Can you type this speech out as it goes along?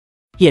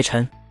叶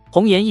辰，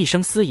红颜一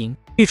声嘶吟，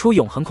欲出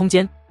永恒空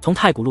间，从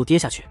太古路跌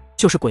下去，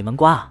就是鬼门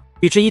关啊！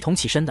与之一同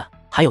起身的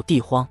还有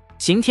地荒、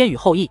刑天与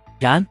后羿。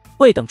然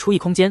未等出异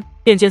空间，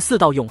便见4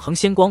道永恒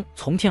仙光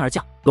从天而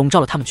降，笼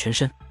罩了他们全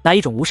身，乃一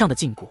种无上的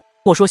禁锢。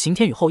莫说刑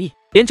天与后羿，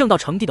连正道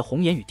成帝的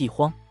红颜与地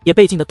荒也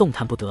被禁得动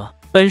弹不得。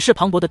本是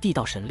磅礴的地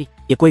道神力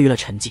也归于了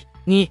沉寂。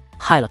你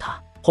害了他！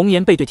红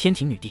颜背对天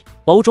庭女帝，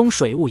眸中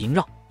水雾萦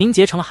绕，凝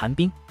结成了寒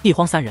冰。地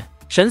荒3人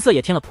神色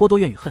也添了颇多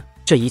怨与恨，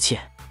这一切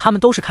他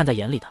们都是看在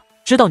眼里的，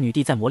知道女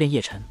帝在磨练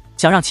叶辰，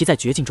想让其在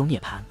绝境中涅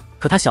槃。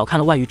可他小看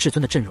了外域至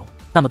尊的阵容，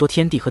那么多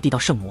天帝和地道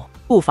圣魔，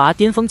不乏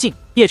巅峰境，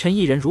叶辰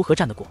一人如何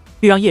战得过？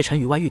欲让叶辰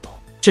与外域斗，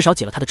至少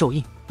解了他的咒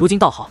印。如今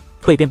倒好，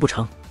蜕变不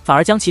成，反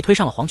而将其推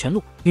上了黄泉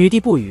路。女帝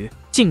不语，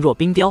静若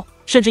冰雕，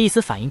甚至一丝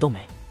反应都没。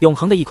永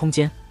恒的异空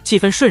间，气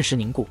氛瞬时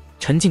凝固，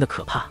沉静的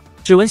可怕，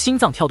只闻心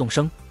脏跳动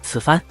声。此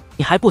番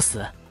你还不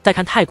死？再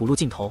看太古路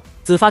尽头，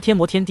紫发天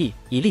魔天帝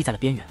已立在了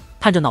边缘，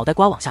探着脑袋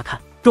瓜往下看，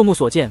入目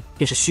所见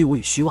便是虚无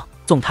与虚妄。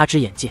纵他之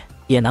眼界，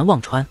也难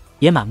望穿，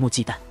也满目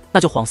忌惮，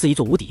那就恍似一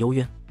座无底幽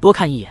渊。多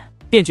看一眼，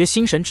便觉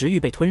心神直欲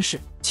被吞噬。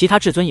其他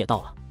至尊也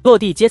到了，落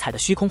地皆彩的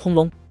虚空轰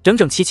隆，整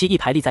整齐齐一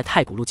排立在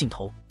太古路尽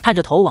头，探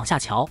着头往下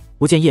瞧，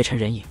不见叶辰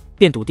人影，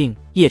便笃定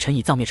叶辰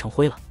已葬灭成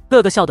灰了。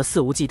个个笑得肆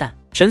无忌惮，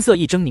神色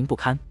亦狰狞不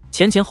堪，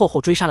前后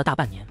后追杀了大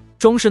半年，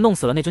终是弄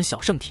死了那尊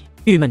小圣体，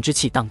郁闷之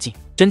气荡尽，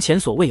真前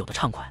所未有的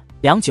畅快。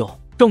良久，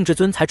众至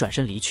尊才转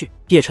身离去。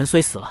叶辰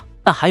虽死了，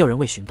但还有人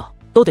未寻到，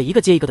都得一个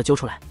接一个的揪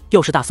出来。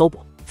又是大搜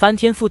捕，翻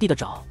天覆地的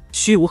找，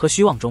虚无和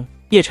虚妄中，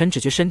叶辰只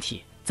觉身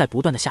体在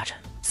不断的下沉，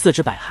四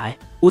肢百骸、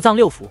五脏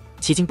六腑、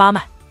奇经八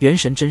脉、元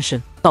神真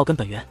身、道根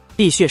本源、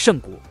地血圣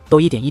骨，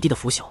都一点一滴的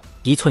腐朽，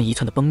一寸一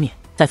寸的崩灭，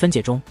在分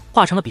解中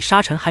化成了比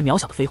沙尘还渺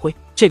小的飞灰。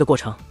这个过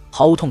程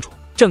毫无痛楚，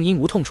正因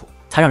无痛楚，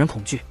才让人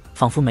恐惧，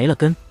仿佛没了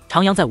根，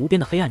徜徉在无边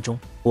的黑暗中。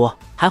我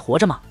还活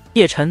着吗？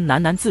叶辰喃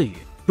喃自语，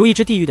如一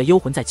只地狱的幽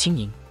魂在轻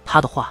吟。他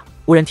的话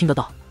无人听得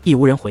到，亦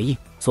无人回应，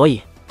所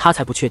以他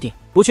才不确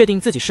定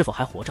自己是否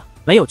还活着。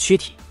没有躯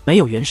体，没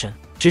有元神，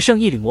只剩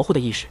一缕模糊的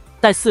意识，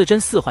在似真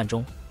似幻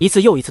中，一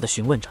次又一次地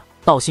询问着：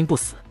道心不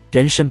死，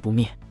人身不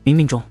灭。冥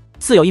冥中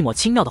似有一抹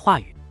轻妙的话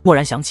语蓦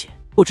然响起，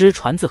不知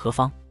传自何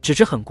方，只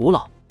知很古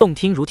老，动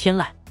听如天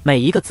籁，每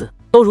一个字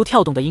都如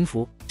跳动的音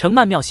符，成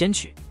曼妙仙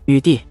曲。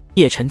女帝，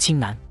叶辰轻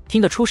喃，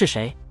听得出是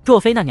谁？若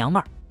非那娘们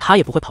儿，他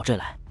也不会跑这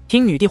来。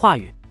听女帝话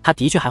语，他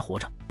的确还活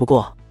着，不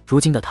过如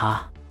今的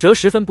他则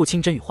十分不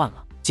清真与幻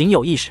了，仅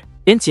有意识，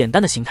连简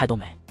单的形态都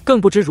没，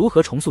更不知如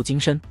何重塑金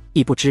身，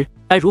亦不知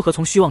该如何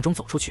从虚妄中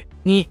走出去。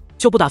你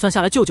就不打算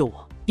下来救救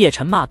我？叶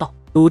辰骂道。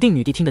笃定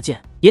女帝听得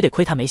见，也得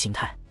亏他没形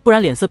态，不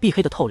然脸色碧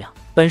黑的透亮，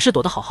本是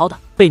躲得好好的，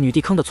被女帝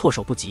坑得措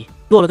手不及，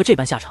落了个这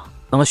般下场。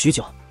等了许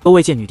久，都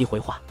未见女帝回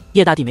话，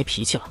叶大帝没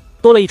脾气了，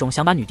多了一种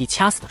想把女帝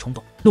掐死的冲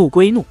动。怒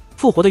归怒，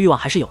复活的欲望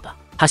还是有的，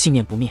他信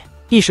念不灭，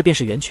意识便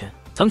是源泉，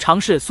曾尝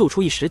试速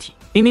出一实体，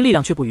明明力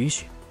量却不允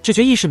许，只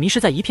觉意识迷失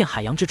在一片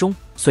海洋之中，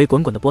随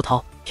滚滚的波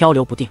涛漂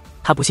流不定。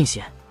他不信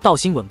邪，道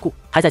心稳固，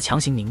还在强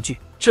行凝聚，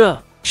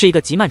这是一个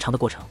极漫长的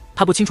过程，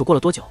他不清楚过了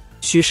多久，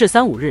许是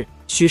3-5日，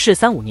许是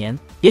3-5年，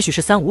也许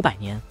是300-500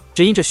年，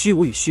只因这虚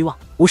无与虚妄，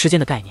无时间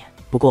的概念。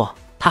不过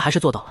他还是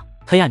做到了。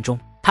黑暗中，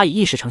他以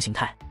意识成形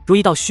态，如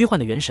一道虚幻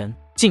的元神，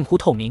近乎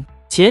透明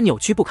且扭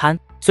曲不堪，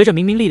随着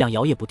冥冥力量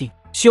摇曳不定，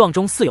虚妄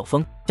中似有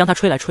风将他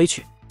吹来吹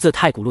去。自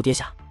太古路跌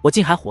下，我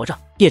竟还活着。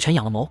叶辰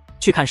仰了眸，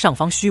去看上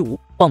方虚无，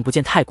望不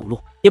见太古路，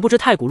也不知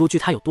太古路距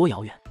他有多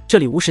遥远。这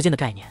里无时间的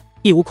概念，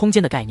亦无空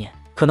间的概念，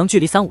可能距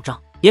离3-5丈，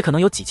也可能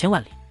有几千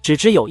万里，只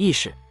知有意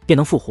识便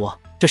能复活，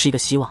这是一个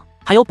希望。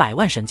还有100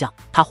万神将，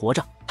他活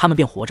着，他们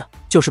便活着，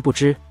就是不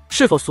知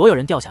是否所有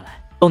人掉下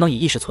来都能以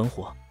意识存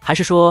活，还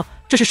是说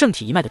这是圣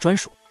体一脉的专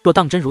属。若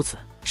当真如此，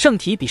圣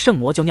体比圣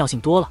魔就尿性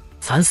多了，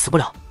咱死不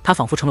了。他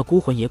仿佛成了孤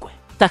魂野鬼，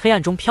在黑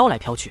暗中飘来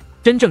飘去，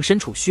真正身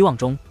处虚妄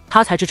中，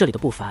他才知这里的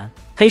不凡。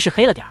黑是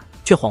黑了点儿，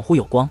却恍惚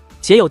有光，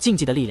且有禁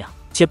忌的力量，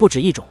且不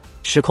止一种。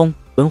时空、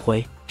轮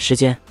回、时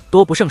间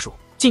多不胜数，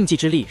禁忌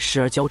之力时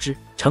而交织，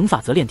成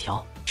法则链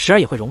条，时而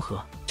也会融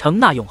合，成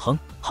那永恒。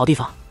好地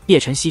方。叶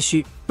辰唏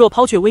嘘，若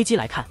抛却危机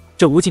来看，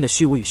这无尽的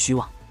虚无与虚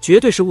妄，绝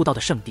对是悟道的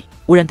圣地，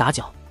无人打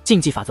搅，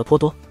禁忌法则颇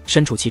多，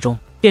身处其中，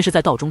便是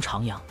在道中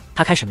徜徉。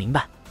他开始明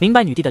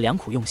白女帝的良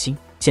苦用心，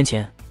先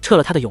前撤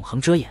了他的永恒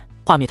遮掩，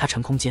化灭他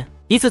成空间，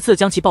一次次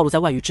将其暴露在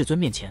外域至尊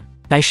面前，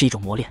该是一种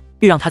磨练，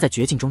欲让他在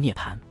绝境中涅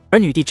槃。而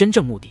女帝真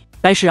正目的，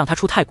该是让他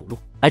出太古路，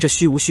来这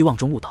虚无虚妄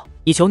中悟道，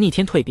以求逆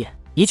天蜕变。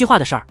一句话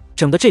的事儿，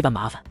整得这般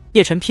麻烦。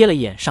叶辰瞥了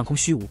一眼上空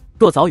虚无，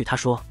若早与他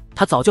说，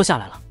他早就下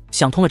来了。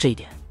想通了这一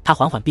点，他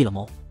缓缓闭了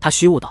眸。他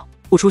虚悟道，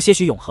悟出些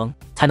许永恒，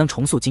才能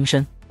重塑金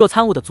身。若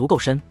参悟的足够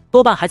深，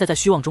多半还在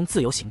虚妄中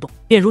自由行动，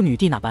便如女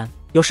帝那般，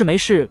有事没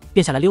事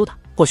便下来溜达。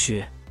或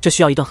许这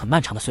需要一段很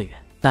漫长的岁月，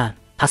但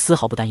他丝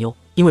毫不担忧，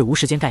因为无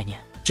时间概念，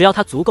只要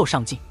他足够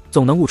上进，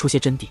总能悟出些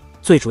真谛。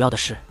最主要的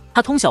是，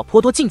他通晓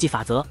颇多禁忌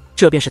法则，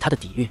这便是他的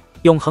底蕴。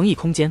永恒异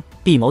空间，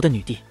闭眸的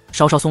女帝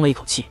稍稍松了一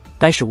口气，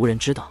该是无人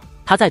知道。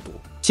他在赌，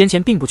先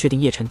前并不确定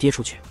叶辰跌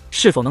出去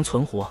是否能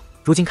存活，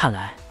如今看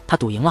来他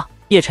赌赢了。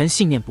叶辰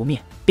信念不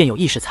灭，便有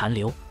意识残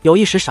留，有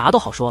意识啥都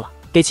好说了，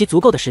给其足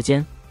够的时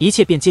间，一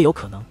切便皆有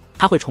可能。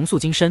他会重塑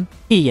金身，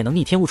必也能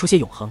逆天悟出些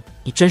永恒。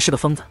你真是个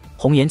疯子！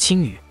红颜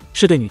轻语，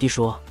是对女帝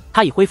说。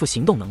他已恢复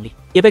行动能力，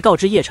也被告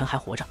知叶辰还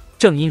活着。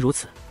正因如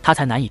此，他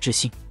才难以置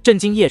信，震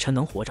惊叶辰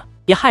能活着，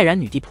也骇然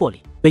女帝魄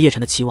力。对叶辰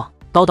的期望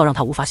高到让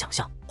他无法想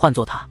象，换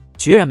做他，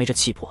决然没这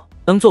气魄，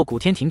能做古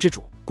天庭之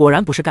主，果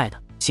然不是盖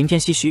的。刑天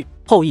唏嘘，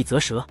后羿择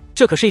蛇，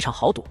这可是一场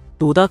豪赌，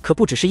赌的可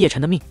不只是叶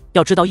辰的命。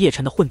要知道叶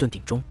辰的混沌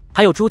鼎中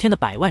还有诸天的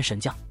100万神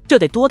将，这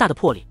得多大的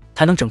魄力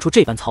才能整出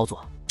这般操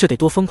作？这得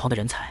多疯狂的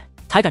人才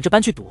才敢这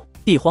般去赌？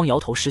帝荒摇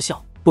头失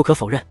笑，不可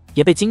否认，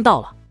也被惊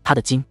到了。他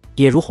的惊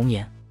也如红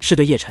颜，是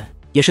对叶辰，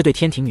也是对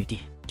天庭女帝。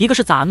一个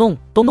是咋弄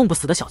都弄不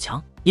死的小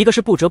强，一个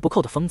是不折不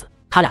扣的疯子，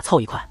他俩凑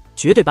一块，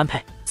绝对般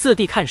配。四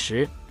弟看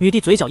时，女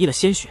帝嘴角溢了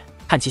鲜血，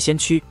看其先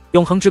驱，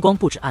永恒之光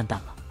不止暗淡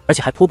了，而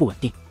且还颇不稳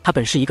定。他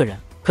本是一个人，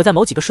可在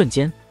某几个瞬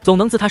间，总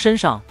能自他身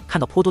上看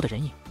到颇多的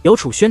人影，有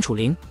楚轩、楚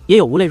灵，也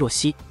有无泪若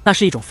曦，那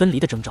是一种分离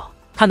的征兆。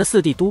看得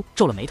四弟都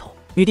皱了眉头。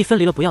女帝分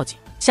离了不要紧，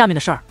下面的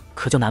事儿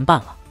可就难办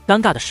了。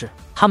尴尬的是，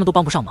他们都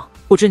帮不上忙，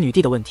不知女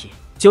帝的问题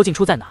究竟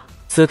出在哪。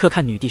此刻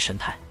看女帝神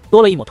态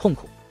多了一抹痛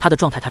苦，她的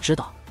状态她知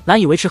道，难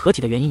以维持合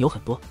体的原因有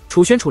很多。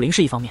楚轩、楚灵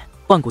是一方面，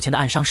万古前的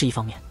暗伤是一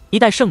方面，一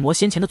代圣魔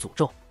先前的诅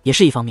咒也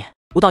是一方面。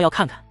无道要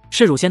看看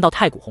是乳仙道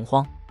太古洪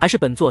荒，还是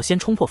本座先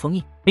冲破封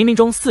印。冥冥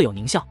中似有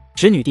狞笑，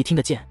只女帝听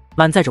得见，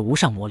满载着无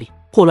上魔力，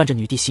祸乱着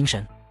女帝心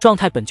神，状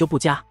态本就不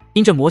佳，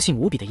因这魔性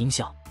无比的阴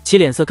笑，其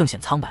脸色更显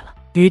苍白了。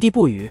女帝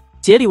不语，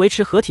竭力维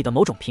持合体的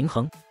某种平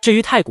衡。至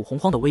于太古洪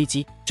荒的危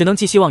机，只能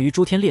寄希望于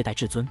诸天列代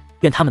至尊，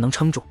愿他们能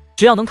撑住。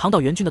只要能扛到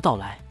元君的到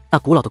来，那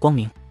古老的光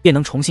明便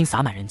能重新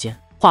洒满人间。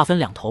话分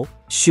两头，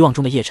虚妄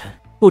中的叶辰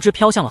不知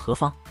飘向了何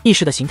方，意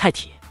识的形态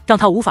体让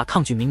他无法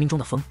抗拒冥冥中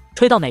的风，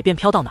吹到哪便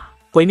飘到哪。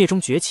毁灭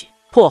中崛起，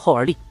破后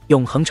而立，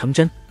永恒成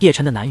真。叶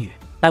辰的喃语，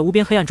乃无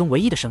边黑暗中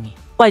唯一的声音。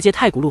外界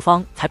太古路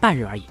方才半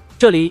日而已，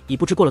这里已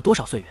不知过了多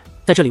少岁月，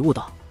在这里悟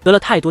道，得了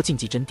太多禁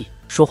忌真谛。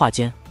说话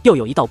间，又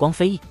有一道光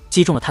飞逸，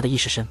击中了他的意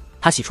识身。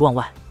他喜出望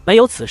外，唯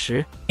有此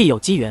时必有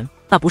机缘，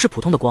那不是普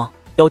通的光，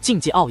有禁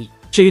忌奥义。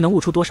至于能悟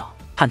出多少，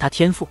看他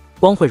天赋。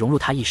光会融入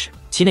他意识，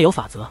其内有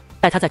法则。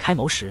待他再开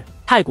谋时，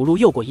太古路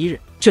又过一日。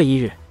这一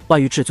日，外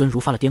域至尊如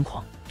发了癫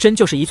狂，真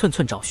就是一寸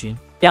寸找寻，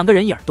两个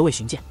人影儿都未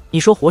寻见。你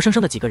说活生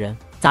生的几个人，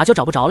咋就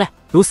找不着嘞？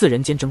如似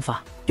人间蒸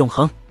发，永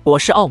恒果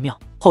是奥妙。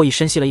后羿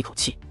深吸了一口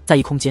气，在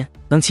异空间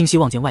能清晰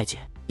望见外界，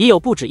已有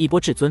不止一波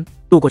至尊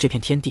路过这片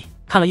天地，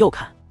看了又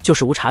看，就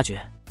是无察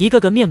觉，一个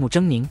个面目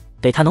狰狞，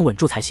得他能稳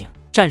住才行。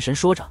战神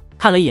说着，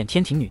看了一眼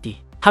天庭女帝，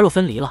他若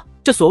分离了，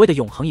这所谓的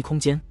永恒异空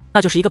间，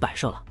那就是一个摆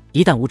设了。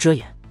一旦无遮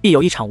掩，必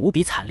有一场无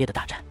比惨烈的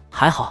大战。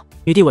还好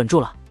女帝稳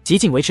住了，极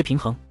尽维持平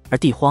衡，而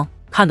帝荒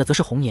看的则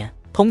是红颜，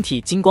通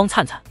体金光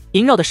灿灿，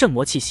萦绕的圣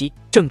魔气息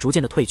正逐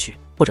渐的褪去，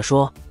或者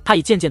说他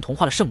已渐渐同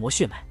化了圣魔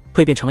血脉，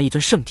蜕变成了一尊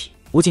圣体。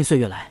无尽岁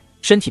月来，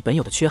身体本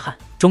有的缺憾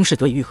终是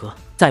得以愈合，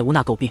再无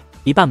那诟病，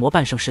比半魔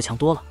半圣时强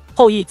多了。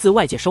后羿自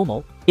外界收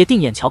谋，也定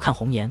眼瞧看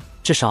红颜，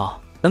至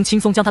少能轻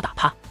松将他打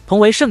趴。同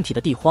为圣体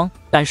的帝荒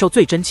感受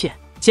最真切，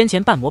先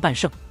前半魔半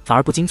圣反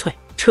而不精粹，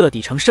彻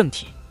底成圣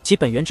体，其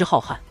本源之浩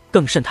瀚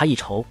更胜他一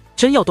筹。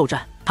真要斗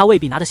战，他未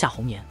必拿得下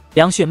红颜。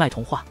凉血脉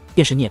同化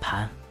便是涅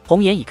槃。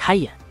红颜已开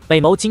眼，美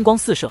眸金光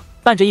四射，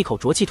伴着一口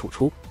浊气吐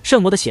出，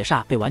圣魔的血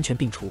煞被完全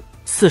摒除。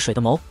似水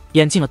的眸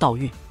演进了道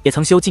域，也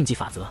曾修禁忌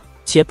法则，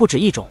且不止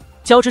一种，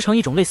交织成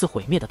一种类似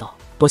毁灭的道。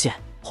多谢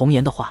红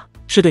颜的话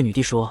是对女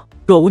帝说，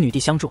若无女帝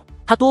相助，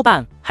他多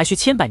半还需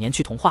千百年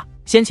去同化。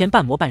先前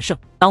半魔半圣，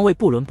当为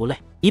不伦不类，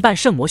一半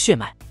圣魔血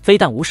脉，非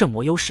但无圣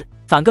魔优势，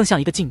反更像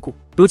一个禁锢。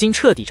如今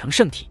彻底成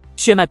圣体，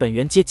血脉本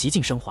源皆极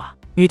尽升华。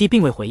女帝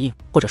并未回应，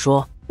或者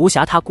说无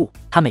暇他顾。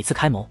他每次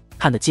开谋，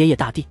看得皆业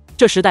大地。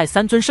这时代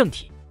三尊圣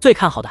体，最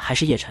看好的还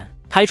是叶辰，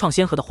开创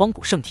先河的荒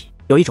古圣体，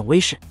有一种威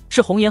势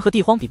是红颜和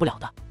帝荒比不了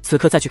的。此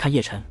刻再去看叶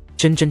辰，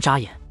真真扎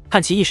眼，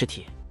看其意识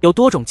体有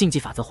多种禁忌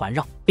法则环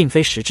绕，并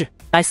非实质，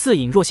乃似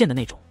隐若现的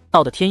那种，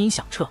道的天音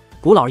响彻，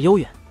古老而悠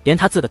远，连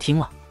他自个听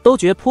了都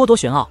觉颇多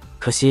玄奥。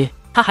可惜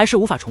他还是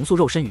无法重塑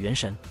肉身与元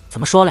神。怎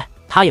么说嘞？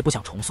他也不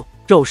想重塑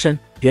肉身、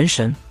元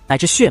神乃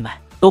至血脉，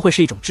都会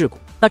是一种桎梏，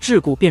那桎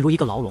梏便如一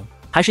个牢笼。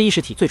还是意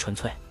识体最纯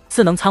粹，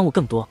似能参悟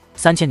更多。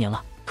3000年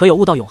了，可有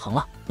悟到永恒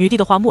了？女帝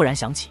的话蓦然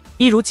想起，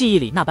一如记忆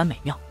里那般美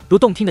妙，如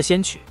动听的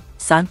仙曲。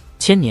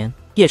3000年，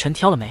叶辰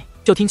挑了眉，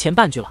就听前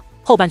半句了，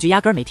后半句压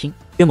根儿没听。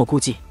约莫估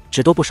计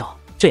只多不少，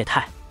这也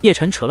太……叶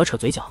辰扯了扯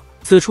嘴角，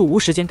此处无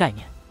时间概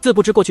念，自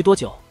不知过去多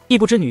久，亦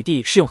不知女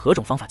帝是用何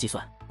种方法计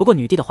算。不过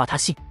女帝的话他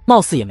信，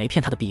貌似也没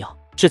骗他的必要。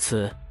至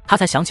此，他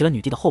才想起了女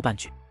帝的后半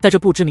句，在这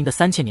不知名的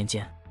3000年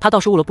间，他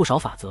倒是悟了不少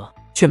法则，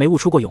却没悟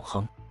出过永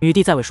恒。女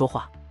帝再未说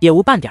话，也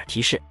无半点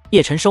提示。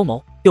叶辰收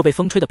谋，又被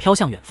风吹得飘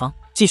向远方，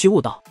继续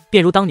悟道，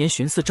便如当年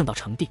寻寺正道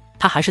成帝，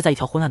他还是在一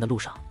条昏暗的路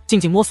上静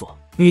静摸索。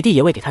女帝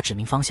也未给他指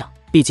明方向，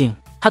毕竟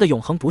他的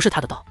永恒不是他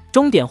的道，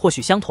终点或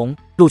许相同，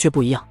路却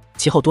不一样。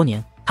其后多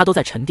年，他都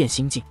在沉淀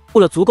心境，悟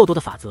了足够多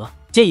的法则，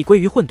皆已归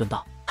于混沌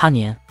道。他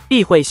年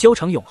必会修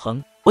成永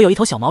恒。我有一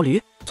头小毛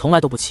驴，从来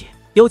都不骑。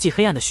幽寂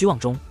黑暗的虚妄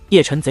中，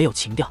叶辰贼有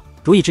情调，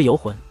如一只游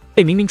魂，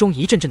被冥冥中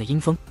一阵阵的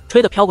阴风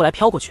吹得飘过来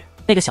飘过去。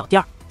那个小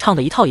调儿唱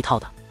得一套一套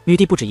的。女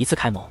帝不止一次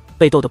开谋，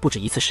被逗得不止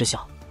一次失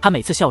笑。他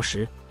每次笑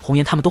时，红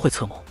颜他们都会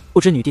侧眸，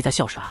不知女帝在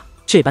笑啥。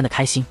这般的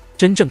开心，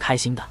真正开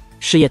心的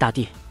是叶大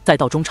帝在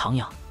道中徜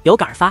徉，有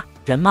感而发。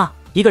人嘛，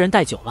一个人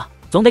待久了，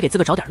总得给自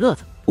个找点乐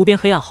子。无边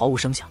黑暗毫无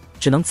声响，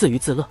只能自娱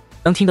自乐，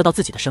能听得到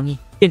自己的声音，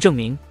便证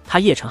明他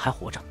叶辰还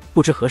活着。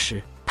不知何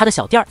时，他的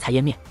小店儿才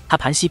湮灭。他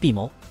盘膝闭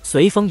眸，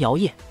随风摇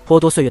曳，颇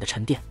多岁月的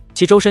沉淀，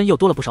其周身又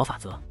多了不少法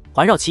则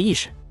环绕其意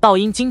识，道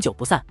音经久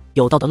不散，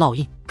有道的烙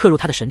印刻入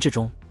他的神智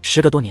中。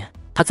时隔多年，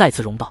他再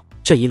次融道。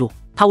这一路，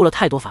他悟了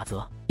太多法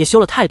则，也修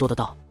了太多的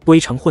道，归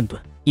成混沌，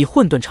以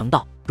混沌成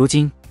道。如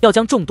今要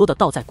将众多的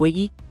道再归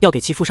一，要给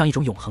其附上一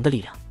种永恒的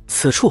力量。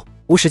此处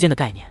无时间的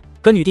概念，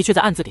可女帝却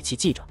在暗自给其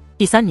记着。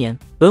第3年，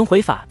轮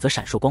回法则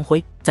闪烁光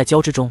辉，在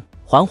交织中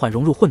缓缓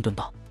融入混沌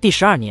道。第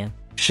12年，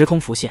时空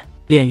浮现，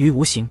敛于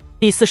无形。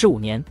第45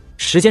年，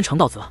时间成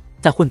道则，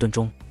在混沌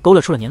中勾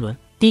勒出了年轮。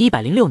第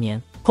106年，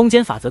空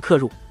间法则刻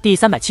入。第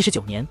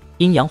379年，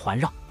阴阳环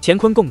绕，乾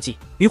坤共济，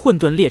于混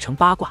沌列成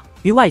八卦。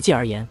于外界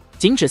而言，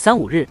仅止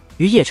3-5日；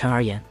于叶辰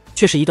而言，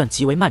却是一段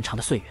极为漫长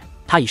的岁月。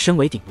他以身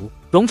为鼎炉，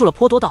熔铸了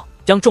颇多道，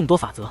将众多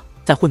法则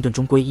在混沌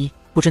中归一。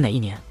不知哪一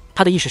年，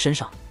他的意识身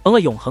上蒙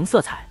了永恒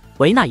色彩。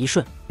唯那一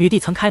瞬，女帝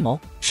曾开眸，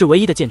是唯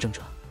一的见证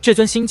者。至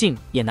尊心境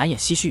也难掩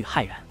唏嘘与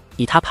骇然。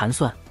以他盘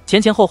算，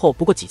前前后后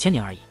不过几千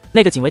年而已。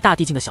那个仅为大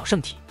地境的小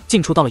圣体，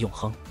竟出到了永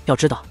恒。要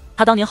知道，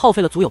他当年耗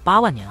费了足有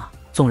8万年啊！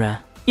纵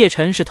然叶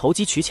辰是投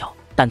机取巧，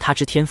但他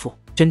之天赋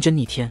真真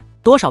逆天，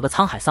多少个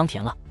沧海桑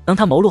田了，能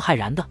他眸露骇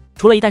然的，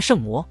除了一代圣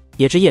魔，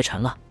也只叶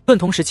辰了。论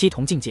同时期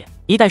同境界，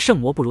一代圣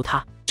魔不如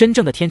他，真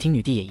正的天庭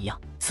女帝也一样。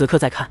此刻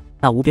再看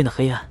那无边的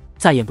黑暗，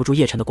再掩不住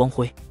叶辰的光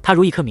辉。他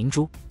如一颗明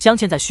珠，镶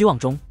嵌在虚妄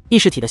中。意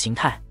识体的形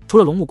态，除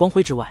了龙目光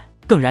辉之外，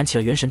更燃起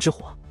了元神之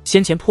火。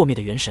先前破灭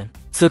的元神，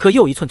此刻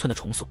又一寸寸的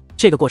重塑。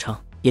这个过程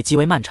也极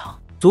为漫长，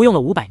足用了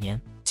500年。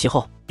其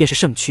后便是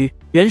圣躯，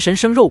元神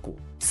生肉骨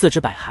，4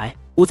肢百骸，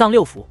五脏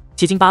六腑，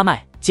七经八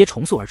脉皆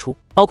重塑而出，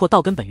包括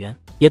道根本源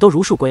也都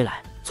如数归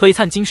来，璀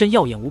璨精深，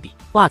耀眼无比。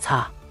哇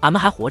擦，俺们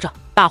还活着！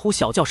大呼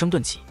小叫声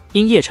顿起，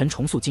因叶辰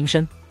重塑精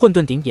深，混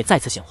沌鼎也再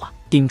次显化。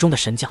鼎中的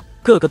神将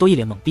个个都一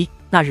脸懵逼，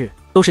那日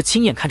都是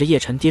亲眼看着叶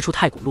辰跌出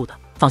太古路的。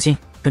放心，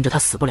跟着他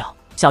死不了。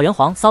小元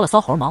皇搔了搔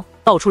猴毛，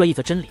道出了一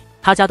则真理：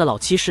他家的老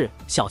七是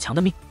小强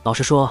的命。老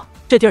实说，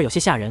这地儿有些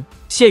吓人。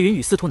谢云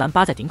与司徒南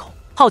扒在顶口，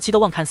好奇地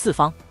望看四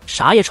方，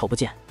啥也瞅不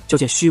见，就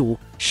见虚无，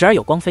时而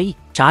有光飞逸，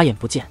眨眼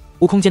不见。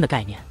无空间的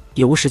概念，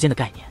也无时间的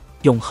概念，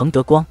永恒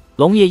得光。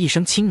龙叶一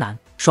声轻喃，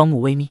双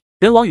目微眯。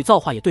人王与造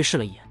化也对视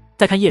了一眼，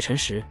在看叶辰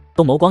时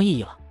都眸光熠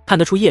熠了，看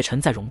得出叶辰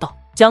在融道，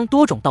将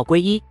多种道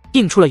归一，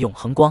映出了永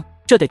恒光。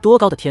这得多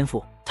高的天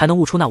赋才能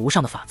悟出那无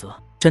上的法则？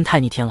真太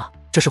逆天了！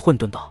这是混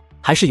沌道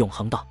还是永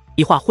恒道？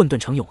一化混沌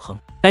成永恒，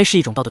该是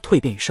一种道的蜕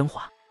变与升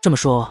华。这么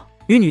说，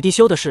与女帝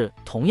修的是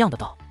同样的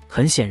道，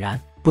很显然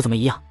不怎么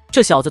一样。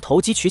这小子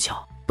投机取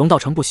巧，融道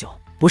成不朽，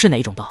不是哪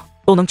一种道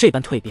都能这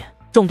般蜕变。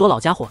众多老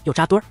家伙又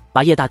扎堆儿，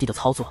把叶大帝的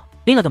操作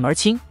拎了个门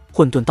清。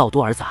混沌道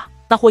多而杂，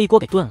那货一锅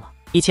给炖了。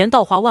以前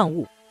道化万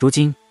物，如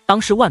今当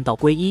是万道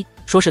归一，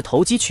说是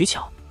投机取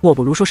巧，莫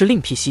不如说是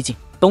另辟蹊径。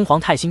东皇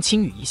太星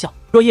轻语一笑，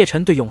若叶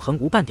辰对永恒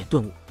无半点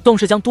顿悟，纵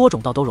是将多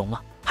种道都融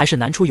了，还是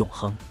难出永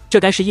恒。这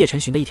该是叶辰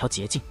寻的一条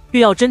捷径。欲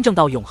要真正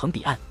到永恒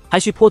彼岸，还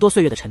需颇多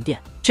岁月的沉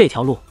淀。这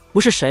条路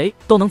不是谁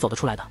都能走得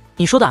出来的。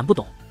你说的俺不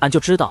懂，俺就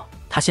知道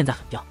他现在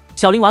很吊。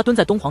小灵娃蹲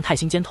在东皇太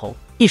星肩头，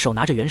一手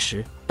拿着原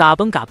石，嘎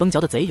嘣嘎嘣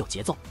嚼得贼有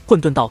节奏。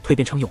混沌道蜕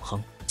变成永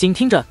恒，仅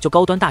听着就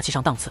高端大气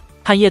上档次。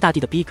看叶大帝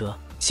的逼格，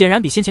显然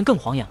比先前更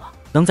晃眼了。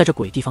能在这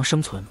鬼地方生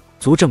存，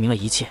足证明了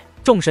一切。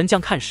众神将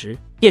看时，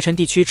叶辰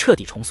地区彻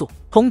底重塑，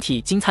通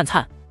体金灿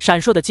灿，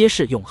闪烁的皆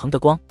是永恒的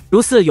光，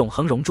如似永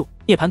恒熔铸。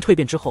涅槃蜕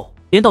变之后，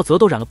连道则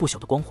都染了不朽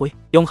的光辉。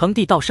永恒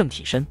地道圣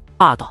体身，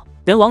霸道。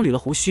人王捋了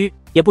胡须，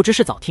也不知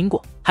是早听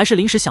过，还是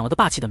临时想了个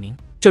霸气的名。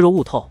这若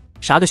悟透，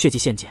啥个血祭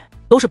献界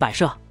都是摆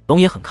设。龙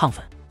也很亢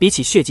奋，比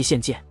起血祭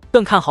献界，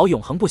更看好永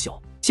恒不朽。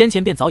先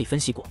前便早已分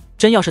析过，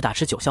真要是打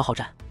持久消耗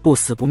战，不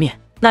死不灭，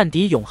难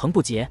敌永恒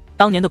不竭。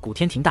当年的古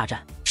天庭大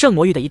战，圣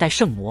魔域的一代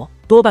圣魔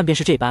多半便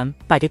是这般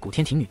败给古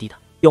天庭女帝的。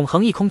永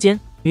恒异空间，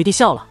女帝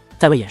笑了，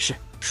再未掩饰，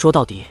说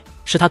到底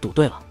是他赌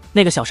对了。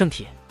那个小圣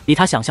体比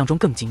他想象中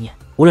更惊艳，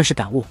无论是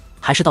感悟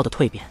还是道的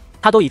蜕变，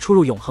他都已出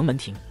入永恒门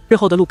庭，日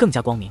后的路更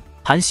加光明。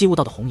盘膝悟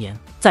道的红颜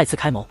再次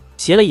开眸，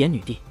斜了一眼女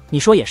帝，你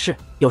说也是，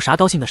有啥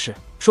高兴的事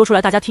说出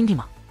来大家听听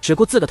嘛。只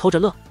顾自个偷着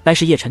乐，该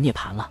是叶辰涅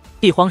槃了。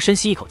帝荒深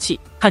吸一口气，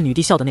看女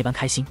帝笑得那般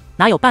开心，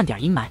哪有半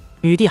点阴霾？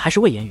女帝还是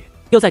未言语，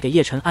又在给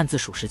叶辰暗自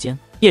数时间。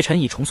叶辰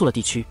已重塑了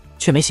地区，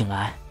却没醒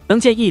来，能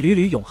见一缕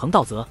缕永恒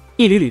道则，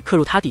一缕缕刻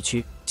入他地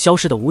区，消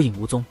失的无影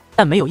无踪，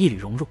但没有一缕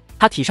融入。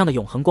他体上的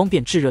永恒光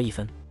便炙热一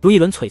分，如一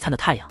轮璀璨的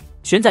太阳，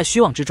悬在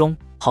虚妄之中，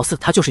好似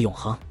他就是永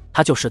恒，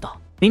他就是道。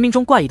冥冥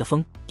中怪异的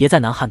风也再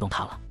难撼动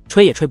他了，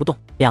吹也吹不动。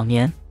2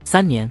年、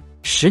3年、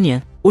10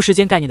年，无时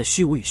间概念的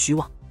虚无与虚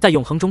妄，在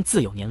永恒中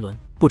自有年轮。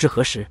不知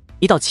何时，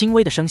一道轻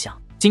微的声响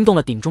惊动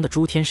了鼎中的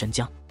诸天神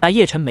将，把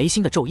叶辰眉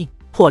心的咒印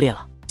破裂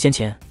了。先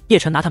前叶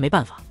辰拿他没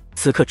办法，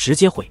此刻直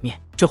接毁灭。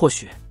这或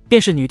许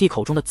便是女帝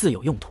口中的自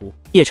有用途。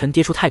叶辰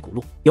跌出太古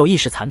路，有意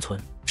识残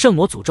存，圣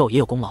魔诅咒也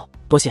有功劳，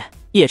多谢。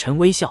叶辰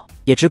微笑，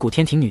也只古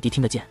天庭女帝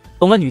听得见，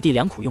懂了女帝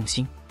良苦用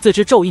心，自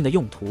知咒印的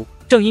用途。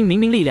正因明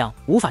明力量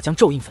无法将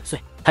咒印粉碎，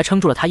才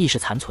撑住了他意识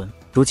残存。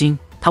如今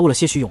他悟了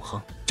些许永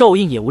恒，咒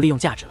印也无利用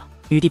价值了。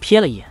女帝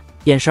瞥了一眼，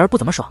眼神不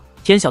怎么爽。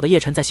天晓得叶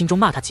辰在心中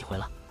骂他几回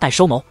了，待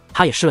收谋，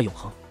他也失了永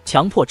恒，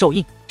强迫咒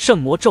印，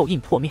圣魔咒印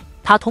破灭，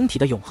他通体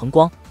的永恒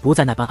光不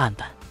再那般暗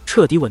淡，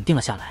彻底稳定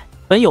了下来。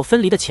本有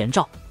分离的前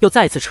兆，又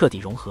再次彻底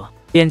融合，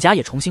脸颊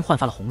也重新焕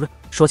发了红润。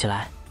说起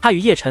来，他与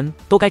叶辰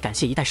都该感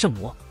谢一代圣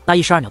魔，那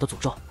12秒的诅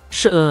咒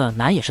是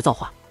难也是造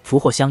化，福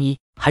祸相依，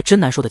还真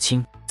难说得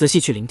清。仔细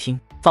去聆听，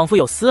仿佛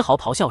有丝毫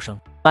咆哮声，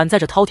满载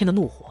着滔天的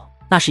怒火。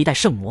那是一代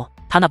圣魔，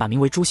他那把名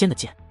为诛仙的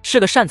剑，是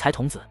个善财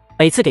童子，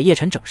每次给叶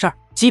辰整事儿，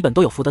基本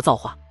都有福德造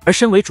化。而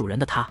身为主人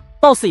的他，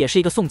貌似也是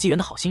一个送机缘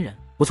的好心人。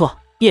不错，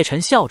叶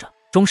辰笑着，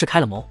终是开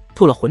了眸，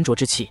吐了浑浊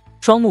之气，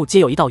双目皆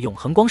有一道永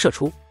恒光射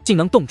出，竟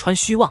能洞穿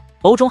虚妄，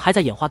眸中还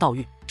在演化道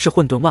域，是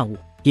混沌万物，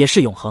也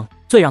是永恒。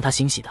最让他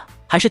欣喜的，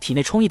还是体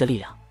内充溢的力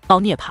量，到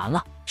涅槃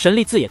了，神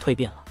力自也蜕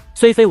变了。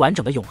虽非完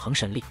整的永恒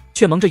神力，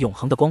却蒙着永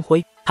恒的光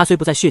辉。他虽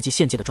不在血迹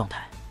现界的状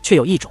态，却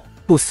有一种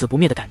不死不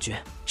灭的感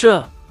觉。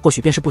这或许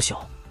便是不朽。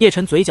叶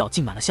辰嘴角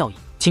浸满了笑意，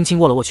轻轻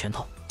握了握拳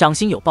头，掌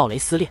心有暴雷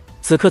撕裂。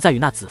此刻在与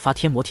那紫发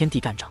天魔天帝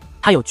干仗，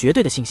他有绝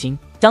对的信心，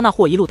将那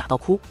货一路打到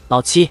哭。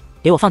老七，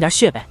给我放点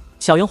血呗！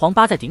小圆皇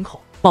扒在顶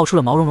口，冒出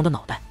了毛茸茸的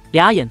脑袋，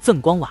俩眼锃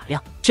光瓦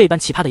亮。这般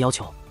奇葩的要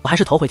求，我还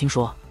是头回听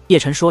说。叶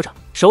辰说着，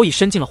手已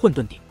伸进了混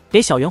沌鼎，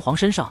给小圆皇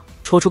身上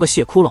戳出个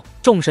血窟窿。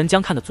众神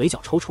将看的嘴角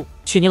抽搐。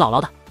去你姥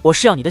姥的！我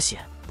是要你的血，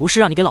不是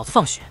让你给老子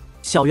放血！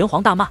小圆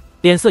皇大骂，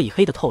脸色已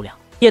黑得透亮。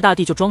叶大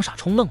帝就装傻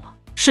充愣了，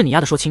是你丫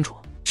的说清楚，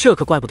这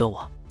可怪不得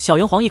我。小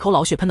圆皇一口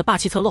老血喷的霸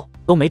气侧漏，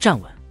都没站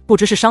稳，不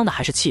知是伤的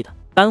还是气的。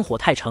肝火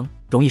太盛，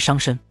容易伤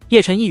身。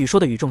叶辰一语说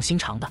的语重心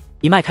长的，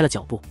已迈开了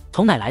脚步。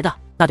从哪来的，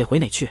那得回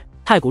哪去？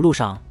太古路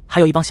上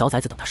还有一帮小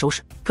崽子等他收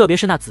拾，特别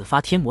是那紫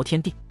发天魔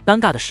天帝。尴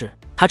尬的是，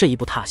他这一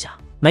步踏下，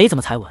没怎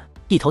么踩稳，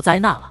一头栽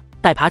那了。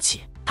待爬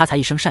起，他才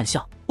一声讪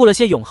笑，悟了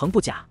些永恒不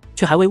假，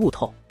却还未悟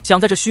透，想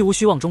在这虚无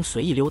虚妄中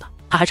随意溜达，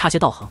他还差些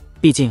道行。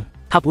毕竟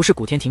他不是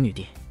古天庭女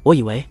帝，我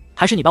以为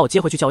还是你把我接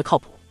回去较为靠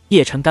谱。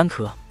叶辰干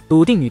咳，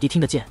笃定女帝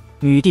听得见，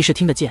女帝是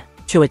听得见，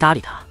却未搭理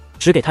他，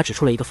只给他指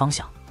出了一个方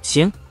向。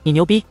行，你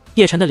牛逼。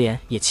叶辰的脸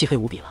也漆黑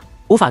无比了，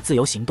无法自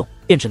由行动，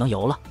便只能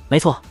游了。没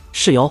错，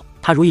是游。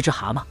他如一只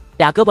蛤蟆，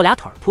俩胳膊俩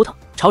腿扑腾，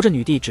朝着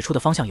女帝指出的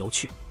方向游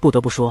去。不得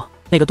不说，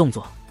那个动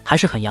作还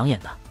是很养眼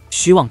的。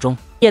虚妄中，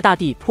叶大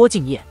帝颇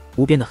敬业，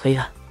无边的黑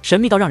暗，神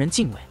秘到让人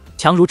敬畏，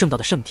强如正道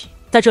的圣体，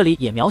在这里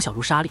也渺小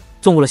如沙粒，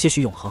纵悟了些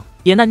许永恒，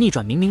也难逆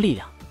转冥冥力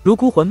量，如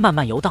孤魂慢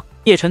慢游荡。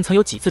叶辰曾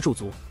有几次驻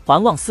足，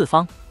环望四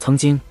方，曾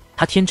经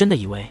他天真的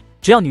以为，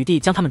只要女帝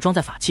将他们装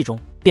在法器中，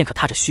便可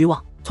踏着虚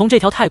妄，从这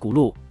条太古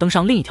路登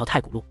上另一条太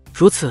古路，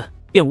如此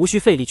便无需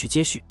费力去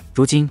接续。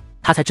如今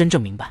他才真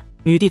正明白，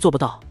女帝做不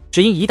到，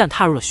只因一旦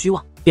踏入了虚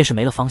妄，便是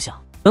没了方向。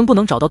能不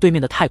能找到对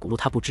面的太古路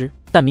他不知，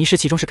但迷失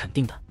其中是肯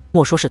定的。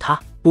莫说是他，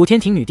古天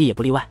庭女帝也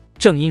不例外。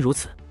正因如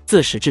此，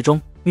自始至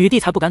终，女帝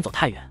才不敢走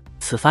太远。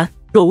此番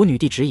若无女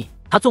帝指引，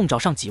他纵找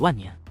上几万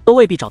年，都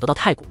未必找得到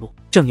太古路。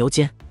正游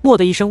间，蓦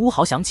的一声呜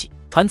嚎响起，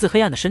传自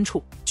黑暗的深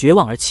处，绝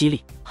望而凄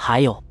厉。还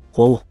有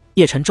活物。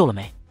叶辰皱了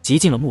眉，极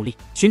尽了目力，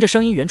循着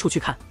声音源处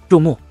去看，入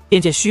目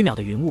便见虚渺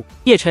的云雾。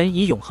叶辰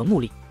以永恒目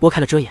力拨开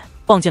了遮掩，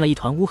望见了一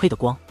团乌黑的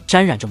光，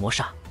沾染着魔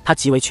煞。他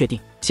极为确定，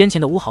先前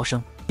的呜嚎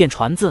声便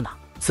传自哪。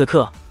此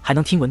刻还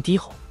能听闻低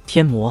吼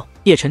天魔。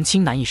叶辰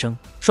轻喃一声，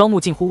双目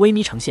近乎微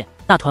眯呈现，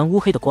那团乌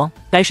黑的光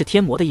该是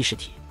天魔的意识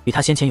体，与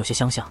他先前有些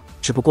相像，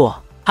只不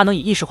过他能以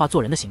意识化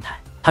做人的形态。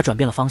他转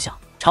变了方向，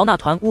朝那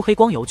团乌黑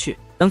光游去。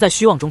能在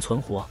虚妄中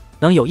存活，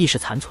能有意识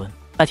残存，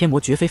拜天魔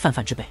绝非泛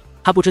泛之辈。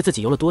他不知自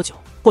己游了多久，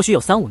或许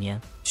有3、5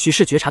年。许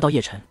是觉察到叶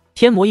辰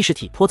天魔意识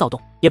体颇躁动，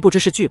也不知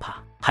是惧怕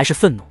还是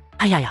愤怒。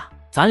哎呀呀，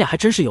咱俩还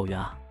真是有缘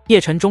啊！叶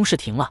辰终是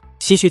停了，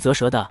唏嘘啧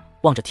舌的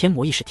望着天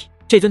魔意识体。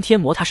这尊天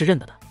魔他是认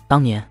得的，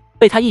当年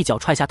被他一脚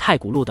踹下太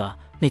古路的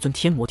那尊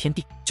天魔天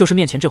帝，就是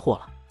面前这货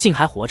了，竟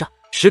还活着。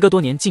时隔多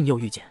年，竟又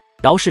遇见，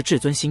饶是至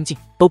尊心境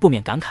都不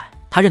免感慨。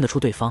他认得出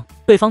对方，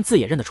对方自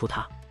也认得出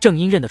他。正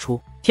因认得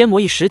出天魔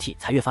一实体，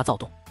才越发躁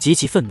动，极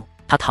其愤怒。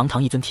他堂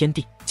堂一尊天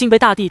帝，竟被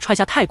大帝踹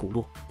下太古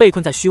路，被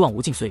困在虚妄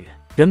无尽岁月，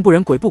人不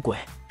人鬼不鬼。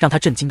让他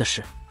震惊的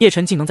是，叶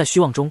辰竟能在虚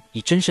妄中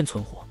以真身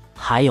存活。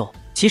还有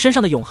其身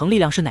上的永恒力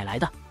量是哪来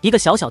的？一个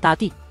小小大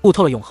帝悟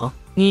透了永恒，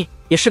你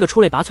也是个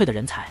出类拔萃的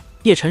人才。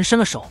叶辰伸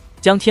了手，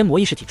将天魔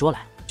意识体捉来，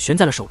悬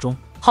在了手中，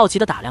好奇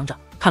地打量着，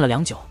看了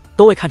良久，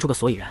都未看出个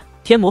所以然。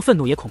天魔愤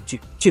怒也恐惧，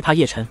惧怕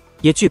叶辰，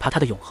也惧怕他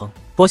的永恒。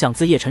颇想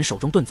自叶辰手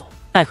中遁走，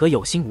奈何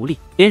有心无力，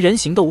连人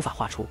形都无法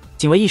画出，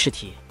仅为意识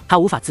体，他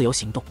无法自由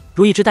行动，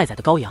如一只待宰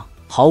的羔羊，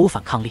毫无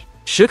反抗力，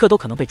时刻都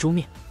可能被诛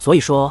灭。所以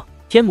说，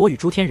天魔与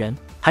诸天人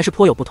还是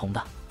颇有不同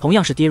的。同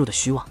样是跌入的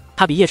虚妄，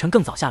他比叶辰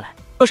更早下来。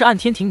若是按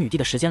天庭女帝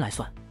的时间来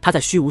算，他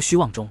在虚无虚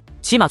妄中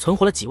起码存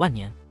活了几万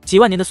年，几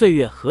万年的岁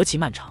月何其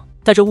漫长。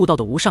在这悟道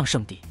的无上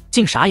圣地，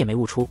竟啥也没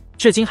悟出，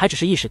至今还只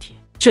是意识体。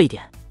这一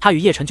点，他与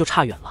叶辰就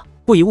差远了。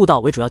不以悟道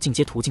为主要进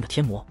阶途径的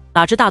天魔，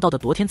哪知大道的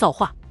夺天造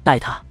化。待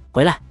他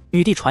回来，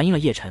女帝传音了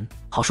叶辰，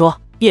好说。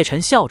叶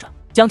辰笑着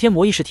将天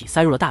魔意识体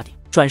塞入了大鼎，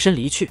转身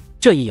离去。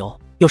这一游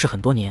又是很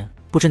多年，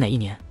不知哪一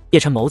年，叶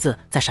辰眸子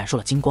在闪烁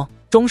了金光，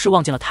终是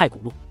望见了太古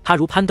路。他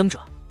如攀登者，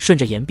顺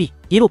着岩壁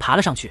一路爬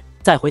了上去，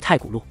再回太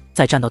古路，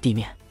再站到地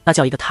面，那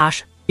叫一个踏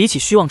实。比起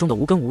虚妄中的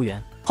无根无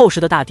源，厚实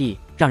的大地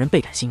让人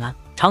倍感心安。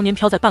常年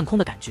飘在半空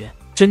的感觉，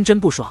真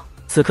不爽。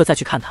此刻再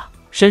去看他，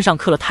身上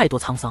刻了太多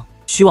沧桑。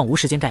虚妄无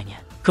时间概念，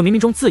可冥冥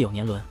中自有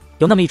年轮，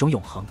有那么一种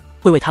永恒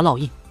会为他烙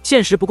印。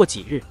现实不过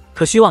几日，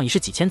可虚妄已是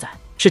几千载，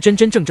是真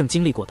正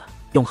经历过的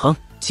永恒。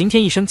刑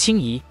天一声轻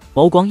疑，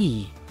眸光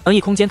熠熠，异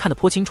空间看得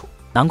颇清楚，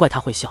难怪他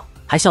会笑，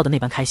还笑得那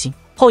般开心。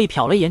后羿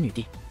瞟了一眼女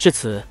帝，至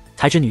此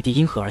才知女帝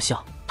因何而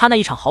笑。他那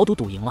一场豪赌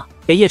赌赢了，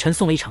给叶辰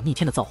送了一场逆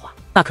天的造化，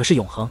那可是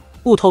永恒，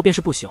悟透便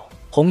是不朽。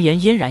红颜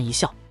嫣然一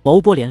笑，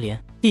眸波连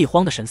连，地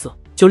荒的神色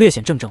就略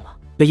显怔了。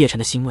对叶辰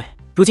的欣慰，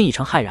如今已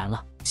成骇然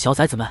了。小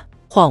崽子们，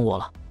换我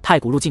了！太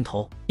古路尽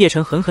头，叶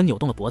辰狠狠扭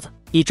动了脖子，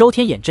以周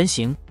天眼真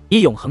形，以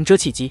永恒遮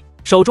气机，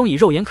手中以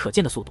肉眼可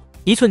见的速度，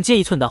一寸接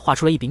一寸地画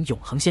出了一柄永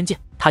恒仙剑。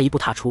他一步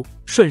踏出，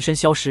瞬身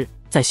消失，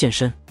再现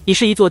身，已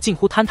是一座近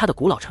乎坍塌的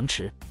古老城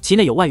池，其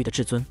内有外域的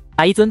至尊，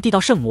一尊地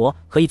道圣魔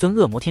和一尊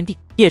恶魔天帝。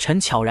叶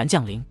辰悄然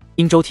降临，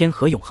因周天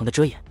和永恒的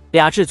遮掩，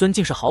俩至尊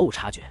竟是毫无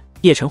察觉。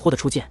叶辰豁得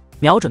出剑，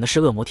瞄准的是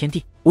恶魔天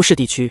帝，无视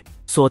地区，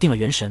锁定了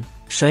元神。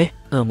谁？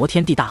恶魔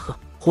天帝大喝，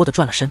豁地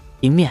转了身，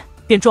迎面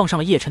便撞上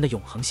了叶辰的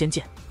永恒仙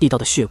剑。地道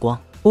的血光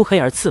乌黑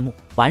而刺目，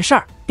完事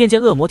儿便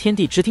见恶魔天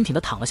帝直挺挺地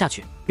躺了下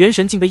去，元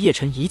神竟被叶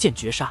辰一剑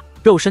绝杀，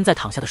肉身在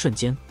躺下的瞬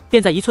间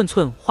便在一寸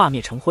寸化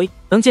灭成灰。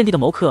能见地的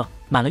眸客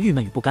满了郁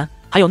闷与不甘，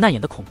还有难掩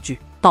的恐惧。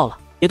到了，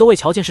也都未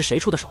瞧见是谁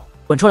出的手。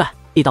滚出来！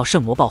地道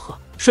圣魔暴喝，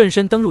顺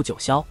身登入九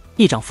霄，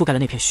一掌覆盖了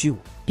那片虚无。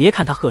别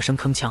看他喝声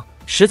铿锵，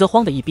实则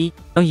慌的一逼，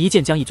能一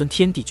剑将一尊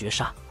天帝绝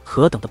杀，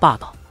何等的霸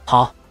道！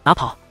跑哪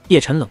跑！叶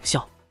辰冷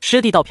笑，师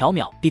地道缥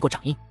缈避过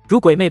掌印，如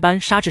鬼魅般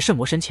杀至圣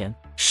魔身前。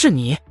是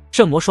你！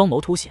圣魔双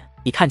眸凸显，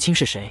已看清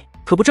是谁，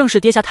可不正是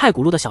跌下太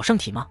古路的小圣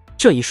体吗？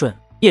这一瞬，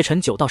叶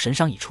辰九道神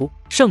伤已出，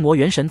圣魔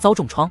元神遭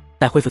重创，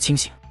待恢复清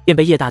醒，便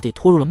被叶大帝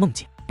拖入了梦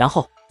境，然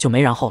后就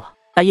没然后了。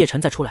待叶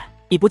辰再出来，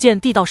已不见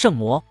地道圣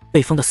魔，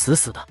被封得死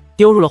死的，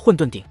丢入了混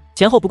沌鼎。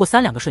前后不过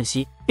3-2个瞬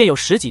息，便有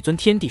10几尊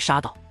天地杀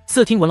到。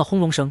四听闻了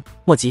轰隆声，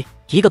莫急，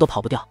一个都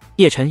跑不掉。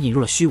叶辰引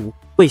入了虚无，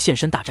未现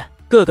身大战，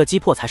个个击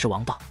破才是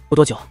王道。不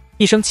多久，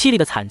一声凄厉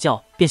的惨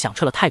叫便响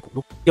彻了太古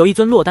路，有一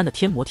尊落单的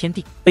天魔天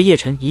帝被叶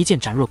辰一剑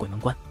斩入了鬼门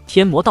关。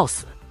天魔到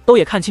死，都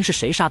也看清是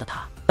谁杀的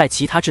他。待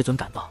其他至尊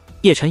赶到，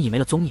叶辰已没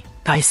了踪影。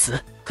该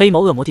死！黑眸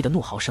恶魔帝的怒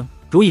嚎声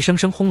如一声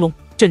声轰隆，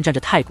震颤着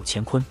太古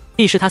乾坤。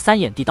必是他三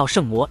眼地道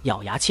圣魔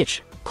咬牙切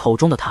齿，口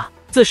中的他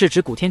自是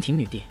指古天庭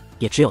女帝，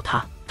也只有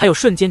他有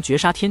瞬间绝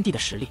杀天地的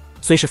实力。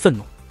虽是愤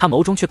怒，他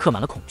眸中却刻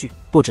满了恐惧。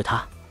不止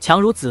他，强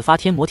如子发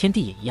天魔天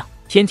帝也一样。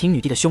天庭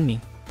女帝的凶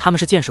名，他们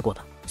是见识过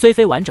的，虽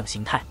非完整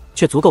形态，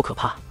却足够可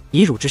怕。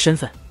以汝之身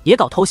份，也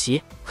搞偷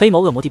袭？黑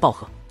眸恶魔帝暴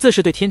喝，自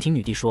是对天庭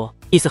女帝说，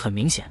意思很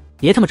明显，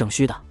别他妈整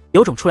虚的，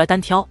有种出来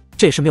单挑。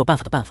这也是没有办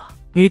法的办法。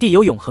女帝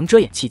有永恒遮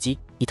掩契机，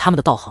以他们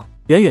的道行，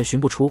远远寻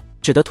不出，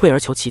只得退而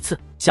求其次，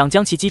想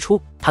将其击出。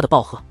他的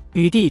暴喝，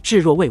女帝置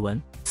若未闻。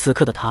此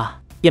刻的他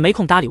也没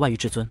空搭理外域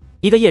至尊，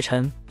一个叶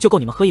辰就够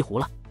你们喝一壶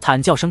了。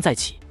惨叫声再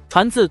起，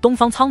传自东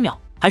方苍渺，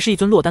还是一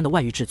尊落单的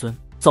外域至尊。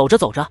走着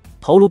走着，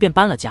头颅便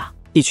搬了家，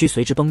地区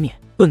随之崩灭，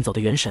遁走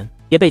的元神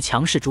也被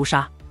强势诛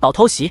杀。搞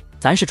偷袭，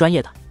咱是专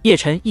业的。叶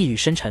辰一语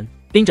深沉，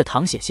拎着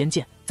淌血仙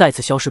剑再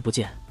次消失不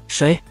见。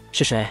谁？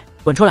是谁？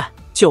滚出来！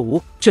就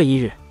无这一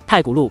日，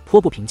太古路颇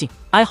不平静，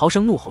哀嚎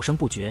声怒吼声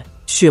不绝，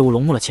血雾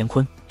笼没了乾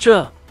坤。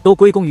这都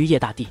归功于叶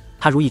大帝，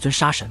他如一尊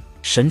杀神，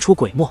神出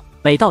鬼没，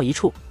每到一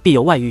处必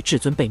有外域至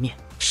尊被灭。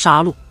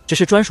杀戮只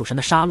是专属神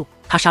的杀戮，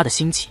他杀得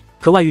兴起，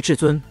可外域至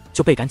尊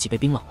就倍感几倍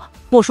冰冷了。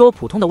莫说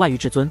普通的外域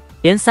至尊，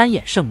连三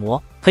眼圣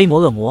魔、黑魔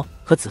恶魔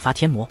和紫发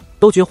天魔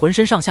都觉浑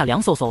身上下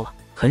凉飕飕了。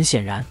很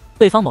显然，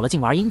对方某了劲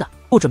玩阴的，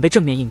不准备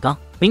正面硬刚，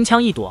明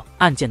枪易躲，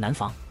暗箭难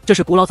防，这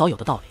是古老早有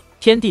的道理。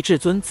天地至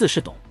尊自是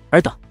懂，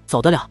尔等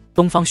走得了？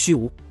东方虚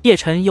无，叶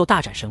辰又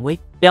大展神威，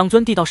两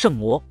尊地道圣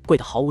魔跪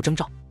得毫无征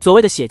兆。所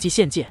谓的血祭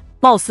献界，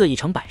貌似已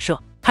成摆设。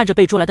看着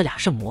被捉来的俩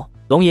圣魔，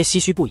龙爷唏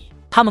嘘不已。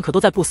他们可都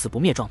在不死不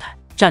灭状态，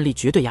战力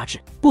绝对压制，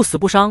不死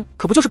不伤，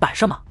可不就是摆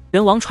设吗？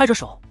人王揣着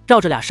手，绕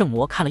着俩圣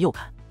魔看了又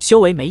看，修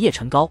为没叶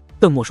辰高，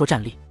更莫说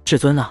战力。至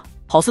尊啊，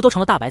好似都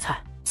成了大白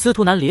菜。司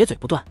徒南咧嘴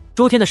不断，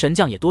诸天的神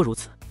将也多如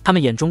此。他们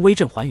眼中威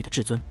震寰宇的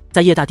至尊，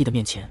在叶大帝的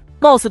面前，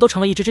貌似都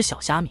成了一只小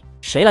虾米，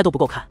谁来都不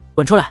够看。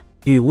滚出来！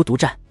与无独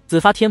占，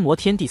紫发天魔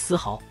天帝丝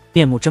毫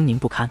面目狰狞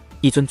不堪，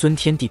一尊尊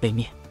天帝被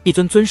灭，一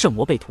尊尊圣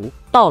魔被屠，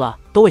到了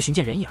都未寻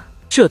见人影。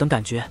这等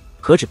感觉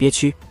何止憋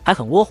屈，还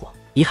很窝火。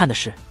遗憾的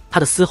是，他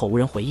的嘶吼无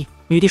人回应。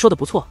女帝说的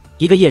不错，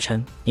一个叶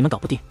辰你们搞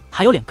不定，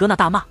还有脸搁那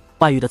大骂？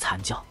外域的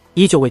惨叫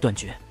依旧未断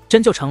绝，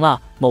真就成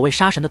了某位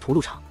杀神的屠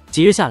戮场。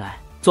几日下来，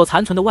所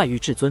残存的外域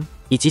至尊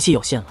已极其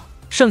有限了，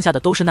剩下的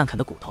都是难啃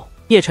的骨头。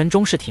叶辰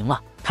终是停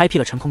了，开辟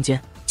了尘空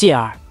间，继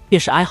而便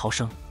是哀嚎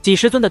声。几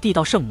十尊的地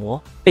道圣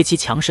魔被其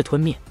强势吞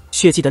灭，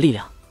血祭的力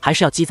量还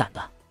是要积攒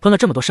的。吞了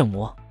这么多圣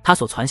魔，他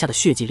所传下的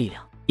血祭力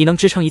量已能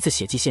支撑一次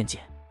血祭献祭。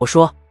我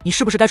说你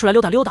是不是该出来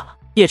溜达溜达了？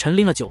叶辰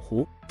拎了酒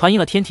壶，传音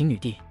了天庭女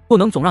帝，不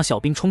能总让小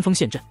兵冲锋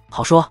陷阵。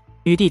好说。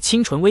女帝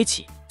清唇微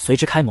起，随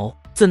之开眸。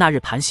自那日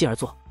盘膝而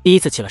坐，第一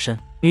次起了身。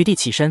女帝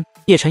起身，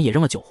叶辰也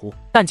扔了酒壶，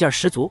干劲儿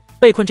十足。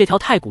被困这条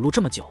太古路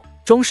这么久，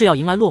终是要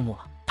迎来落幕了。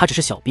他只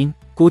是小兵，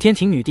古天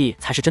庭女帝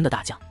才是真的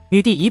大将。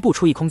女帝一步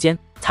出异空间，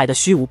踩得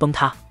虚无崩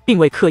塌，并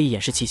未刻意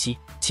掩饰气息。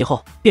其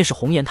后便是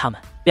红颜他们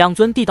2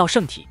尊地道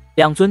圣体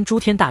，2尊诸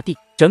天大帝，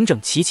整整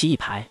齐齐一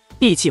排，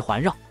地气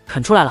环绕。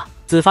肯出来了！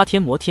紫发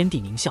天魔天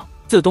帝狞笑，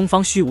自东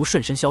方虚无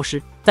瞬身消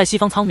失，在西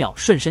方苍渺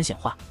瞬身显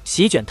化，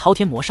席卷滔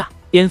天魔煞，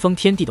巅峰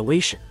天地的威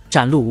势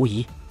展露无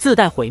遗，自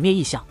带毁灭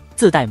意象，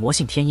自带魔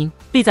性天音，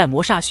立在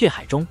魔煞血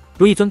海中，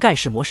如一尊盖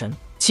世魔神，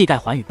气概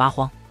寰宇八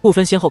荒。不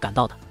分先后赶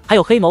到的，还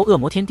有黑眸恶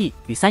魔天帝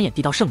与3眼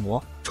地道圣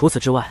魔。除此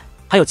之外，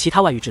还有其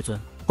他外域至尊，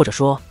或者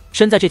说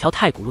身在这条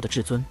太古路的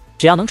至尊，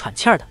只要能喘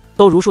气儿的，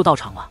都如数到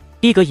场了。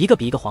逼格一个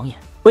比一个晃眼，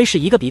威势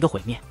一个比一个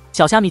毁灭。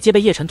小虾米皆被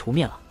叶辰屠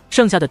灭了，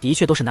剩下的的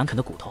确都是难啃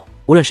的骨头。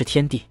无论是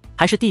天帝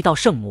还是地道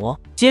圣魔，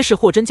皆是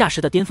货真价实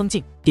的巅峰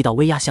境，地道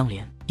威压相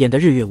连，演得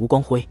日月无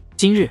光辉。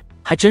今日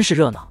还真是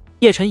热闹。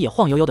叶辰也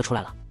晃悠悠的出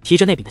来了，提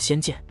着那柄的仙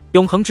剑，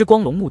永恒之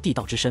光龙目地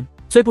道之身，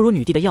虽不如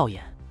女帝的耀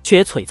眼，却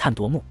也璀璨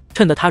夺目，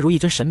衬得他如一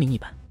尊神明一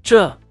般。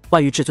这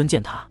外域至尊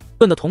见他，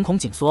顿得瞳孔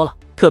紧缩了。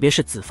特别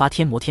是紫发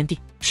天魔天帝，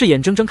是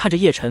眼睁睁看着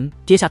叶辰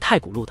跌下太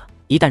古路的，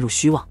一旦入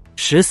虚妄，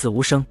十死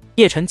无生。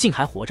叶辰竟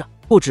还活着，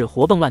不止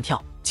活蹦乱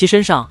跳，其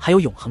身上还有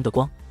永恒的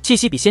光，气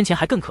息比先前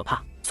还更可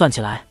怕。算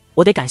起来，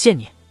我得感谢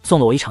你，送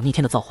了我一场逆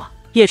天的造化。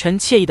叶辰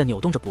惬意地扭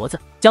动着脖子，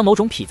将某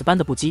种痞子般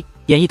的不羁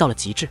演绎到了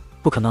极致。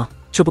不可能，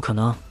这不可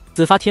能！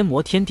紫发天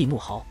魔天帝怒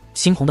嚎，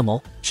猩红的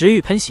眸直欲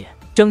喷血，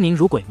狰狞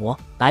如鬼魔。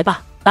来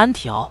吧，单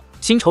挑！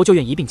新仇旧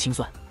怨一并清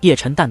算。叶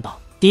辰淡道：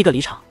第一个离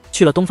场，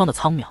去了东方的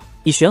苍渺，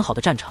已选好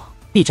的战场，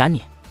必斩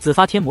你！紫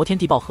发天魔天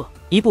帝暴喝，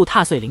一步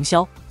踏碎凌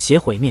霄，携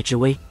毁灭之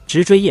威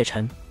直追叶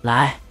辰。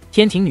来！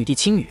天庭女帝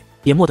轻语，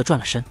也蓦地转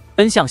了身，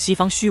奔向西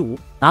方虚无。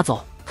拿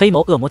走！黑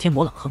眸恶魔天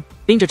魔冷哼，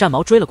拎着战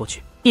矛追了过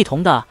去。一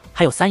同的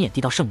还有3眼地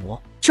道圣魔。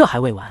这还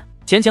未完，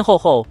前后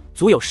后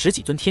足有10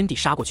几尊天帝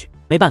杀过去。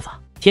没办法，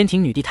天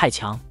庭女帝太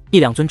强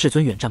，1-2尊至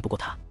尊远战不过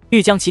他，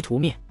欲将其屠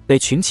灭，得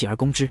群起而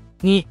攻之。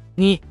你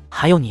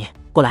还有你，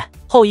过来！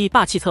后羿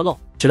霸气侧漏，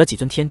指了几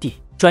尊天帝，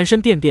转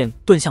身便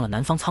遁向了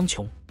南方苍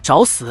穹。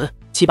找死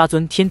！7、8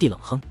尊天帝冷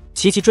哼，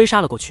齐齐追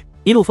杀了过去。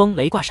一路风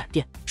雷挂闪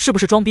电，是不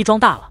是装逼装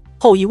大了？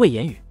后羿未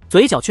言语，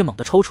嘴角却猛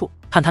地抽搐。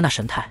看他那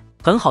神态，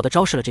很好的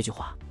昭示了这句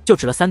话，就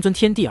指了3尊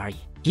天帝而已，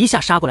一下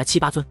杀过来7、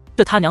8尊，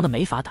这他娘的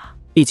没法打。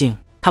毕竟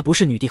他不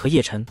是女帝和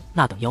叶辰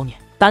那等妖孽，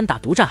单打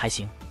独战还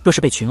行，若是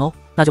被群殴，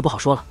那就不好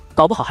说了，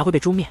搞不好还会被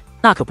诛灭。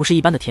那可不是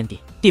一般的天帝。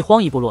地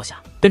荒一步落下，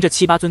跟着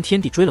7、8尊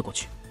天帝追了过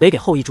去，得给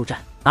后羿助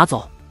战，拿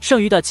走。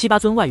剩余的7、8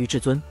尊外域至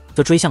尊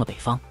则追向了北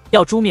方，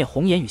要诛灭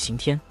红颜与刑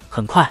天。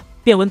很快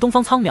便闻东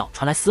方苍渺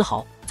传来嘶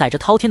嚎，载着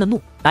滔天的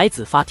怒来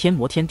紫发天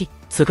魔天帝。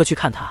此刻去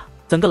看他，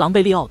整个狼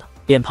狈利奥的，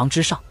脸庞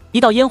之上一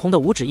道嫣红的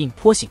五指印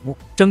颇醒目，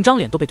整张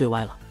脸都被对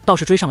歪了。倒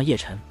是追上了叶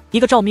辰，一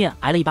个照面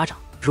挨了一巴掌。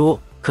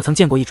可曾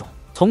见过一种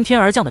从天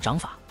而降的掌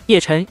法？叶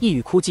辰一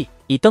语哭泣，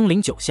以登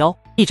临九霄，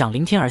一掌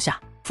凌天而下，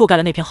覆盖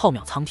了那片浩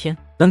渺苍天。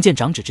能见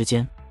掌指之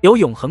间有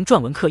永恒篆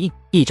文刻印，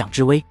一掌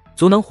之威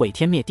足能毁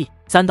天灭地。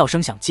3道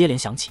声响接连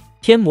响起，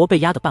天魔被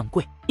压得半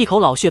跪，一口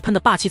老血喷得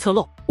霸气侧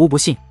漏。无不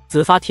信！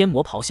紫发天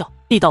魔咆哮，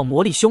地道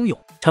魔力汹涌，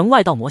城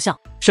外道魔像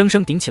生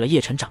生顶起了叶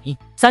辰掌印。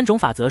3种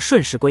法则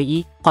瞬时归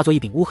一，化作一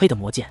柄乌黑的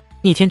魔剑，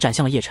逆天斩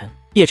向了叶辰。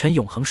叶辰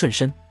永恒瞬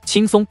身，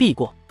轻松避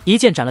过，一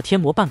剑斩了天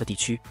魔半个地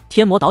区。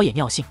天魔倒也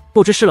尿性，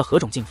不知施了何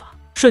种劲法，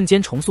瞬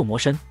间重塑魔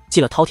身，继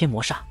了滔天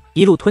魔煞，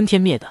一路吞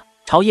天灭的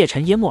朝叶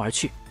辰淹没而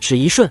去，只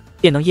一瞬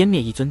便能湮灭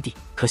一尊帝。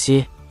可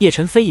惜叶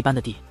辰非一般的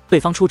帝，对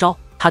方出招，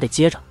他得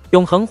接着。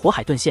永恒火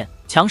海遁现，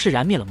强势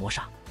燃灭了魔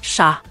煞。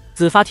杀！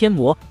紫发天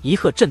魔一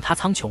喝震塌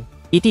苍穹，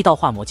以地道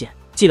化魔剑，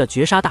记了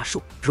绝杀大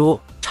术。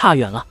差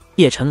远了！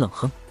叶辰冷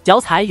哼，脚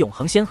踩永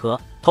恒仙河，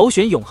头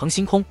悬永恒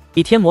星空，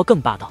比天魔更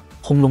霸道。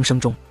轰隆声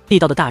中，地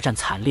道的大战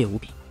惨烈无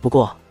比。不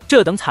过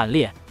这等惨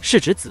烈是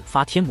指紫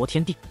发天魔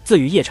天帝，自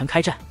与叶辰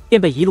开战，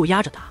便被一路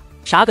压着打。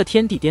啥个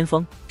天地巅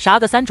峰，啥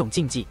个3种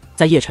禁忌，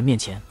在叶辰面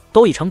前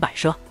都已成摆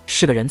设，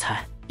是个人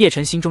才。叶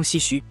辰心中唏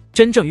嘘，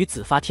真正与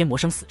紫发天魔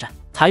生死战，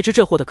才知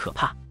这货的可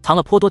怕，藏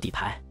了颇多底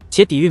牌，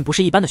且底蕴不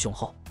是一般的雄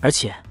厚，而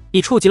且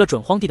已触及了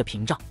准荒帝的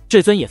屏障。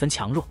至尊也分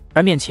强弱，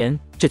而面前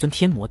这尊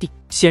天魔帝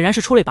显然是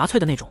出类拔萃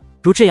的那种，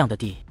如这样的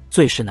帝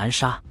最是难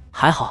杀。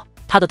还好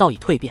他的道已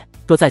蜕变，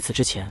若在此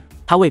之前，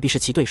他未必是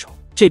其对手。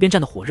这边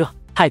战的火热，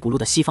太古路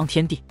的西方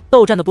天地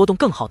斗战的波动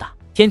更浩大。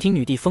天庭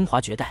女帝风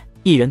华绝代，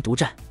一人独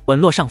占，稳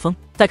落上风。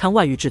再看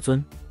外域至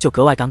尊，就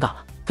格外尴尬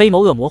了。黑眸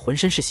恶魔浑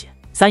身是血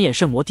，3眼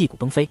圣魔地骨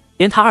崩飞，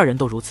连他2人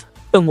都如此，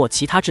更莫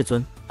其他至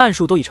尊，半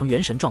数都已成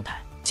元神状态。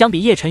相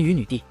比叶辰与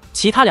女帝，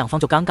其他2方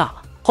就尴尬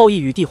了。后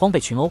羿与地荒被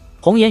群殴，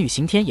红颜与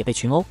刑天也被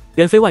群殴，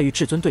远非外域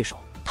至尊对手。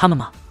他们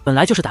嘛，本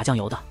来就是打酱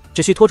油的，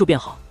只需拖住便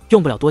好，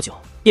用不了多久，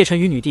叶辰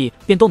与女帝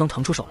便都能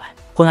腾出手来。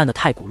昏暗的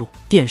太古路，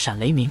电闪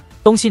雷鸣，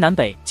东西南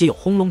北皆有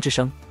轰隆之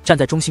声。站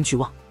在中心去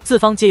望，四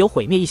方皆有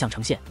毁灭异象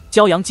呈现，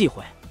骄阳既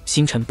毁，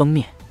星辰崩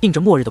灭，映着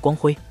末日的光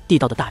辉。地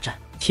道的大战，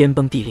天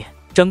崩地裂，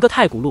整个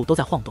太古路都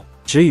在晃动，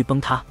直欲崩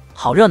塌，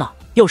好热闹。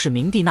又是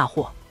明帝那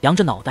货扬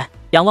着脑袋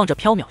仰望着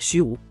缥缈虚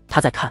无，他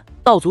在看，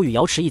道祖与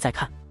瑶池亦在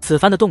看。此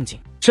番的动静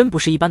真不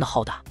是一般的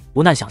浩大，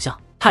无难想象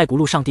太古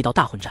路上地道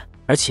大混战，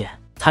而且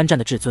参战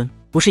的至尊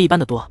不是一般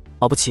的多。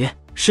保不齐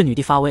是女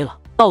帝发威了。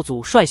道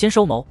祖率先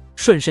收谋，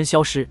瞬身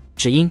消失，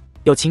只因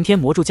有擎天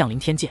魔柱降临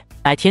天界，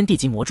乃天地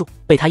级魔柱，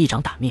被他一掌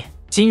打灭。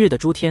今日的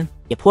诸天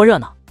也颇热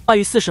闹，外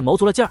域四世谋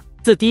足了劲儿。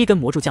自第一根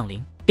魔柱降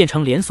临，变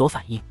成连锁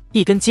反应，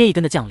一根接一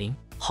根的降临，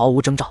毫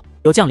无征兆。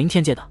有降临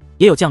天界的，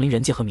也有降临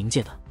人界和冥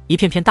界的。一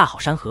片片大好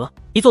山河，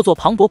一座座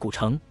磅礴古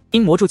城，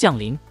因魔柱降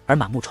临而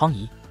满目疮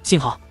痍。幸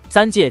好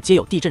三界皆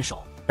有地镇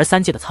守，而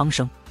三界的苍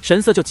生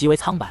神色就极为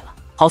苍白了，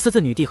好似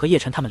自女帝和叶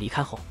辰他们离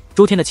开后，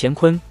诸天的乾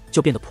坤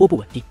就变得颇不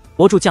稳定，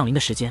魔柱降临的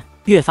时间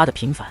越发的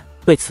频繁。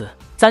对此，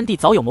三帝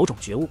早有某种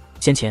觉悟。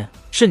先前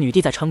是女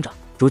帝在撑着，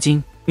如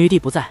今女帝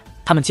不在，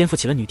他们肩负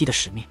起了女帝的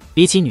使命。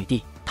比起女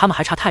帝，他们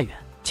还差太远，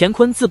乾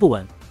坤自不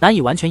稳，难以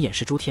完全掩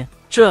饰诸天。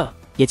这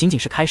也仅仅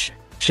是开始，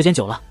时间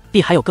久了，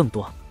必还有更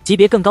多级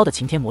别更高的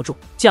擎天魔柱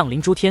降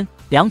临诸天。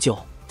良久，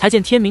才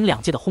见天冥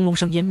两界的轰隆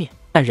声湮灭，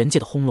但人界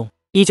的轰隆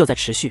依旧在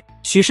持续。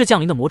许是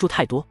降临的魔柱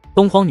太多，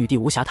东荒女帝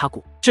无暇他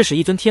顾，致使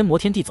一尊天魔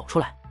天帝走出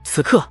来。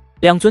此刻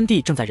两尊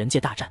帝正在人界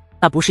大战，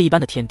那不是一般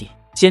的天帝，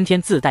先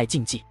天自带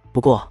禁忌。不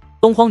过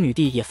东荒女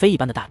帝也非一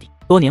般的大帝，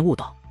多年悟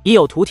道，已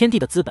有屠天帝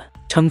的资本。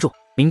撑住！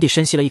明帝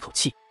深吸了一口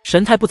气，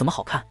神态不怎么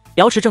好看。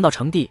瑶池正道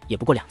成帝也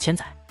不过2000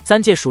载，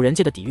三界属人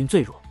界的底蕴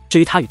最弱。至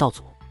于他与道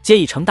祖，皆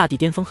已成大帝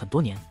巅峰很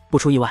多年，不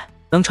出意外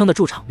能撑得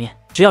住场面。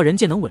只要人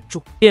界能稳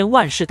住，便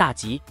万事大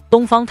吉。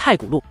东方太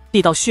古路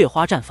地道血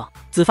花绽放，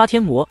紫发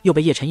天魔又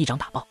被叶辰一掌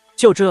打爆。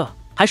就这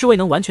还是未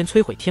能完全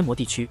摧毁天魔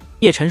地区。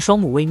叶辰双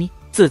目微眯，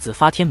自紫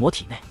发天魔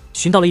体内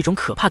寻到了一种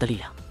可怕的力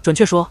量，准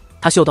确说，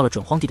他嗅到了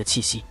准荒帝的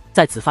气息。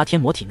在紫发天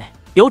魔体内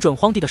有准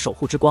荒帝的守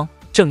护之光，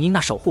正因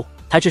那守护，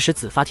才致使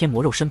紫发天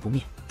魔肉身不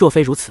灭。若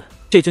非如此，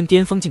这尊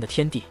巅峰境的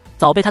天帝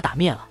早被他打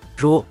灭了。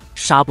如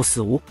杀不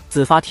死无，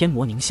紫发天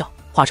魔狞笑，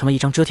化成了一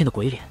张遮天的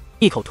鬼脸，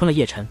一口吞了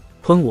叶辰。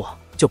吞我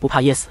就不怕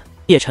噎死？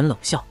叶辰冷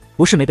笑，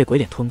不是没被鬼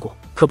脸吞过，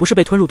可不是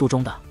被吞入肚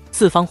中的。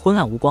四方昏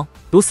暗无光，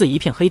如似一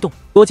片黑洞，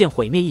多见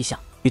毁灭异象，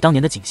与当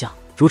年的景象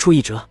如出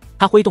一辙。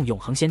他挥动永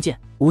恒仙剑，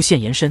无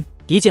限延伸，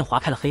一剑划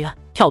开了黑暗，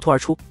跳脱而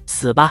出。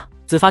死吧！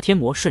紫发天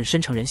魔瞬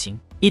身成人形，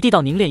以地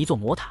道凝练一座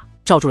魔塔，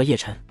罩住了叶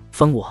辰。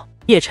封我！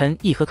叶辰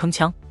一合铿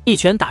锵，一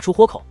拳打出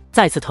豁口，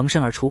再次腾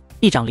身而出，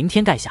一掌凌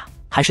天盖下，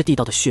还是地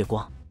道的血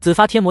光。紫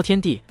发天魔天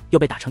帝又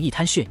被打成一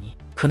滩血泥，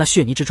可那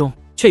血泥之中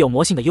却有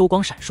魔性的幽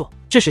光闪烁，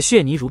致使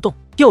血泥蠕动，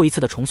又一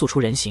次的重塑出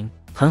人形。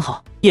很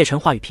好，叶辰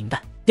话语平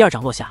淡，第二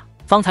掌落下，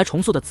方才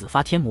重塑的紫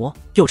发天魔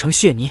又成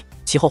血泥，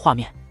其后画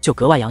面就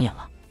格外养眼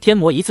了。天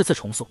魔一次次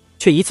重塑，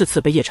却一次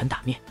次被叶辰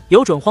打灭，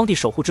有准荒帝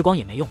守护之光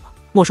也没用了。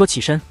莫说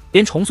起身，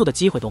连重塑的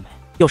机会都没，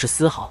又是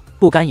丝毫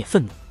不甘也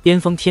愤怒。巅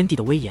峰天帝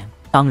的威严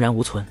当然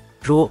无存，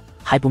如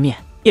还不灭。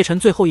叶辰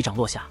最后一掌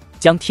落下，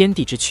将天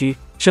地之躯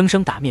生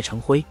生打灭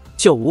成灰。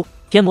就无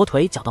天魔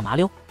腿绞到麻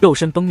溜，肉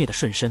身崩灭的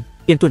瞬身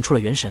便遁出了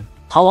元神，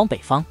逃往北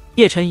方。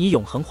叶辰以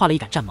永恒画了一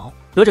杆战矛，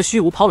得着虚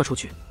无抛了出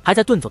去。还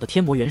在遁走的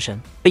天魔元神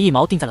被一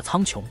矛定在了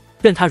苍穹，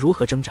任他如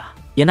何挣扎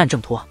也难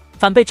挣脱，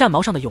反被战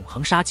矛上的永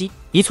恒杀机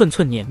一寸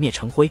寸碾灭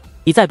成灰，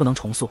已再不能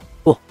重塑。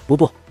不！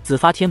紫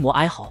发天魔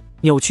哀嚎，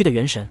扭曲的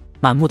元神，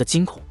满目的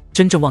惊恐，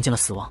真正望见了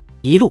死亡。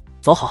一路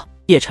走好！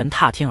叶辰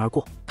踏天而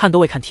过，看都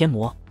未看天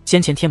魔。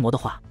先前天魔的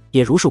话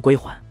也如数归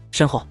还，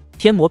身后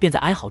天魔便在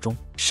哀嚎中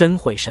身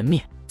毁神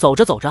灭。走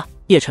着走着，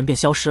叶辰便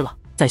消失了，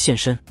再现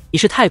身已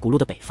是太古路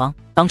的北方。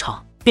当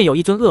场便有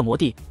一尊恶魔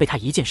帝被他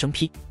一剑生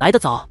劈。来得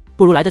早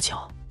不如来得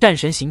巧，战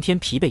神刑天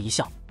疲惫一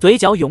笑，嘴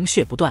角涌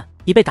血不断，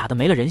已被打得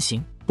没了人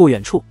形。不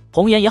远处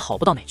红颜也好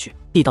不到哪去。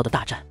地道的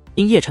大战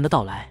因叶辰的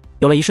到来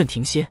有了一瞬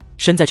停歇，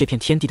身在这片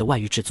天地的外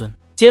域至尊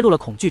揭露了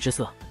恐惧之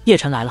色。叶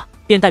辰来了，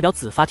便代表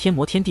紫发天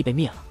魔天帝被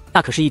灭了，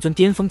那可是一尊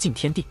巅峰境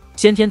天帝，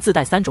先天自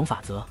带3种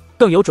法则，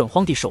更有准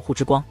荒帝守护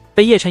之光，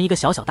被叶辰一个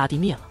小小大帝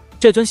灭了。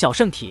这尊小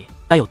圣体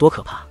该有多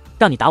可怕？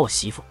让你打我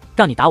媳妇，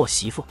让你打我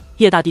媳妇！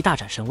叶大帝大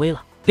展神威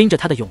了，拎着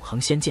他的永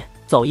恒仙剑，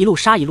走一路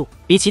杀一路。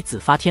比起紫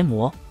发天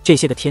魔，这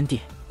些个天帝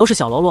都是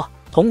小喽啰，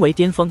同为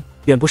巅峰，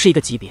远不是一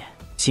个级别。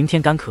刑天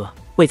干咳，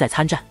未再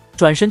参战，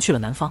转身去了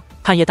南方。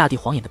看叶大帝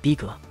晃眼的逼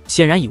格，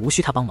显然已无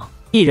需他帮忙，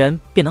一人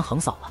便能横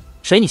扫了。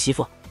谁你媳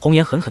妇？红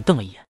颜狠狠瞪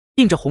了一眼，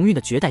映着红晕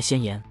的绝代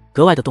仙颜，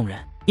格外的动人。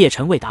叶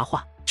辰未答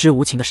话，之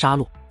无情的杀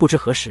戮，不知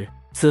何时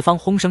此方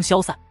轰声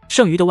消散，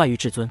剩余的外域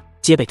至尊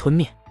皆被吞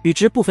灭，与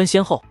之不分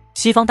先后。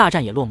西方大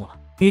战也落幕了，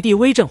女帝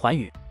威震寰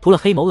宇，屠了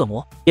黑眸恶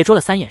魔，也捉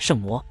了3眼圣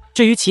魔。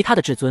至于其他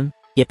的至尊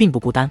也并不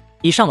孤单，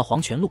已上了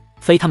黄泉路，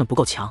非他们不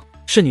够强，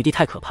是女帝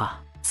太可怕。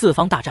四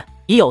方大战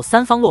已有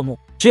3方落幕，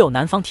只有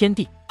南方天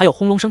地还有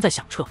轰隆声在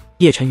响彻。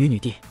叶辰与女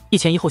帝一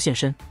前一后现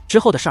身，之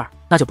后的事儿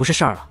那就不是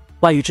事儿了。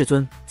外域至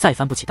尊再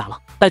翻不起大浪，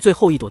待最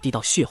后一朵地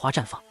道血花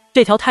绽放，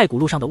这条太古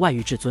路上的外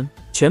域至尊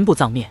全部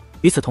葬灭。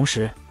与此同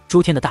时，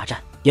诸天的大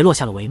战也落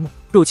下了帷幕。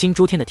入侵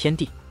诸天的天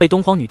帝被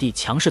东荒女帝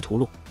强势屠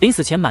戮，临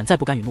死前满载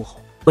不甘与怒吼，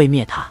为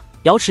灭他，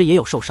瑶池也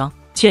有受伤，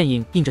倩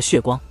影映着血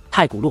光。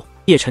太古路，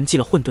叶辰祭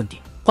了混沌鼎，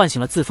唤醒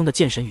了自封的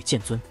剑神与剑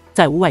尊，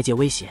再无外界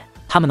威胁，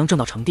他们能正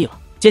道成帝了。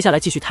接下来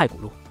继续太古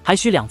路，还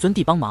需2尊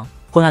帝帮忙。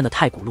昏暗的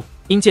太古路，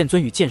因剑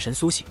尊与剑神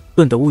苏醒，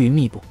顿得乌云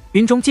密布，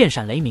云中剑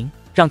闪雷鸣，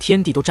让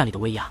天地都站立的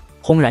威压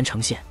轰然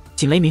呈现。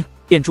仅雷鸣，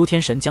便诸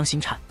天神将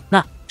心颤。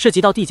那是极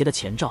道缔结的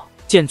前兆。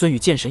剑尊与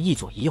剑神一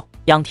左一右，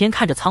仰天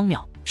看着苍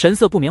渺，神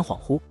色不免恍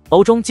惚，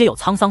眸中皆有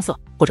沧桑色，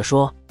或者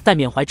说，在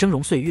缅怀峥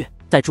嵘岁月。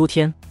在诸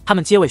天，他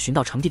们皆为寻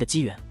到成帝的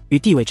机缘，与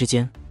地位之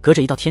间隔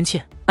着一道天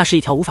堑，那是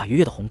一条无法逾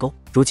越的鸿沟。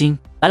如今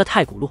来了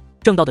太古路，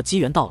正道的机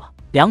缘到了。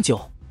良久，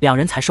两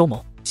人才收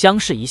眸，相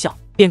视一笑，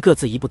便各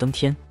自一步登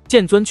天。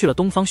剑尊去了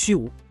东方虚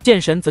无，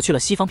剑神则去了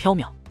西方缥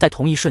缈，在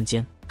同一瞬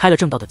间开了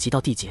正道的极道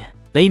缔结。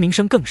雷鸣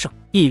声更盛，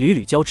一缕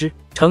缕交织，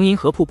成银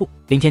河瀑布，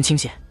凌天倾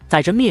泻，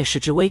载着灭世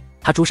之威。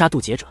他诛杀渡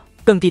劫者，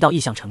更地道异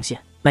象呈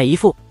现，每一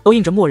幅都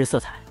映着末日色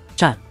彩。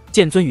战，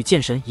剑尊与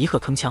剑神一喝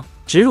铿锵，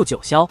直入九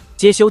霄，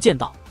皆修剑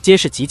道，皆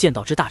是极剑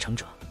道之大成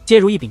者，皆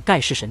如一柄盖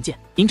世神剑，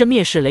迎着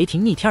灭世雷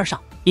霆逆天而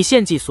上，以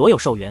献祭所有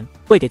寿元，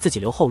为给自己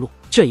留后路。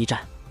这一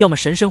战，要么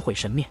神神毁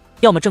神灭，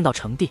要么正道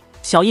成帝。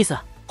小意思。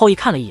后羿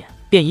看了一眼，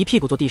便一屁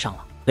股坐地上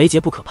了。雷劫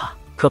不可怕，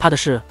可怕的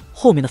是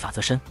后面的法则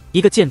身，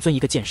一个剑尊，一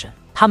个剑神，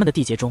他们的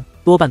缔结中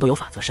多半都有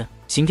法则身。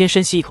刑天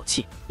深吸一口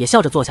气，也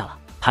笑着坐下了，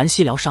盘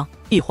膝疗伤。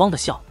一慌的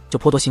笑就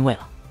颇多欣慰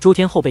了。诸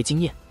天后辈惊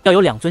艳，要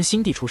有2尊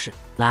新帝出世。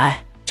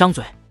来，张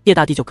嘴。叶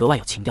大帝就格外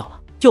有情调了，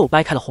又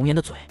掰开了红颜的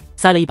嘴，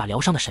塞了一把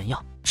疗伤的神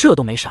药。这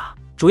都没啥，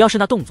主要是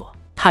那动作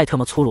太特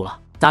么粗鲁了，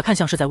咋看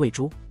像是在喂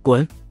猪？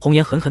滚！红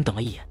颜狠狠等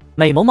了一眼，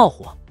美眸冒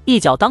火，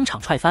一脚当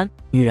场踹翻。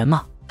女人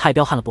吗？太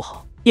彪悍了不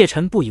好。叶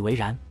辰不以为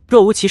然，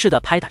若无其事地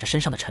拍打着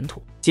身上的尘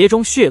土，劫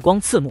中血光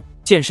刺目。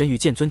剑神与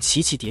剑尊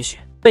齐齐喋血，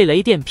被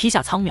雷电劈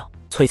下苍渺，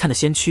璀璨的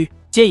仙躯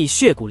皆以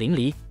血骨淋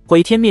漓，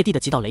毁天灭地的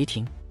极道雷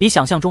霆，比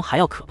想象中还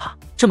要可怕。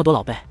这么多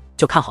老辈，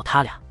就看好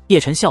他俩。叶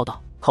辰笑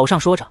道，口上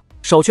说着，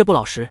手却不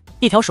老实，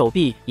一条手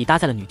臂已搭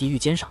在了女帝玉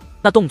肩上，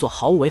那动作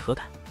毫无违和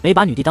感，没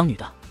把女帝当女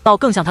的，倒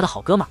更像他的好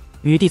哥们。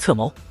女帝侧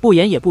眸，不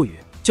言也不语，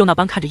就那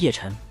般看着叶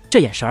辰，这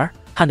眼神儿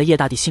看得叶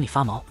大帝心里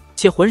发毛，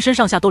且浑身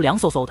上下都凉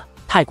飕飕的。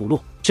太古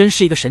路真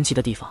是一个神奇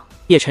的地方。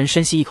叶辰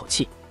深吸一口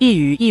气，一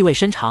语意味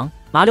深长，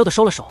麻溜的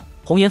收了手。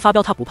红颜发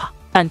飙他不怕，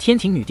但天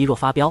庭女帝若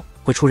发飙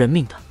会出人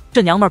命的，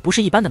这娘们儿不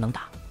是一般的能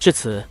打。至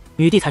此，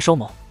女帝才收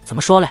眸。怎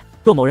么说嘞？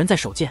若某人在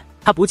手剑，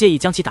他不介意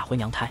将其打回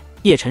娘胎。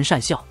叶辰讪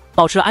笑，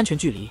保持了安全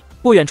距离。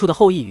不远处的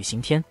后羿与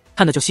刑天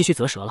看得就唏嘘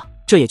啧舌了。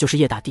这也就是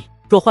叶大帝，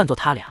若换作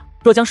他俩，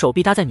若将手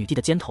臂搭在女帝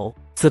的肩头，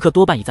此刻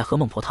多半已在喝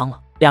孟婆汤了。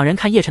两人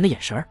看叶辰的眼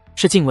神儿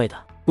是敬畏的。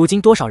古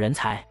今多少人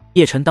才，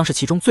叶辰当是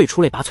其中最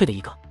出类拔萃的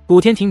一个。古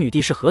天庭女帝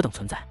是何等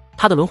存在，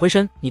她的轮回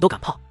身你都敢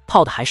泡，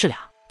泡的还是俩，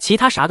其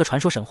他啥个传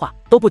说神话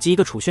都不及一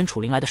个楚轩楚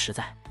灵来的实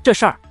在。这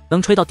事儿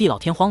能吹到地老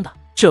天荒的，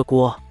这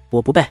锅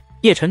我不背。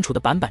叶辰处得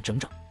板板整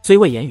整，虽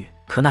未言语，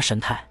可那神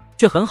态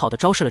却很好的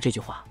昭示了这句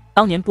话。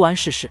当年不谙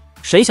世事，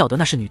谁晓得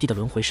那是女帝的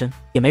轮回身，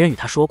也没人与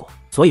他说过。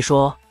所以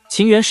说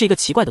情缘是一个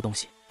奇怪的东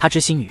西，他知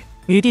心语，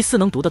女帝似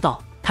能读得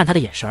到，看他的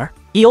眼神儿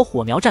已有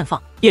火苗绽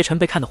放。叶辰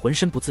被看得浑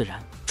身不自然，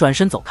转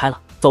身走开了，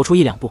走出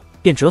1、2步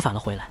便折返了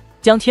回来，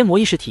将天魔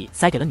意识体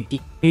塞给了女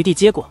帝。女帝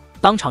接过，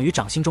当场于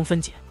掌心中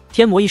分解，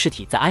天魔意识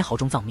体在哀嚎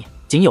中葬灭，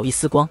仅有一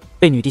丝光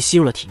被女帝吸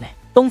入了体内。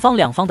东方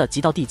两方的极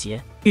道缔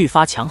结愈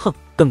发强横，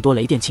更多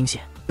雷电倾泻，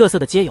各色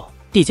的皆有。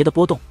缔结的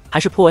波动还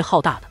是颇为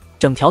浩大的，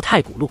整条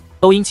太古路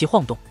都因其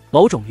晃动，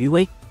某种余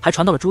威还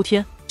传到了诸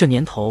天。这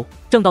年头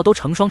正道都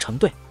成双成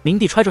对，明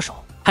帝揣着手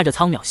看着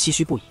苍渺唏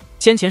嘘不已。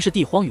先前是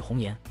帝荒与红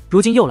颜，如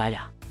今又来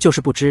俩，就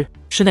是不知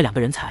是那2个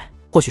人才，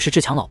或许是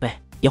至强老辈，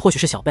也或许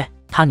是小辈，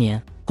他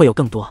年会有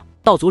更多。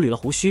道祖捋了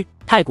胡须，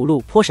太古路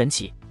颇神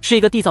奇，是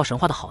一个缔造神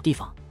话的好地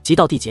方。极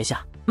道缔结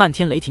下，漫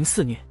天雷霆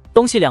肆虐，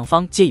东西两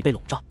方皆已被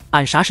笼罩。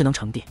俺啥时能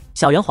成帝？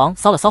小元皇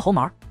搔了搔猴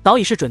毛，早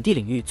已是准帝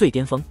领域最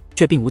巅峰，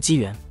却并无机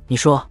缘。你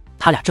说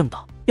他俩正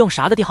道用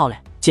啥个帝号嘞？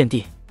剑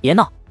帝？别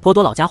闹，颇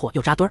多老家伙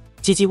又扎堆儿，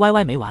唧唧歪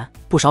歪没完。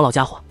不少老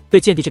家伙对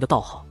剑帝这个道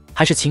号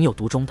还是情有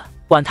独钟的，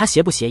管他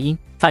谐不谐音，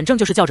反正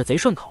就是叫着贼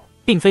顺口。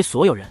并非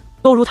所有人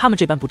都如他们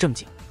这般不正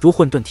经，如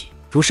混沌体，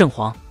如圣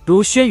皇，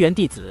如轩辕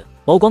弟子，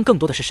眸光更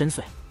多的是深邃，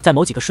在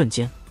某几个瞬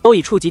间都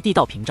已触及地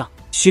道屏障，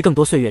需更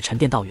多岁月沉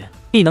淀道源，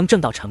必能正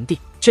道成帝。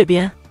这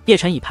边叶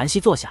辰已盘膝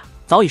坐下，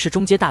早已是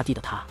中阶大帝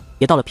的他，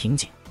也到了瓶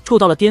颈，触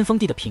到了巅峰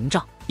帝的屏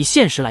障。以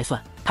现实来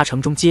算，他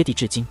城中接帝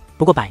至今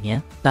不过100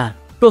年，但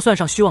若算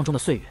上虚妄中的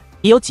岁月，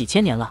已有几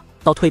千年了。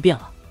到蜕变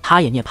了，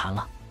他也涅槃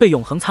了，对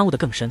永恒参悟的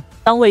更深。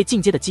当为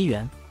进阶的机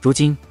缘，如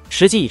今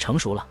时机已成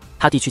熟了。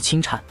他地区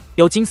轻颤，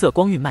有金色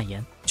光晕蔓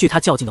延，距他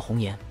较近的红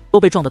颜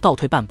都被撞得倒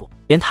退半步，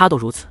连他都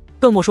如此，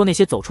更莫说那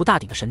些走出大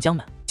鼎的神将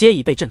们，皆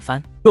已被震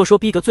翻。若说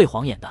逼格最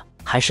晃眼的，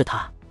还是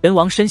他。人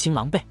王身形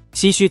狼狈，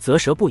唏嘘啧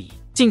舌不已，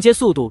进阶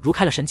速度如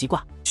开了神级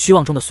卦。虚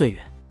妄中的岁月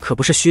可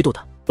不是虚度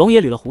的。龙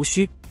爷捋了胡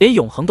须，连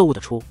永恒都悟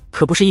得出，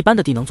可不是一般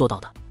的帝能做到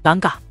的。尴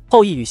尬，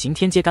后羿与刑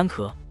天皆干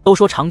咳。都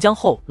说长江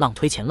后浪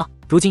推前浪，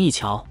如今一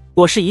瞧，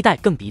果是一代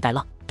更比一代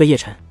浪。对叶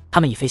辰，他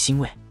们已非欣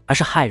慰，而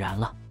是骇然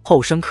了。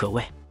后生可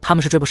畏，他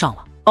们是追不上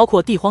了。包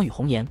括帝荒与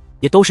红颜，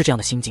也都是这样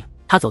的心境。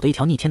他走的一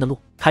条逆天的路，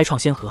开创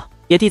先河，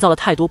也缔造了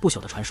太多不朽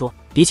的传说。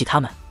比起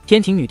他们，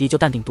天庭女帝就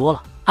淡定多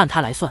了。按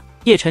他来算，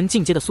叶辰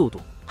进阶的速度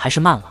还是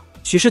慢了，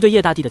许是对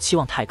叶大帝的期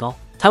望太高，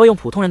才会用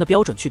普通人的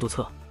标准去度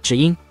测。只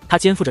因他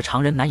肩负着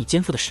常人难以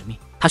肩负的使命，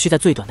他需在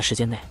最短的时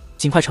间内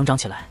尽快成长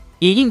起来，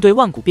以应对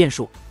万古变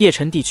数。叶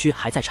辰地区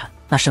还在颤，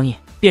那声音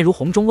便如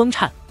洪钟嗡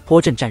颤，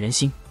颇震战人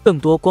心。更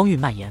多光晕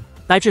蔓延，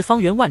乃至方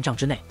圆万丈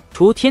之内，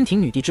除天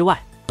庭女帝之外，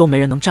都没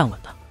人能站稳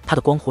的。他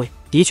的光辉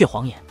的确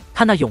晃眼，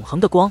看那永恒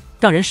的光，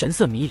让人神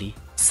色迷离，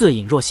似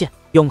隐若现，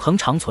永恒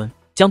长存，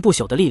将不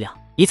朽的力量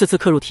一次次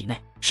刻入体内，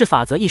是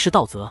法则亦是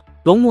道则。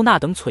龙木那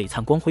等璀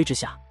璨光辉之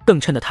下，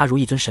更衬得他如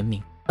一尊神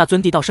明。那尊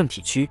地道圣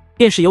体躯，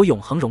便是由永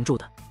恒熔铸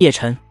的。叶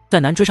辰，再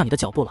难追上你的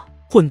脚步了。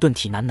混沌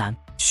体喃，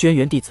轩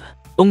辕弟子、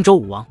东周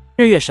武王、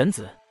日月神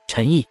子、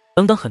陈毅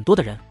等等很多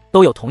的人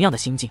都有同样的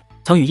心境，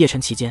曾与叶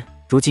辰齐肩，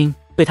如今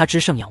对他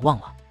之盛仰望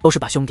了，都是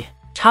把兄弟，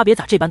差别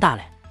咋这般大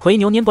嘞？魁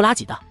牛年不拉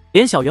几的，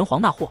连小元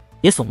皇那货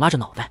也耸拉着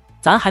脑袋，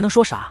咱还能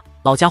说啥？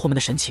老家伙们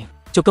的神情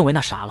就更为那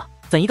啥了，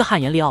怎一个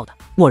汗颜利傲的。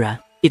蓦然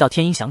地道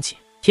天音响起，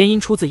天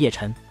音出自叶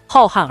辰，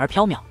浩瀚而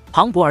缥缈，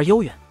磅礴而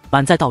悠远，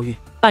满载道域，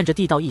伴着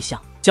地道意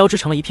象，交织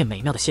成了一片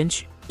美妙的仙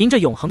曲，迎着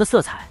永恒的色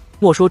彩。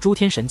莫说诸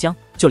天神将，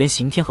就连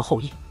刑天和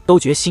后羿都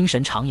觉心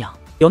神徜徉。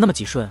有那么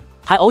几瞬，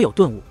还偶有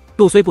顿悟。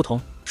路虽不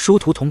同，殊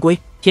途同归。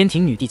天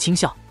庭女帝轻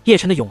笑，叶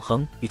辰的永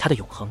恒与他的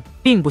永恒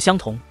并不相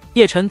同。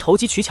叶辰投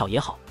机取巧也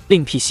好，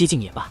另辟蹊径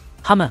也罢，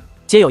他们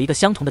皆有一个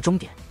相同的终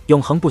点，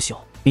永恒不朽。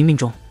冥冥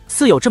中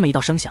似有这么一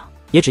道声响，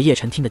也只叶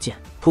辰听得见。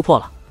突破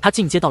了，他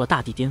进阶到了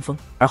大地巅峰，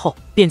而后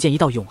便见一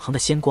道永恒的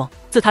仙光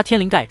自他天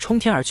灵盖冲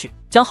天而去，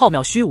将浩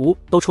渺虚无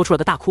都戳出了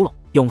个大窟窿。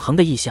永恒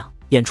的意象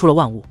演出了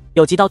万物，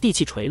有几道地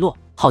气垂落，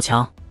好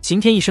强！刑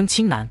天一声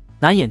轻喃，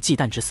难掩忌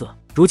惮之色。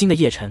如今的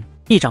叶辰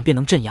一掌便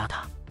能镇压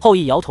他。后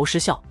羿摇头失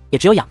笑，也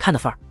只有仰看的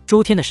份儿。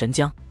诸天的神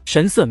将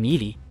神色迷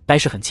离，该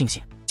是很庆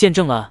幸见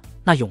证了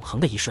那永恒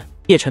的一瞬。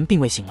叶辰并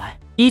未醒来，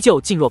依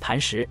旧静若磐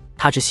石。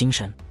他之心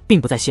神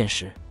并不在现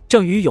实，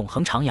正与永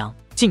恒徜徉，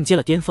进阶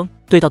了巅峰，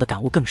对道的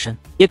感悟更深，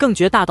也更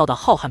觉大道的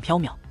浩瀚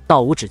缥缈，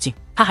道无止境。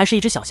他还是一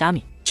只小虾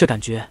米，却感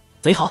觉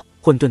贼好。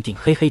混沌鼎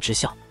嘿嘿直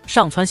笑，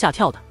上蹿下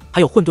跳的，还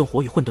有混沌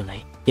火与混沌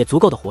雷，也足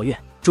够的活跃。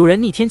主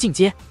人逆天进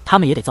阶，他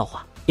们也得造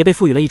化，也被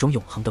赋予了一种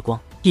永恒的光。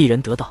一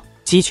人得道，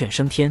鸡犬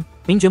升天。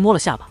明觉摸了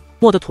下巴，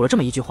蓦地吐了这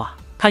么一句话。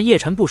看叶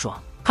辰不爽，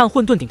看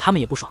混沌鼎他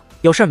们也不爽，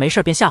有事没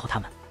事便吓唬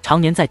他们。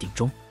常年在鼎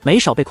中，没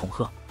少被恐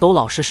吓，都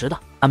老实实的。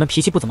俺们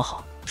脾气不怎么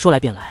好，说来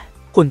便来。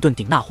混沌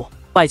鼎那货，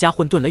外加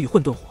混沌雷与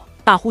混沌火，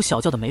大呼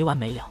小叫的没完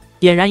没了，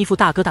俨然一副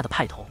大哥大的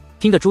派头。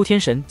听得诸天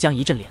神将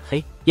一阵脸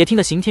黑，也听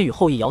得刑天与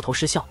后羿摇头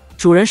失笑。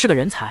主人是个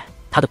人才，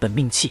他的本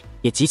命器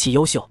也极其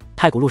优秀。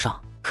太古路上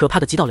可怕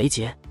的极道雷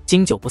劫，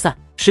经久不散，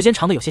时间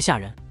长得有些吓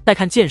人。待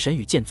看剑神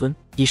与剑尊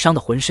已伤得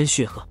浑身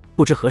血褐，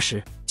不知何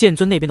时剑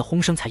尊那边的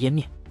轰声才湮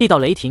灭，地道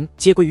雷霆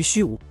皆归于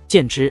虚无。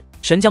剑之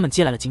神将们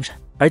皆来了精神，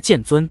而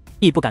剑尊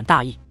亦不敢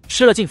大意，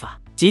施了禁法，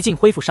极尽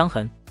恢复伤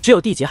痕。只有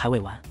地劫还未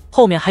完，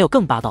后面还有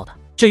更霸道的。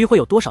至于会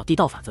有多少地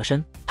道法则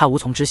身，他无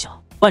从知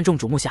晓。万众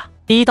瞩目下，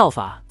第一道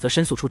法则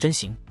申诉出真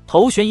形，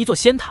头悬一座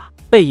仙塔，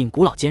背影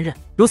古老坚韧，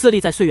如似立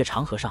在岁月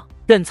长河上，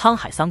任沧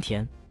海桑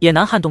田也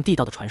难撼动地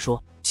道的传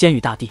说。仙与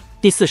大帝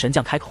第四神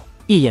将开口，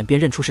一眼便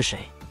认出是谁。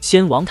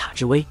仙王塔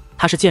之威，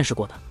他是见识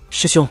过的。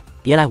师兄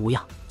别来无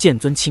恙。剑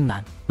尊轻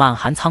喃，满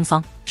含沧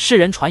桑。世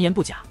人传言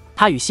不假，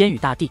他与仙与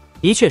大帝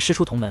的确师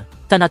出同门，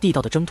在那地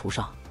道的征途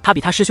上，他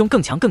比他师兄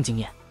更强更惊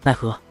艳。奈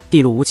何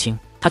地路无情，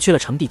他缺了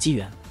成帝机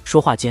缘。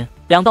说话间，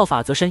两道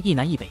法则身一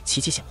南一北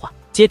齐齐显化，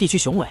皆地区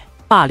雄伟，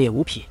霸烈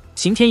无匹。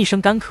刑天一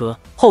声干咳，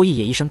后羿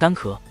也一声干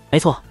咳。没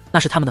错，那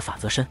是他们的法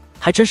则身，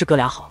还真是哥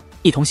俩好，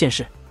一同现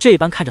世。这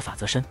般看着法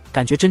则身，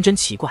感觉真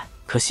奇怪。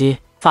可惜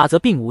法则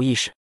并无意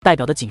识，代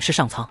表的仅是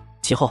上苍，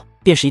其后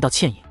便是一道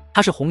倩影。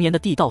它是红颜的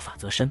地道法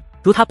则身，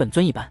如他本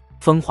尊一般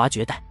风华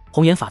绝代。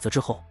红颜法则之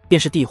后，便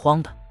是地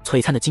荒的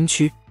璀璨的金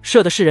躯，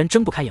射得世人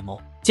睁不开眼眸。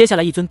接下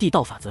来一尊地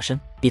道法则身，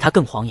比他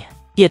更晃眼。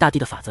叶大帝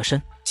的法则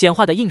身显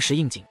化的应时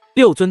应景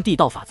，6尊地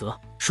道法则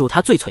属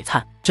他最璀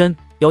璨，真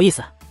有意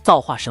思。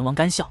造化神王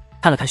干笑，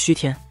看了看虚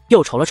天，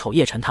又瞅了瞅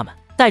叶辰他们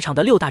在场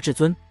的6大至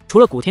尊，除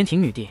了古天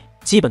庭女帝，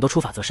基本都出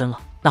法则身了。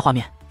那画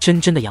面真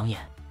的养眼。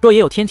若也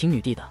有天庭女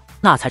帝的，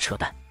那才扯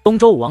淡。东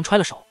周武王揣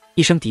了手，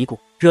一声嘀咕，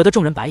惹得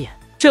众人白眼。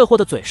这货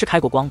的嘴是开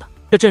过光的，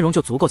这阵容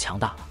就足够强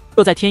大了。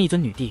若再添一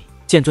尊女帝，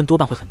剑尊多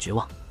半会很绝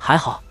望。还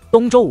好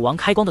东周武王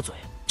开光的嘴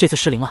这次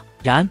失灵了。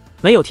然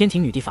没有天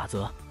庭女帝法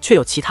则，却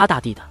有其他大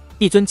帝的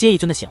一尊接一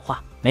尊的显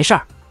化。没事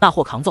儿，那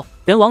货扛揍。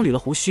人王捋了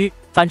胡须，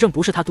反正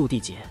不是他渡地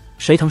劫，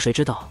谁疼谁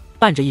知道。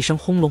伴着一声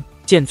轰隆，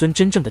剑尊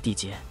真正的地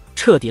劫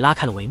彻底拉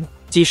开了帷幕。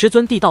几十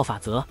尊地道法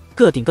则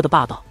各顶各的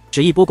霸道，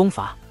只一波攻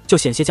伐就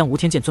险些将无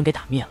天剑尊给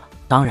打灭了。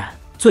当然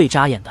最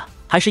扎眼的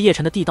还是叶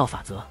辰的地道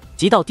法则，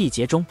极道地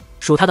劫中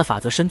属他的法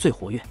则身最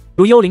活跃，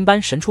如幽灵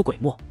般神出鬼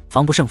没，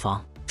防不胜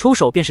防，出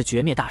手便是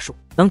绝灭大术，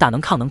能打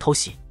能抗能偷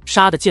袭，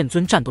杀得剑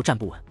尊站都站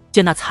不稳。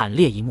见那惨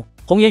烈一幕，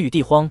红颜与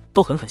地荒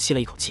都狠狠吸了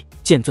一口气。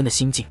剑尊的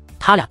心境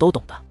他俩都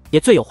懂得，也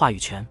最有话语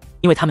权，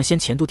因为他们先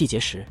前渡地劫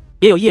时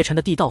也有叶辰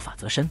的地道法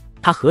则身，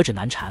他何止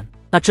难缠，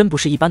那真不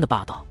是一般的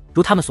霸道。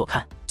如他们所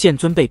看，剑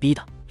尊被逼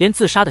的连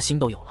自杀的心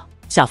都有了。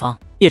下方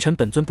叶辰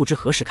本尊不知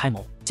何时开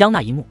谋，将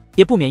那一幕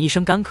也不免一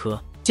声干咳。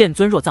剑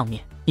尊若葬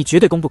灭，你绝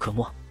对功不可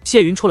没。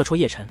谢云戳了戳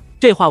叶辰，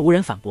这话无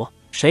人反驳。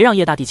谁让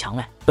叶大帝强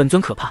嘞？本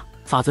尊可怕，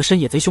法则身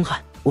也贼凶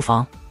悍，无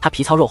妨。他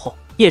皮糙肉厚。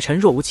叶辰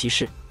若无其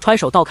事，揣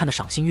手倒看得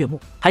赏心悦目。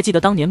还记得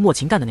当年莫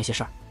秦干的那些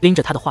事儿，拎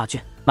着他的画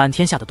卷，满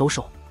天下的都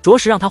受，着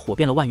实让他火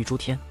遍了万域诸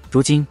天。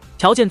如今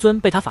乔剑尊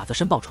被他法则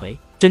身暴锤，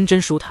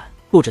真舒坦。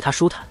不止他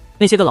舒坦，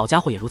那些个老家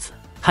伙也如此。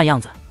看样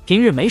子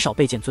平日没少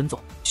被剑尊揍。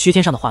虚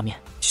天上的画面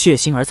血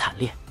腥而惨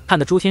烈，看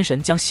得诸天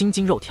神将心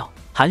惊肉跳。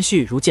含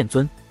蓄如剑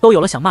尊都有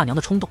了想骂娘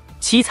的冲动。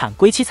凄惨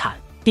归凄惨，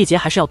地劫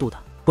还是要渡的，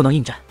不能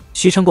应战，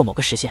需撑过某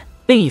个时限。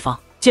另一方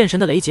剑神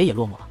的雷劫也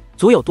落幕了，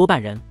足有多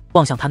半人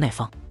望向他那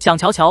方，想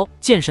瞧瞧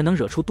剑神能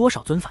惹出多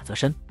少尊法则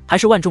身。还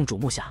是万众瞩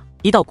目下，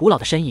一道古老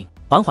的身影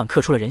缓缓刻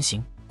出了人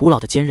形，古老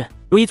的坚韧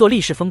如一座历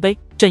史丰碑，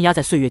镇压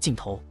在岁月尽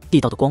头。地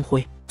道的光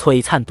辉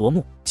璀璨夺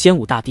目。仙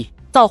武大帝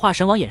造化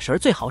神王眼神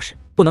最好使，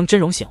不能真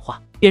容显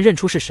化便认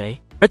出是谁。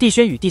而帝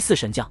轩与第四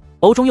神将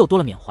眸中又多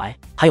了缅怀。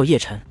还有叶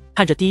辰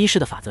看着第一世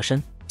的法则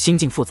身，心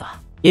境复杂，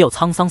也有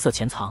沧桑色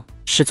潜藏。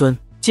师尊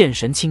剑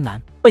神青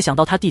南，未想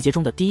到他地劫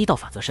中的第一道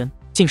法则身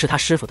竟是他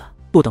师傅的。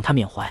不等他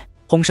缅怀，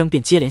轰声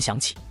便接连响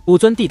起。五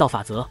尊地道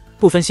法则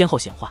不分先后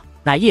显化，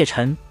乃叶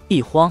辰、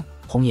地荒、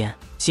红颜、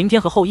刑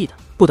天和后羿的。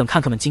不等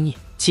看客们惊异，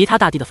其他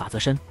大帝的法则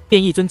身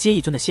便一尊接一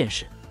尊的现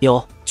世。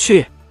有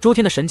去诸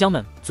天的神将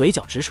们嘴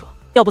角直扯，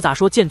要不咋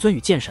说剑尊与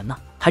剑神呢？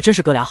还真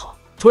是哥俩好。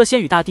除了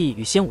仙羽大帝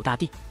与仙武大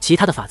帝，其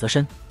他的法则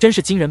身真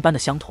是惊人般的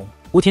相同。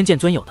无天剑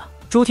尊有的，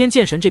诸天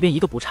剑神这边一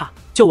个不差，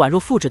就宛若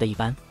复制的一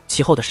般。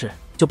其后的事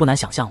就不难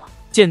想象了。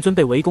剑尊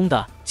被围攻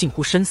的近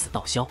乎生死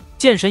道消，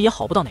剑神也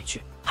好不到哪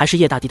去，还是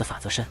叶大帝的法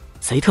则身，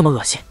贼特么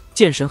恶心。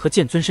剑神和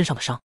剑尊身上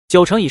的伤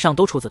90%以上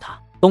都出自他。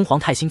东皇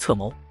太星侧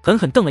眸，狠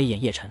狠瞪了一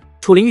眼叶辰。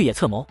楚灵玉也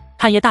侧眸，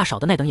看叶大嫂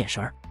的那等眼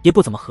神也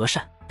不怎么和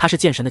善。她是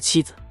剑神的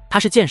妻子，他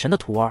是剑神的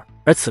徒儿，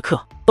而此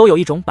刻都有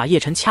一种把叶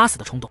辰掐死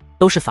的冲动。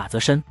都是法则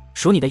身，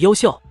属你的优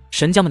秀。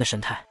神将们的神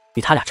态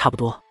与他俩差不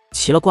多。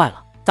奇了怪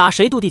了，咋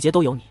谁渡地劫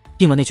都有你？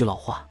应了那句老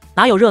话，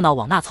哪有热闹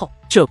往那凑？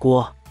这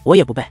锅我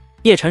也不背。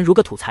叶辰如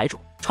个土财主，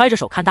揣着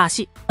手看大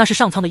戏，那是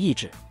上苍的意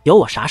志，有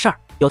我啥事儿？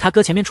有他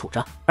搁前面杵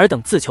着，尔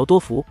等自求多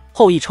福。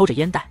后羿抽着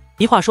烟袋，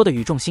一话说的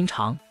语重心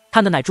长，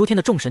看的乃诸天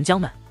的众神将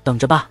们等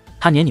着吧，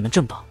他撵你们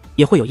正道，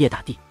也会有叶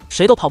大帝，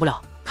谁都跑不了。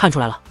看出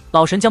来了，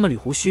老神将们捋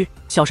胡须，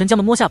小神将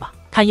们摸下巴，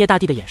看叶大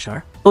帝的眼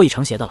神都已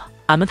成邪的了。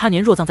俺们他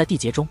年若葬在地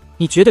劫中，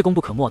你绝对功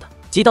不可没的。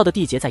极道的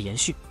地劫在延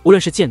续，无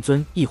论是剑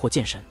尊亦或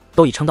剑神，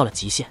都已撑到了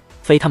极限，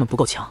非他们不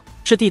够强，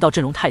是地道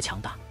阵容太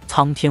强大。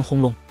苍天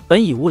轰隆，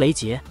本已无雷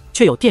劫，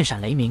却有电闪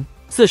雷鸣，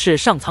似是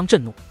上苍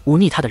震怒，忤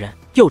逆他的人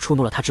又触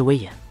怒了他之威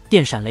严。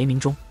电闪雷鸣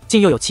中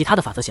竟又有其他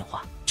的法则显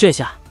化，这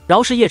下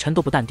饶是叶辰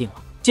都不淡定了。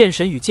剑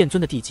神与剑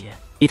尊的地劫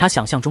比他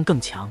想象中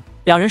更强，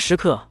两人时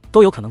刻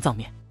都有可能葬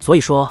灭。所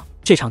以说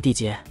这场地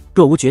劫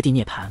若无绝地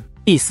涅槃，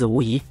必死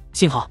无疑。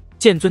幸好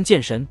剑尊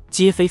剑神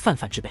皆非泛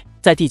泛之辈，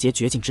在地劫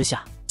绝境之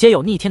下，皆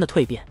有逆天的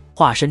蜕变，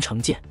化身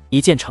成剑，以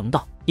剑成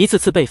道，一次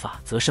次被法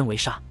则身为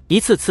杀，一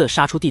次次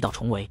杀出地道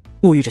重围，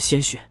沐浴着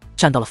鲜血，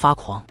战到了发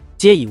狂，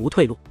皆已无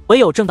退路，唯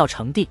有正道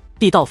成帝，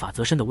地道法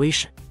则身的威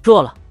势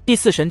弱了。第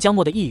四神将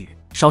末的一语，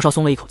稍稍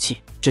松了一口气，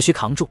只需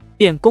扛住，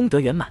便功德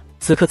圆满。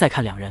此刻再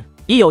看两人，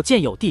已有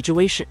剑有地之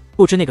威势。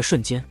不知那个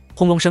瞬间，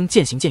轰隆声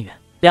渐行渐远，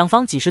两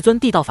方几十尊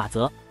地道法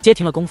则皆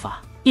停了功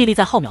法，屹立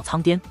在浩渺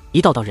苍巅，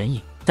一道道人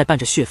影在伴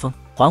着血风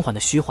缓缓的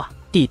虚化，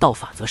地道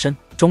法则身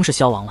终是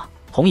消亡了。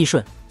同一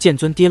瞬，剑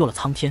尊跌落了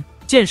苍天，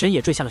剑神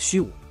也坠下了虚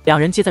无，两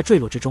人皆在坠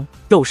落之中，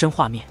肉身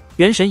化灭，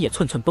元神也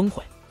寸寸崩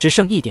毁，只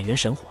剩一点元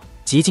神火，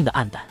极尽的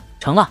暗淡。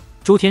成了！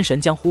诸天神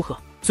将呼喝，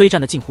虽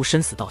战得近乎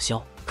生死道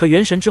消，可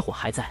元神之火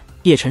还在。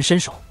叶辰伸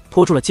手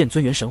拖住了剑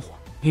尊元神火，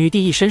女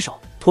帝亦伸手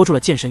拖住了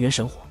剑神元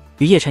神火，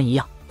与叶辰一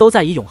样，都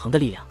在以永恒的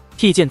力量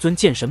替剑尊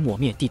剑神抹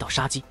灭地道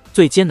杀机。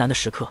最艰难的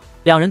时刻，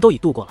两人都已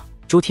度过了。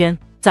诸天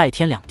在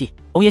天两地，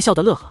红叶笑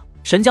得乐呵，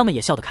神将们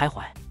也笑得开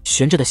怀，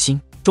悬着的心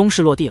终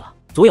是落地了。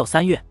足有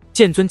3月，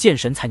剑尊剑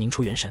神才凝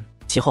出元神，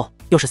其后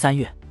又是3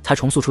月才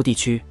重塑出地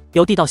区，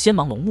有地道仙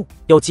芒龙目，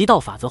有极道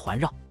法则环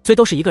绕，虽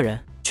都是一个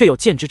人，却有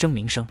剑之争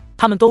鸣声。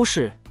他们都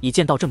是以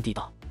剑道正地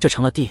道，这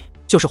成了地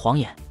就是晃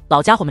眼。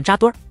老家伙们扎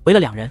堆儿围了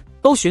两人，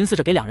都寻思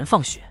着给两人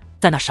放血。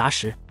在那啥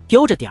时，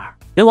丢着点儿，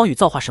人王与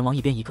造化神王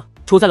一边一个，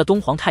处在了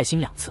东皇太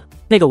星2次。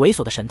那个猥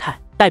琐的神态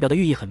代表的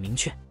寓意很明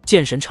确，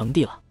剑神成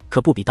帝了，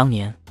可不比当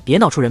年，别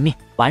闹出人命。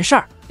完事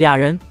儿，俩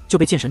人就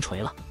被剑神锤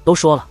了。都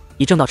说了，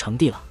已正道成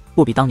帝了，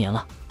不比当年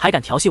了，还敢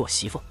调戏我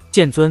媳妇？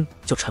剑尊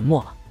就沉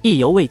默了，意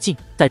犹未尽。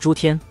在诸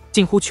天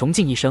近乎穷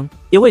尽一生，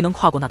也未能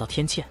跨过那道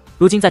天堑。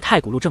如今在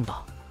太古路正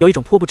道，有一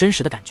种颇不真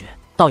实的感觉，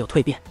道有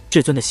蜕变，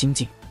至尊的心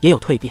境也有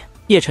蜕变。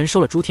叶辰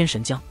收了诸天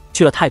神将，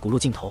去了太古路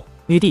尽头，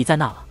女帝已在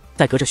那了，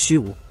在隔着虚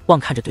无望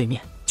看着对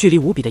面，距离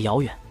无比的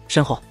遥远。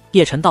身后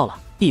叶辰到了，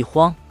地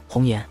荒、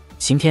红颜、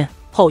刑天、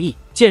后羿、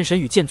剑神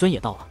与剑尊也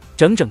到了，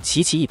整整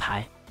齐齐一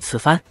排。此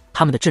番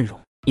他们的阵容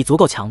已足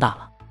够强大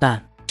了，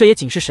但这也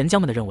仅是神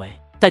将们的认为，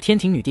在天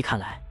庭女帝看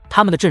来，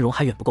他们的阵容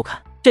还远不够看。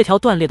这条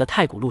断裂的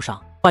太古路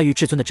上，外域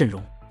至尊的阵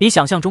容比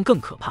想象中更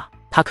可怕。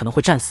他可能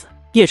会战死，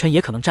叶辰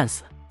也可能战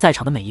死，在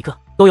场的每一个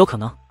都有可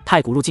能。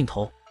太古路尽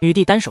头，女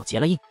帝单手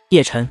结了印，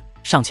叶辰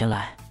上前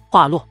来，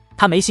话落。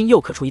他眉心又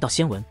刻出一道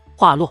仙纹，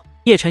话落。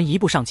叶辰一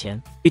步上前，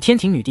与天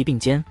庭女帝并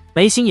肩，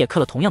眉心也刻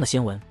了同样的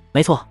仙纹。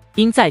没错，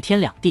因在天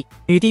两地，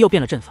女帝又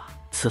变了阵法。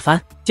此番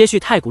接续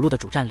太古路的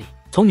主战力，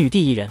从女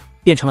帝一人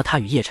变成了他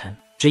与叶辰。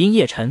只因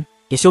叶辰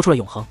也修出了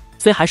永恒，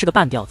虽还是个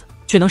半吊子，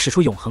却能使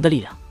出永恒的力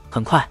量。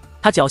很快，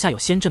他脚下有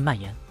仙阵蔓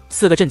延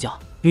，4个阵脚，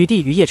女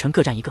帝与叶辰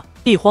各占一个，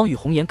地荒与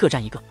红颜各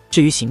占一个。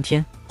至于刑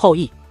天、后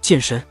羿、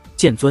剑神、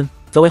剑尊，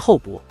则为后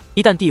补。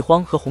一旦地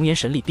荒和红颜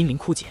神力濒临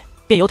枯竭，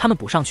便由他们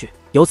补上去。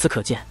由此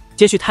可见，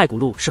接续太古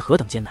路是何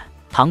等艰难。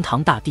堂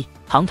堂大帝，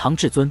堂堂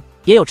至尊，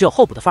也有只有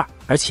候补的范儿，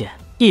而且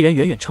一人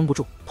远远撑不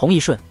住。同一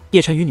瞬，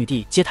叶辰与女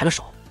帝皆抬了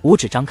手，五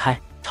指张开，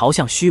朝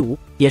向虚无。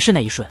也是那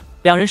一瞬，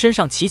两人身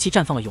上齐齐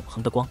绽放了永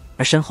恒的光，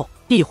而身后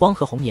地荒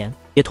和红颜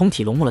也通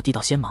体笼没了地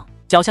道仙芒，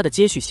脚下的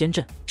接续仙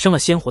阵生了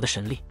鲜活的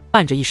神力，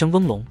伴着一声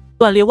嗡隆，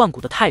断裂万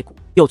古的太古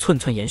又寸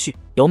寸延续，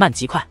由慢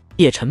及快。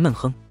叶辰闷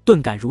哼，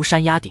顿感如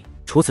山压顶。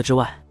除此之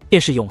外，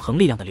便是永恒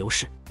力量的流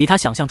逝，比他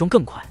想象中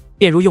更快，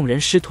便如用人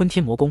尸吞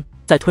天魔功，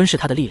在吞噬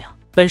他的力量。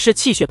本是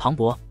气血磅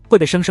礴，会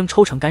被生生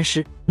抽成干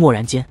尸。蓦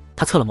然间，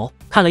他侧了眸，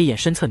看了一眼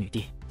身侧女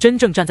帝，真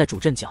正站在主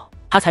阵脚，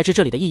他才知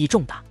这里的意义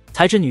重大，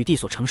才知女帝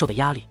所承受的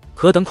压力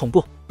何等恐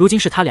怖。如今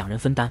是他两人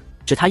分担，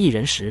只他一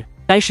人时，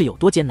该是有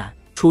多艰难。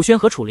楚轩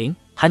和楚灵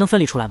还能分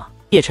离出来吗？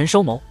叶辰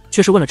收眸，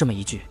却是问了这么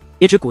一句，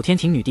也只古天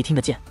庭女帝听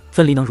得见。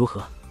分离能如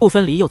何？不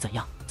分离又怎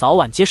样？早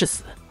晚皆是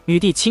死。女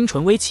帝清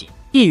唇微起，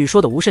一语说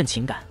的无甚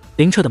情感，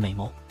灵澈的美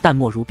眸淡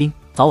漠如冰。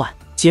早晚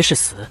皆是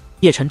死。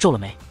叶辰皱了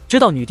眉，知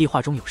道女帝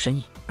话中有深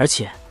意，而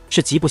且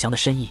是极不祥的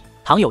深意。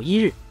倘有一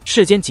日，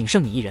世间仅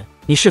剩你一人，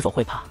你是否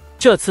会怕？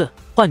这次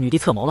换女帝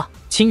侧眸了，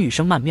轻语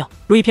声曼妙，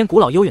如一篇古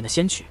老悠远的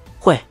仙曲。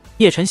会。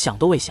叶辰想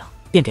都未想，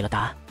便给了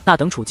答案。那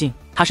等处境，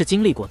他是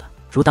经历过的，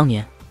如当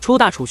年初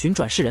大楚寻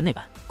转世人那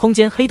般，空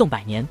间黑洞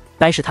百年，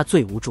该是他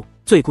最无助、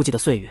最孤寂的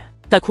岁月，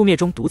在枯灭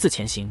中独自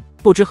前行，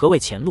不知何谓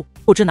前路，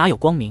不知哪有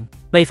光明。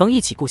每逢忆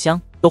起故乡，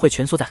都会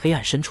蜷缩在黑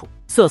暗深处，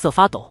瑟瑟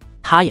发抖。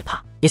他也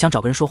怕，也想找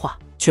个人说话，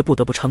却不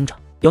得不撑着。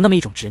有那么一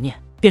种执念，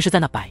便是在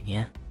那100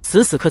年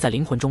死死刻在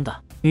灵魂中的。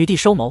女帝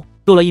收眸，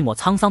露了一抹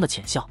沧桑的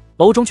浅笑，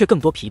眸中却更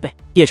多疲惫。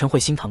叶辰会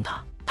心疼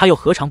他，他又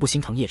何尝不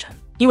心疼叶辰？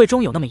因为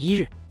终有那么一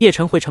日，叶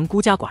辰会成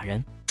孤家寡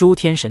人，诸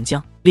天神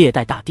将、列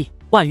代大地、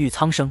万域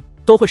苍生，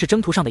都会是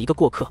征途上的一个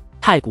过客。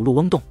太古路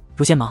嗡动，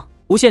如仙芒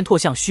无限拓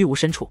向虚无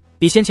深处，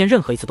比先前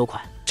任何一次都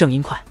快。正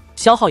因快，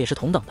消耗也是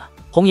同等的。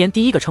红颜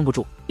第一个撑不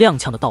住，踉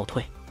跄的倒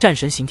退，战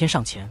神刑天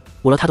上前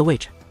补了他的位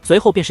置，随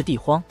后便是地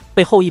荒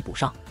被后羿补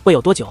上。未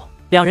有多久，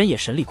两人也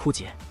神力枯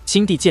竭。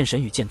新帝剑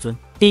神与剑尊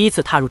第一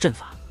次踏入阵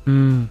法，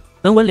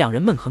能闻两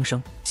人闷哼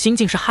声，心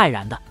境是骇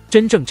然的。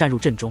真正站入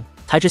阵中，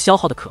才知消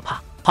耗的可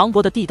怕。磅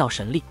礴的地道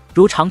神力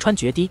如长川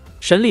决堤，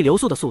神力流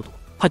速的速度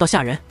快到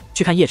吓人。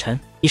去看叶辰，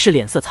已是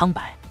脸色苍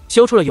白，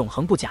修出了永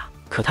恒不假，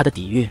可他的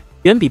底蕴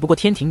远比不过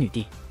天庭女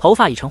帝，头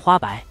发已成花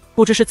白，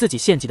不知是自己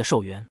献祭的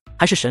寿元，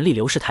还是神力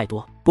流逝太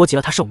多，波及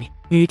了他寿命。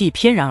女帝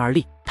翩然而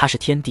立，她是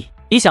天帝，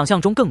比想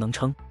象中更能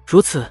撑。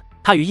如此，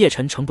他与叶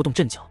辰撑不动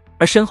阵脚，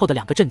而身后的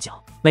2个阵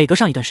脚，每隔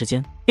上一段时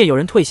间，便有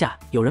人退下，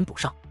有人补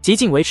上，极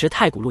尽维持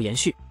太古路延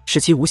续，使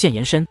其无限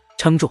延伸。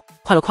撑住，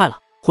快了，快了！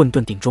混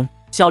沌鼎中，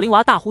小灵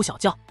娃大呼小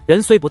叫，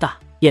人虽不大，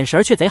眼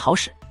神却贼好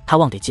使。他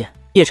望得见，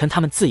叶辰他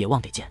们自也望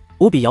得见，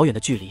无比遥远的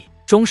距离，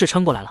终是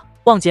撑过来了。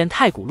望见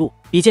太古路，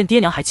比见爹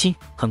娘还亲。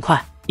很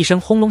快，一声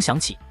轰隆响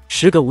起，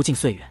时隔无尽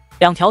岁月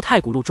，2条太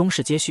古路终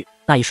是接续。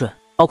那一瞬，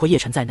包括叶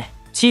辰在内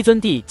，7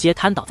尊帝皆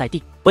瘫倒在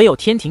地，唯有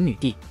天庭女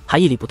帝还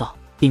屹立不倒，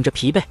顶着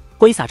疲惫，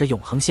挥洒着永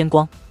恒仙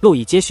光。路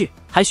已接续，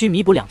还需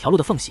弥补2条路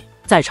的缝隙，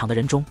在场的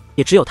人中，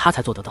也只有他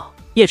才做得到。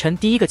叶辰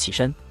第一个起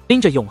身，拎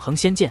着永恒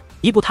仙剑，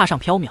一步踏上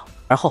缥缈，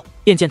而后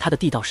便见他的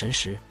地道神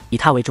识，以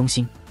他为中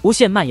心，无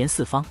限蔓延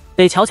四方。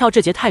得瞧瞧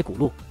这节太古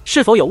路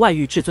是否有外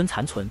域至尊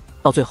残存。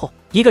到最后，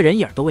一个人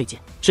影都未见。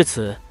至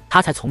此，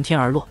他才从天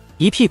而落，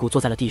一屁股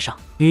坐在了地上。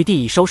女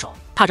帝已收手，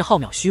踏着浩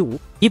渺虚无，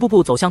一步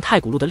步走向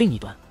太古路的另一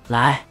端。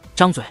来，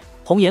张嘴！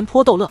红颜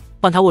颇逗乐，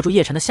换他握住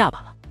叶辰的下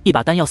巴了，一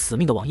把丹药死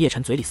命地往叶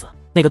辰嘴里塞。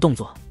那个动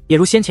作也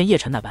如先前叶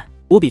辰那般，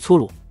无比粗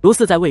鲁，如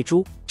似在喂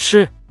猪。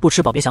吃不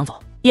吃饱别想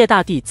走。叶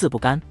大帝自不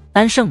干，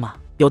丹圣嘛，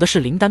有的是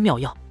灵丹妙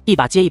药，一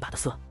把接一把的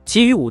塞。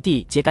其余5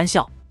帝皆干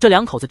笑，这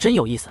2口子真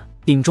有意思。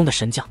鼎中的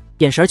神将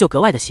眼神就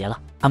格外的邪了，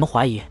俺们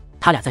怀疑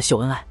他俩在秀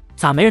恩爱，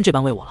咋没人这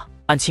般喂我了？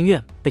俺情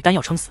愿被丹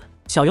药撑死。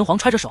小圆皇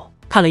揣着手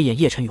看了一眼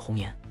叶辰与红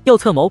颜，右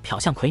侧眸瞟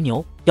向魁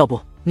牛，要不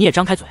你也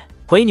张开嘴。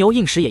魁牛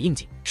应时也应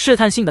景，试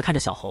探性的看着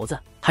小猴子，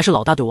还是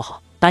老大对我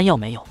好。丹药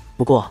没有，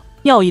不过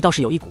尿意倒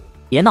是有一股。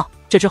别闹，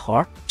这只猴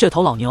儿，这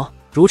头老牛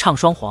如唱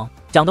双簧，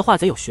讲的话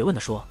贼有学问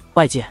的说。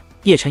外界，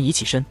叶辰已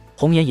起身，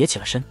红颜也起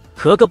了身，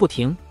咳个不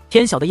停。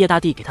天晓得叶大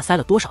帝给他塞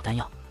了多少丹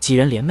药。几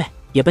人联袂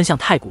也奔向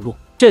太古路。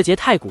这节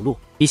太古路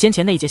比先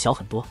前那一节小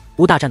很多，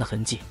无大战的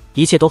痕迹，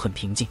一切都很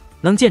平静。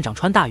能见长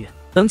川大院，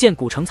能见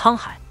古城沧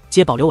海，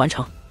皆保留完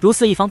成，如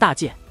似一方大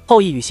界。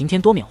后羿与刑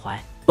天多缅怀，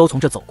都从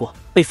这走过。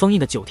被封印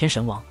的9天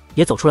神王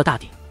也走出了大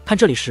鼎，看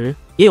这里时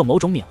也有某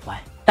种缅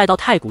怀。待到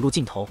太古路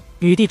尽头，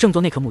女帝正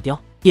做那颗木雕，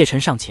叶辰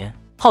上前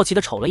好奇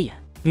地瞅了一眼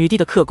女帝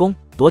的刻工，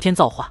夺天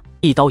造化，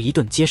一刀一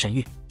盾皆神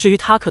域。至于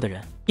他刻的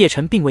人，叶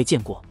辰并未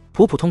见过，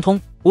普普通通，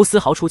无丝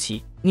毫出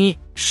奇。你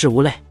是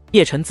无泪？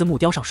叶辰自木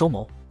雕上收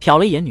眸，瞟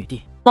了一眼女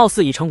帝，貌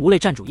似已成无泪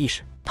战主意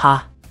识。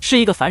他是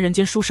一个凡人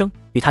间书生，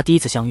与他第一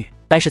次相遇，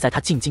该是在他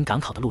进京赶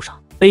考的路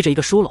上，背着一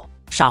个书篓，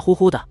傻乎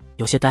乎的，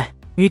有些呆。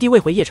女帝未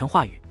回叶辰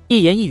话语，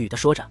一言一语地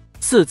说着，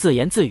似自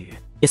言自语，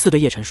也似对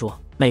叶辰说。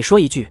每说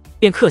一句，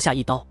便刻下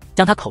一刀，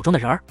将他口中的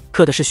人儿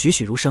刻的是栩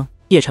栩如生。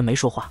叶辰没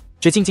说话，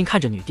只静静看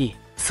着女帝。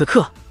此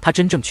刻，他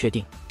真正确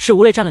定是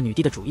无泪占了女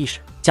帝的主意识，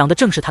讲的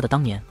正是他的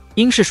当年，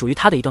应是属于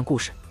他的一段故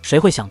事。谁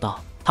会想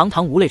到，堂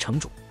堂无泪城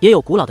主也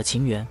有古老的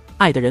情缘，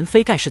爱的人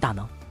非盖世大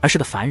能，而是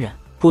个凡人，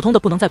普通的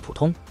不能再普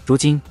通。如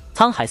今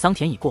沧海桑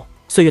田已过，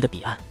岁月的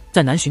彼岸，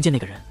再难寻见那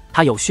个人。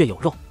他有血有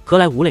肉，何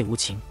来无泪无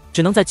情？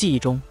只能在记忆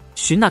中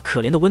寻那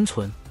可怜的温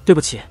存。对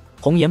不起，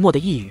红颜默的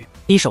一语，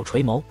低手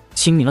垂眸，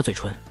轻抿了嘴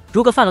唇，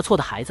如个犯了错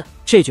的孩子。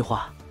这句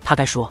话他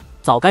该说，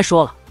早该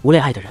说了。无泪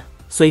爱的人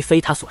虽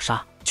非他所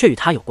杀，却与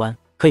他有关，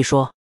可以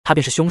说他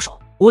便是凶手。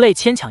无泪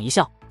牵强一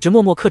笑，只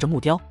默默刻着木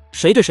雕，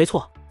谁对谁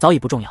错早已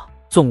不重要。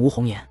纵无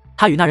红颜，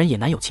他与那人也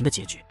难有情的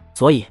结局。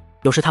所以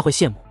有时他会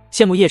羡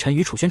慕叶辰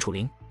与楚轩楚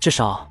灵，至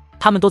少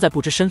他们都在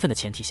不知身份的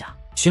前提下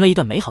寻了一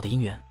段美好的姻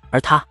缘。而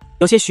他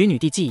有些许女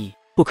帝记忆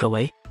不可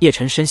为。叶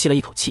辰深吸了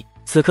一口气，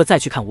此刻再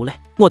去看无泪，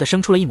蓦地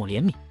生出了一抹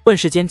怜悯。问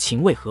世间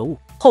情为何物？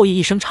后羿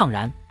一声怅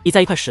然，倚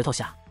在一块石头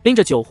下，拎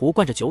着酒壶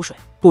灌着酒水。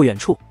不远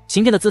处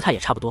刑天的姿态也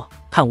差不多，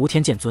看无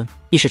天剑尊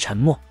亦是沉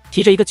默，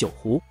提着一个酒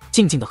壶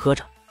静静地喝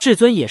着。至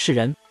尊也是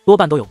人，多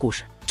半都有故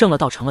事，正了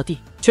道成了帝，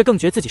却更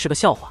觉自己是个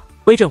笑话。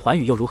归正寰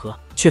宇又如何？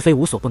却非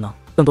无所不能，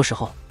更多时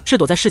候是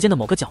躲在世间的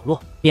某个角落，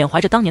缅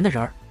怀着当年的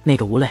人儿。那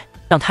个无泪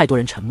让太多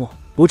人沉默，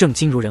不正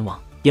经如人亡，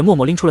也默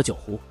默拎出了酒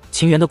壶。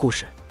情缘的故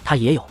事他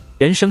也有，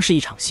人生是一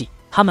场戏，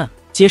他们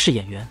皆是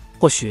演员。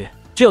或许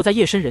只有在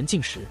夜深人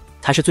静时，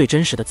才是最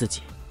真实的自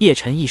己。叶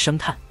辰一声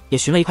叹，也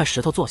寻了一块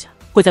石头坐下，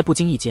会在不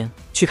经意间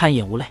去看一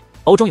眼无泪，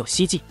眸中有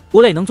希冀。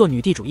无泪能做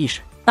女帝主意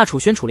识，那楚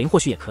轩楚灵或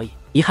许也可以。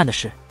遗憾的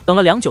是，等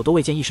了良久都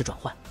未见意识转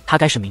换。他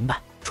该是明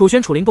白，楚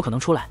轩楚灵不可能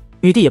出来，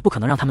女帝也不可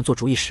能让他们做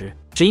主意识，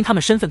只因他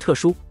们身份特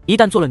殊，一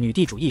旦做了女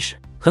帝主意识，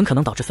很可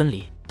能导致分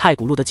离。太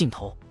古路的尽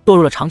头堕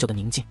入了长久的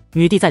宁静，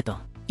女帝在等，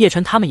叶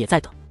辰他们也在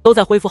等，都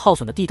在恢复耗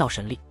损的地道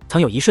神力。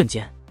曾有一瞬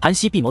间，盘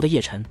膝闭眸的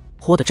叶辰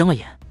豁地睁了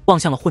眼，望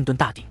向了混沌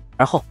大鼎，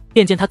而后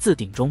便见他自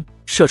鼎中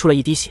射出了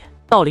一滴血，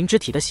道灵之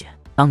体的血。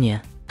当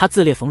年他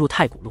自裂缝入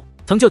太古路，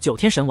曾救9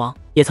天神王，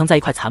也曾在一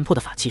块残破的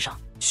法器上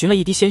寻了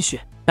一滴鲜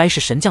血，该是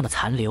神将的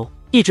残留，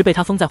一直被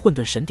他封在混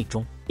沌神鼎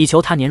中，以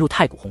求他年入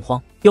太古洪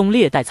荒，用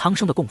历代苍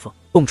生的供奉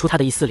供出他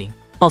的一丝灵。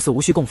貌似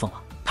无需供奉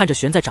了。看着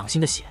悬在掌心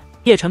的血，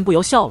叶辰不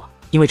由笑了，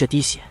因为这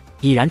滴血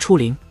已然出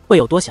灵。未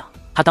有多想，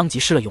他当即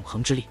施了永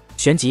恒之力，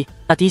旋即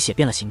那滴血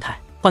变了形态，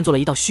换作了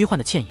一道虚幻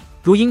的倩影，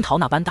如樱桃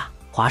那般大。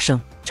华生，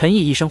陈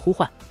毅一声呼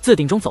唤，自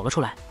鼎中走了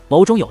出来，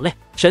眸中有泪，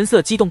神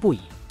色激动不已。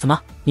怎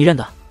么，你认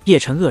得？叶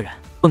辰愕然，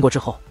问过之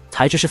后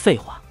才知是废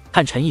话。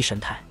看陈毅神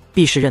态，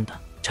必是认得。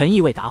陈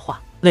毅未答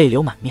话，泪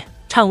流满面，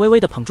颤巍巍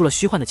地捧住了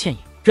虚幻的倩影。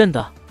认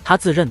得，他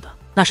自认得，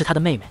那是他的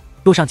妹妹，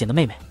路上捡的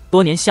妹妹，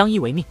多年相依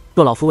为命。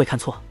若老夫未看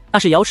错，那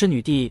是瑶池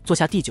女帝做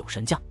下第9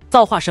神将，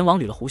造化神王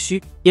捋了胡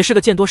须，也是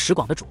个见多识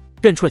广的主，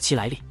认出了其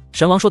来历。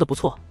神王说的不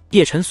错，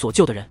叶辰所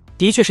救的人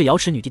的确是瑶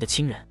池女帝的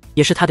亲人，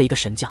也是他的一个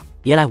神将，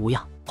别来无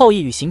恙。后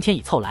羿与刑天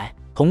已凑来，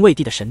同魏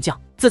帝的神将，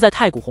自在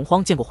太古洪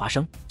荒见过华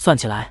生，算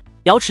起来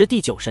瑶池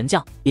第9神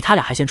将比他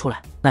俩还先出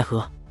来。奈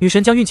何女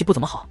神将运气不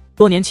怎么好，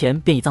多年前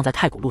便已葬在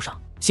太古路上。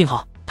幸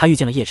好他遇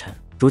见了叶辰，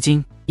如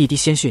今一滴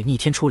鲜血逆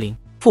天出灵，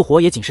复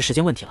活也仅是时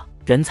间问题了。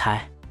人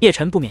才，叶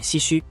辰不免唏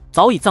嘘，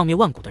早已葬灭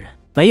万古的人，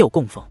没有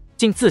供奉，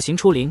竟自行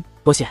出灵。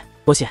多谢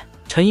多谢。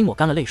陈英抹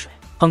干了泪水，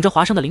捧着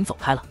华生的灵走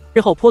开了。日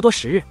后颇多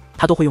时日，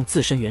他都会用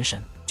自身元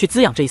神去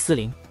滋养这一丝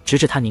灵，直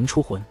至他凝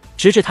出魂，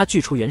直至他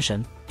具出元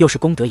神，又是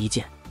功德一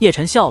件。叶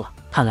辰笑了，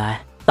看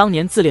来当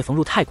年自裂缝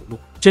入太古路，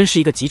真是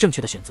一个极正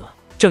确的选择。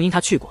正因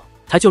他去过，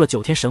才救了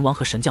9天神王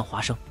和神将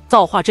华生。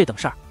造化这等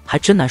事儿，还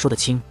真难说得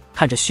清。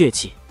看着血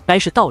气，该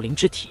是道灵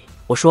之体。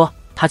我说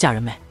他嫁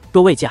人没？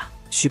若未嫁，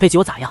许配及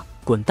我咋样？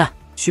滚蛋！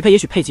许配也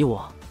许配及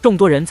我。众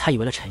多人才以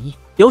为了陈毅，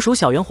留属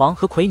小元皇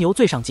和魁牛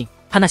最上镜。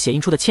看那血印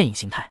出的倩影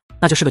形态，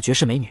那就是个绝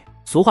世美女。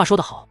俗话说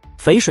得好，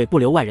肥水不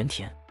流外人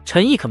田。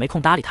陈毅可没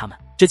空搭理他们，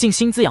只尽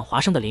心滋养华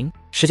生的灵。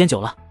时间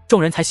久了，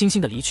众人才悻悻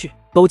地离去，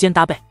勾肩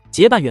搭背，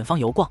结伴远方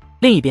游逛。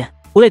另一边，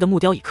无泪的木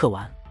雕已刻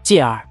完，继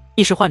而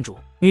一时换主，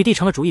女帝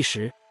成了主意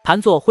时，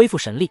盘坐恢复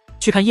神力，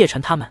去看叶辰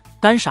他们，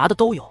干啥的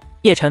都有。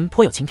叶辰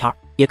颇有情调，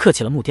也刻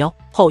起了木雕。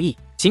后羿、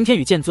刑天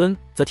与剑尊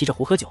则提着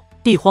壶喝酒。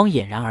帝荒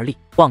俨然而立，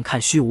望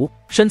看虚无，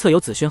身侧有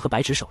紫萱和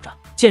白芷守着。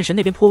剑神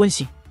那边颇温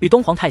馨，与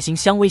东皇太星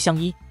相偎相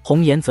依。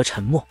红颜则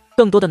沉默，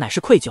更多的乃是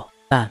愧疚。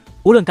但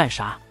无论干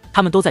啥，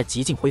他们都在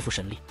极尽恢复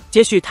神力。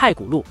接续太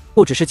古路，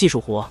不只是技术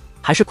活，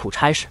还是苦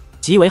差事，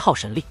极为耗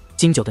神力。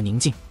经久的宁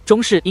静，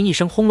终是因一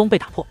声轰隆被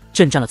打破，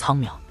震颤了苍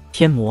渺。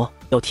天魔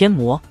有天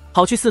魔，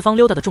跑去四方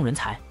溜达的众人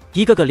才，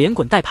一个个连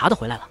滚带爬的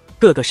回来了。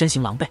个个身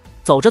形狼狈。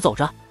走着走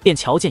着，便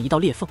瞧见一道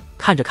裂缝，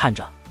看着看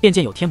着，便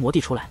见有天魔地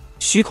出来，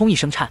虚空一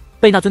声颤，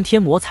被那尊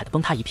天魔踩得崩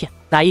塌一片。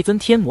乃一尊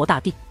天魔大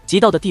帝，极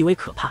道的地威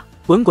可怕，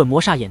滚滚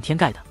魔煞掩天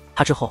盖的。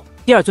他之后，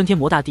第二尊天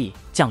魔大帝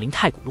降临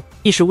太古路，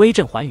亦是威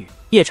震寰宇。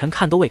叶辰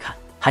看都未看，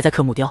还在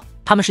刻木雕。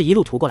他们是一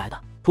路屠过来的，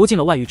屠尽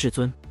了外域至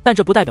尊，但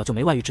这不代表就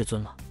没外域至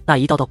尊了。那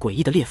一道道诡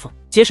异的裂缝，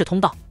皆是通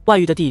道，外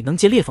域的地能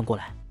接裂缝过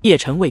来。叶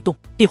辰未动，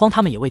地荒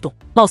他们也未动，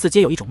貌似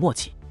皆有一种默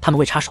契。他们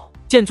未插手，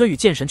剑尊与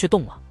剑神却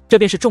动了，这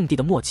便是众帝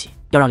的默契，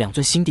要让两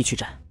尊新帝去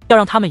战，要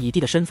让他们以帝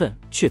的身份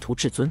血屠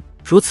至尊，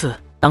如此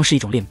当是一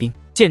种练兵。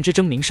剑之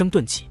争鸣声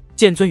顿起，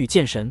剑尊与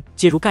剑神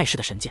皆如盖世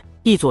的神剑，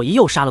一左一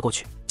右杀了过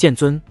去。剑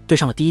尊对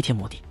上了第一天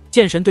魔帝，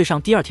剑神对上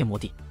第二天魔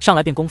帝，上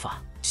来便攻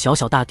法。小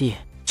小大帝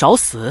找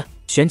死！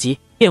旋即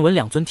便闻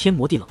两尊天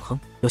魔帝冷哼，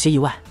有些意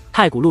外，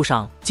太古路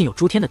上竟有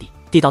诸天的帝，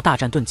地道大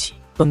战顿起，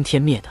崩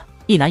天灭的，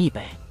一南一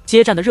北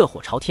接战的热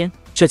火朝天。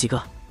这几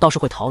个倒是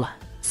会逃懒，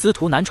司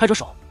徒南揣着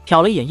手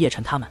瞟了一眼叶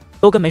辰，他们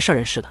都跟没事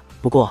人似的。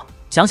不过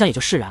想想也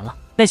就释然了，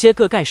那些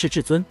个盖世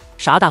至尊，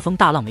啥大风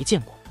大浪没见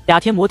过，俩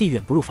天魔帝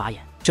远不入法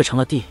眼，这成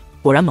了帝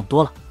果然猛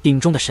多了。鼎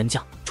中的神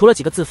将，除了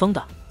几个自封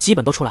的，基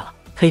本都出来了，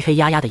黑黑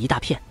压压的一大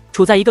片，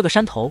处在一个个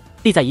山头，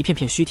立在一片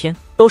片虚天，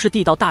都是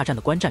地道大战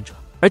的观战者。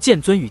而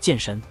剑尊与剑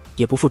神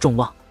也不负众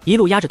望，一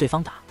路压着对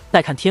方打。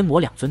再看天魔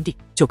两尊帝，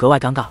就格外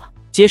尴尬了。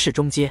街市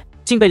中街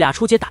竟被俩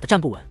出街打得站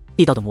不稳，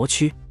地道的魔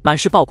躯满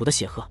是爆骨的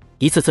血河，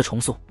一次次重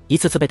塑，一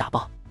次次被打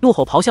爆，怒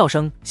吼咆哮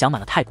声响满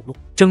了太古路。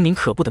狰狞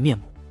可怖的面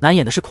目，难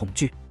掩的是恐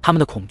惧。他们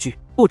的恐惧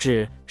不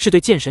只是对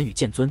剑神与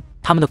剑尊，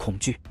他们的恐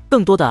惧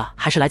更多的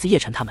还是来自叶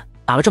辰他们。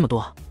打了这么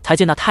多，才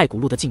见那太古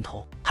路的尽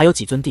头还有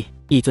几尊帝，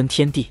一尊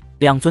天帝，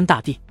两尊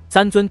大帝，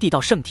三尊地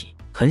道圣体。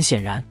很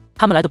显然，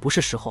他们来的不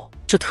是时候。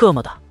这特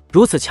么的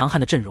如此强悍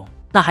的阵容，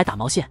那还打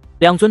毛线？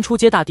两尊出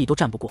阶大帝都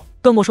战不过，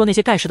更莫说那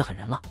些盖世的狠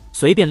人了。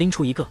随便拎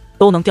出一个，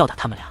都能吊打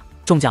他们俩。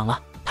中奖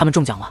了，他们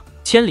中奖了！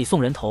千里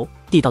送人头，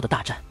地道的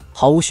大战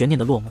毫无悬念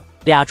的落幕。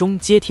俩中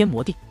皆天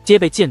魔帝，皆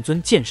被剑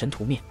尊剑神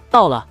屠灭。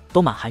到了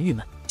都满含郁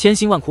闷，千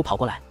辛万苦跑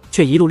过来，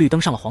却一路绿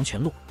灯上了黄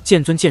泉路。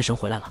剑尊剑神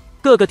回来了，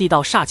各个地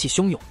道煞气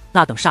汹涌，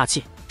那等煞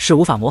气是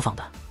无法模仿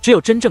的，只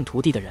有真正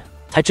屠地的人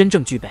才真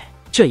正具备。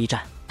这一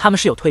战，他们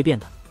是有蜕变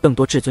的，更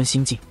多至尊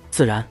心境。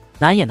自然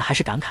难掩的还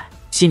是感慨。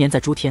昔年在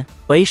诸天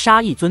围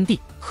杀一尊帝，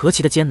何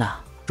其的艰难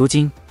啊！如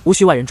今无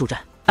需外人助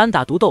战，单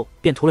打独斗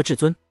便屠了至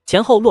尊，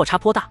前后落差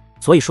颇大。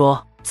所以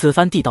说，此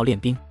番地道练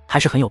兵还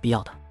是很有必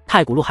要的。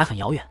太古路还很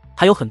遥远，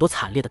还有很多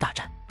惨烈的大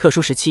战，特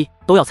殊时期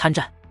都要参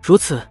战。如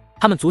此，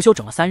他们足休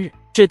整了3日，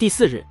至第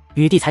4日，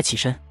女帝才起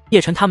身。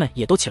叶辰他们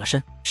也都起了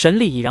身，神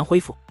力已然恢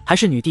复，还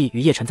是女帝与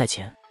叶辰在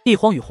前，地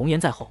荒与红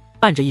颜在后。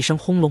伴着一声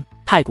轰隆，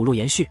太古路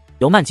延续，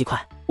由慢及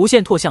快，无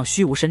限拓向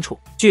虚无深处。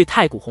距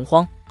太古洪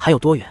荒还有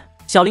多远？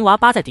小灵娃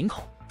扒在顶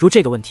口。如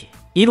这个问题，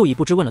一路已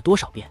不知问了多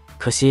少遍，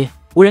可惜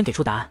无人给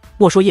出答案。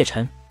莫说叶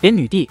辰，连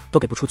女帝都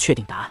给不出确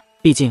定答案。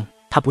毕竟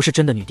她不是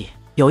真的女帝。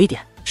有一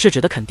点是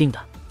指的肯定的，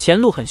前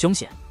路很凶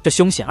险。这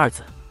凶险二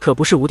字可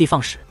不是无的放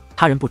矢，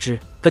他人不知，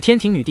可天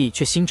庭女帝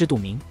却心知肚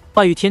明。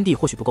外域天帝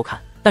或许不够看，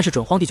但是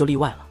准荒帝就例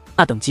外了。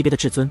那等级别的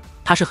至尊，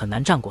他是很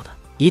难战过的。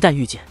一旦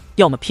遇见，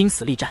要么拼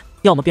死力战，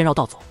要么便绕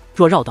道走。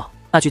若绕道，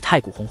那距太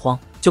古洪荒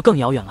就更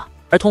遥远了。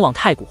而通往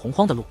太古洪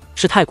荒的路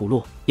是太古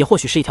路，也或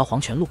许是一条黄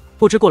泉路。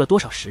不知过了多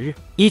少时日，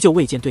依旧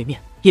未见对面。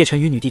叶辰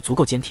与女帝足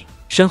够坚挺，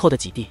身后的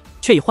几帝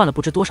却已换了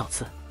不知多少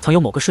次。曾有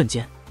某个瞬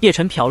间，叶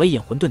辰瞟了一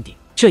眼混沌鼎，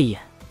这一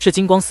眼是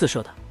金光四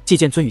射的。继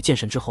剑尊与剑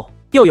神之后，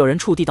又有人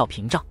触地道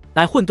屏障，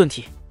乃混沌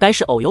体。该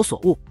是偶有所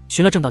悟，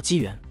寻了正道机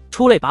缘，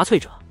出类拔萃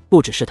者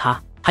不只是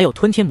他，还有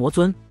吞天魔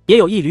尊，也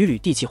有一缕缕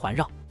地气环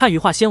绕。看羽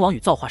化仙王与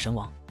造化神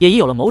王，也已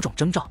有了某种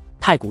征兆。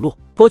太古路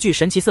颇具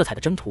神奇色彩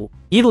的征途，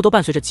一路都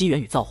伴随着机缘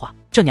与造化，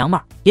这娘们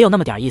儿也有那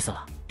么点意思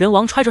了。人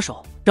王揣着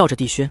手绕着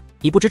地轩，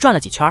已不知转了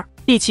几圈，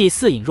地气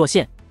似隐若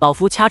现。老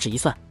夫掐指一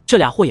算，这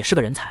俩货也是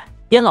个人才。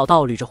燕老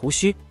道捋着胡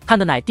须，看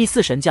的乃第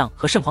4神将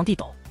和圣皇帝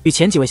斗，与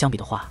前几位相比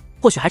的话，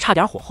或许还差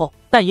点火候，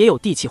但也有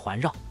地气环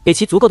绕，给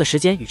其足够的时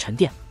间与沉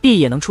淀，地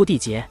也能出地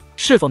劫。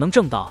是否能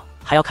正道，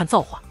还要看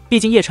造化。毕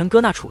竟叶辰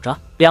哥那杵着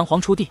两皇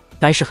出地，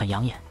该是很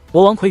养眼。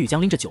魔王魁羽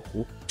将拎着酒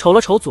壶，瞅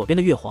了瞅左边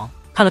的月皇，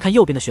看了看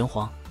右边的玄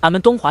皇。俺们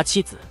东华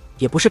七子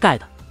也不是盖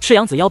的，赤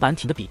阳子腰板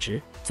挺得笔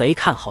直，贼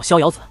看好逍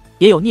遥子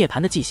也有涅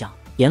槃的迹象。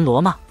阎罗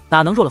嘛，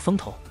哪能弱了风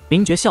头？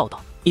明觉笑道，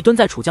已蹲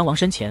在楚江王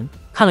身前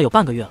看了有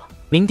半个月了。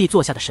明帝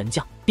座下的神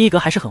将，逼格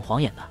还是很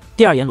晃眼的。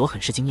第二阎罗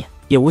很是惊艳，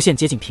也无限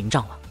接近屏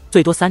障了。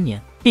最多3年，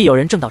必有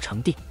人正道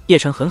成帝。叶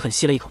辰狠狠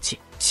吸了一口气，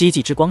希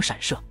冀之光闪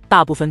射，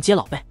大部分皆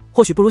老辈，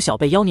或许不如小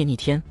辈妖孽逆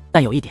天，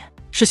但有一点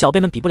是小辈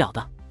们比不了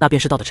的，那便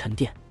是道的沉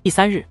淀。第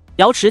3日，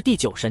瑶池第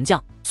9神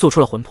将塑出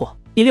了魂魄。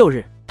第6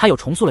日，他又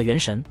重塑了元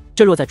神。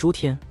这若在诸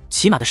天，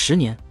起码的10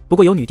年。不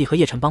过有女帝和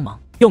叶辰帮忙，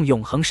用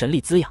永恒神力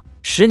滋养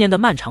，10年的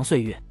漫长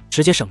岁月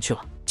直接省去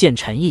了。见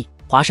陈毅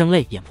华生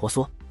泪眼婆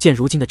娑，见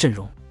如今的阵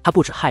容，他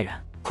不止骇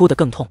然，哭得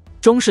更痛。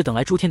终是等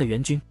来诸天的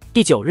援军。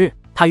第9日，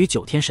他与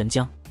9天神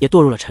将也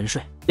堕入了沉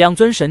睡。2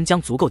尊神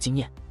将足够惊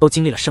艳，都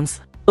经历了生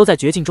死，都在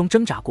绝境中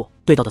挣扎过，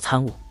对道的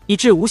参悟，以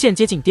致无限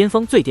接近巅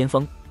峰最巅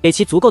峰，给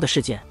其足够的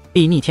事件，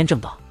必逆天正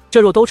道。这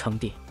若都成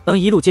帝，能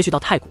一路接续到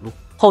太古路。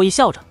后羿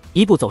笑着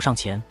一步走上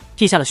前，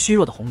剔下了虚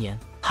弱的红颜。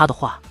他的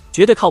话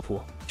绝对靠谱。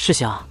试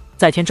想，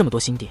再添这么多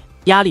新地，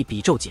压力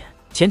比骤减。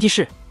前提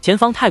是前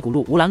方太古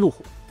路无拦路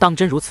虎。当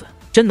真如此，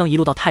真能一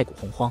路到太古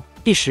洪荒。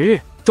第10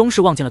日，终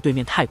是望见了对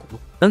面太古路，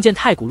能见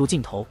太古路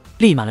尽头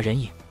立满了人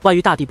影，外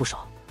域大地不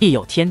少，亦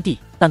有天地，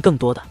但更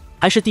多的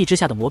还是地之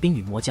下的魔兵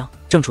与魔将，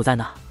正处在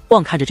那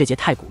望看着这节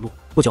太古路。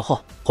不久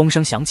后，轰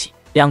声响起，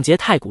两节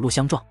太古路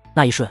相撞，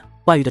那一瞬，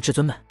外域的至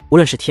尊们，无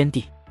论是天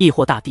地亦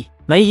或大地，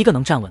没一个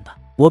能站稳的。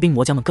魔兵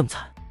魔将们更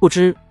惨，不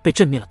知被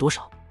震灭了多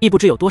少，亦不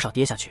知有多少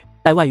跌下去。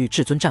待外域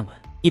至尊站稳，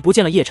已不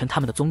见了叶辰他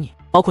们的踪影，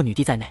包括女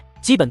帝在内，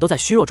基本都在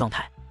虚弱状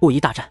态，不宜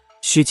大战，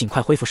需尽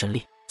快恢复神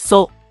力。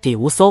嗖，第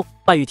无嗖，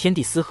外域天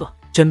地嘶喝，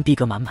真逼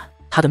格满满。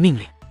他的命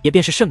令也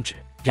便是圣旨。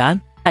然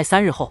待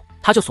3日后，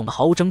他就怂得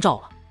毫无征兆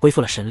了，恢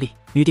复了神力。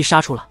女帝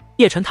杀出了，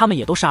叶辰他们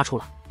也都杀出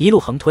了，一路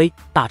横推，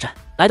大战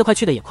来得快，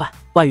去得也快。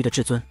外域的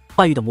至尊，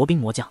外域的魔兵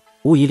魔将，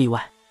无一例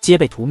外，皆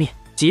被屠灭。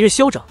几日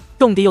休整，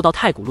众帝又到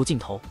太古路尽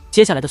头，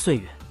接下来的岁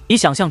月比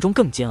想象中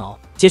更煎熬。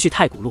接续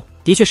太古路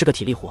的确是个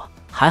体力活，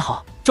还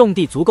好众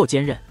帝足够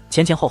坚韧，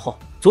前前后后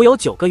足有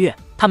9个月，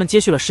他们接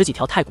续了10几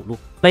条太古路，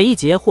每一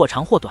节或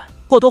长或短，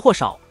或多或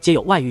少皆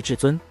有外域至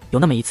尊。有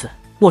那么一次，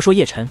莫说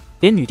叶辰，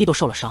连女帝都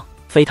受了伤，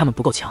非他们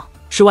不够强，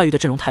是外域的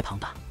阵容太庞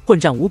大，混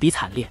战无比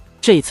惨烈。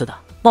这一次的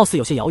貌似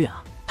有些遥远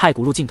啊。太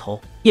古路尽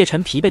头，叶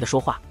辰疲惫地说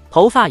话，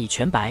头发已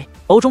全白，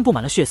眸中布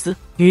满了血丝。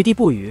女帝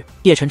不语，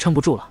叶辰撑不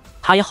住了，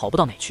他也好不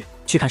到哪去。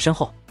去看身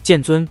后，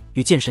剑尊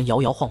与剑神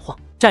摇摇晃晃，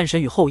战神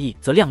与后羿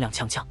则踉踉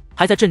跄跄，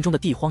还在阵中的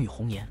帝荒与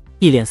红颜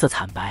亦脸色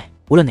惨白，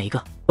无论哪一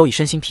个都已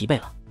身心疲惫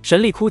了，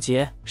神力枯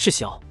竭是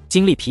小，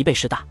精力疲惫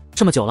是大。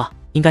这么久了，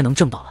应该能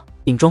挣到了。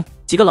鼎中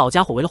几个老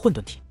家伙为了混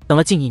沌体，等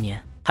了近1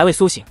年，还未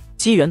苏醒。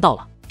机缘到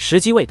了，时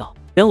机未到。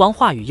人王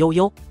话语悠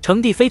悠，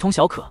成帝非同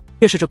小可。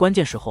越是这关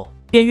键时候，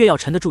便越要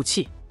沉得住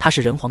气。他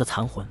是人皇的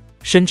残魂，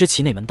深知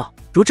其内门道，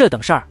如这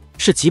等事儿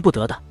是急不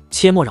得的，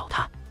切莫扰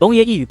他。龙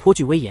爷一语颇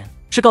具威严，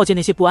是告诫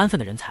那些不安分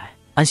的人才，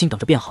安心等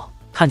着便好。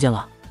看见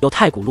了，有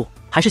太古路，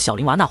还是小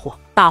灵娃那货，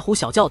大呼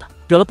小叫的，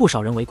惹了不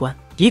少人围观，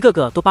一个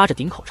个都扒着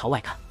顶口朝外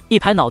看，一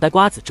排脑袋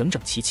瓜子整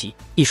整齐齐，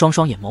一双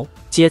双眼眸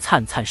皆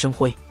灿灿生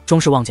辉，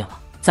终是望见了，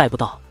再不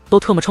到都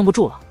特么撑不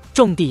住了。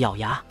众帝咬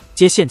牙，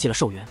皆献祭了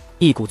寿元，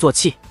一鼓作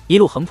气，一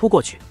路横扑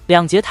过去。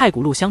两节太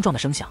古路相撞的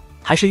声响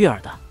还是悦耳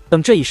的。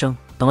等这一声，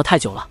等了太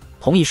久了。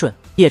同一瞬，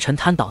叶辰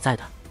瘫倒在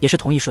的也是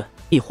同一瞬，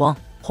帝荒、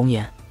红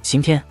颜、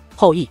刑天、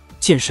后羿、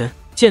剑神、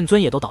剑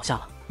尊也都倒下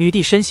了。女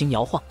帝身形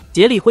摇晃，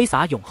竭力挥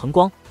洒永恒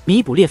光，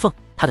弥补裂缝。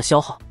她的消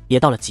耗也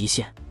到了极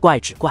限。怪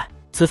只怪，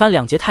此番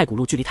两节太古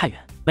路距离太远，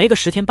没个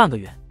10天半个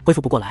月恢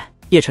复不过来。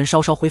叶辰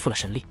稍稍恢复了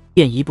神力，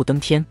便一步登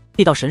天，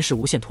地道神识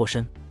无限脱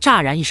身。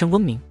乍然一声嗡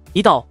鸣，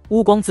一道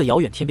乌光自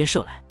遥远天边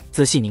射来。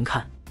仔细凝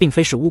看，并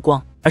非是乌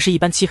光，而是一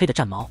般漆黑的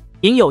战矛，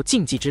隐有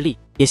禁忌之力，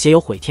也携有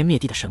毁天灭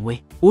地的神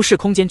威。无视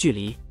空间距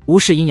离，无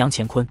视阴阳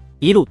乾坤，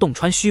一路洞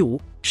穿虚无，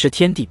使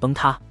天地崩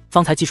塌。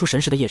方才祭出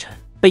神识的叶辰，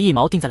被一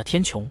矛定在了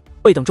天穹。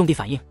未等众帝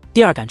反应，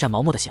第二杆战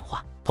矛蓦地显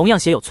化，同样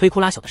携有摧枯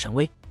拉朽的神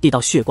威，地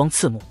道血光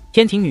刺目。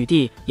天庭女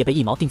帝也被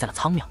一矛定在了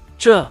苍庙。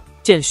这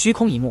见虚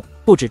空一幕，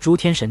不止诸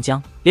天神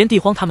将，连地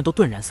荒他们都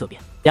顿然色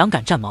变。两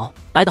杆战矛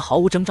来得毫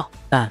无征兆，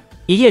但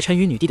以叶辰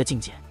与女帝的境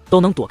界，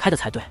都能躲开的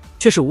才对，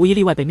却是无一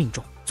例外被命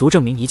中，足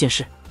证明一件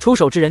事：出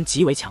手之人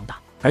极为强大，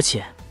而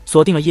且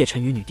锁定了叶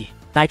辰与女帝，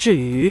乃至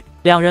于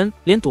两人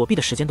连躲避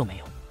的时间都没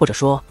有，或者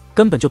说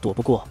根本就躲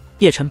不过。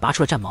叶辰拔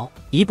出了战矛，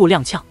一步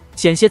踉跄，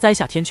险些栽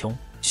下天穹，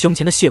胸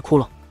前的血窟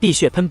窿地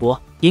血喷薄，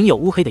隐有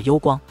乌黑的幽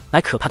光，乃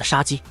可怕的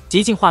杀机，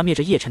极尽化灭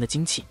着叶辰的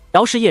精气。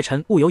饶是叶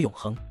辰物有永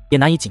恒，也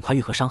难以尽快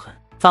愈合伤痕，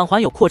返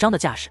还有扩张的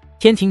架势。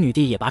天庭女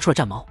帝也拔出了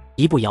战矛，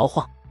一步摇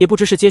晃，也不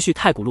知是接续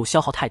太古路消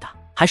耗太大，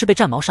还是被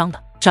战矛伤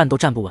的，站都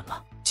站不稳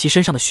了。其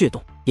身上的血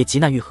洞也极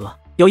难愈合，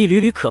有一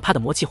缕缕可怕的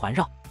魔气环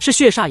绕，是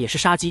血煞也是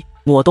杀机，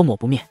抹都抹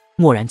不灭。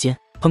蓦然间，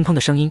砰砰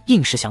的声音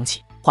应时响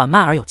起，缓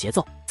慢而有节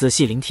奏。仔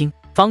细聆听，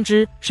方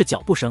知是脚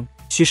步声，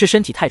许是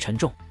身体太沉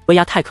重，威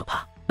压太可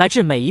怕，乃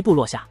至每一步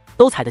落下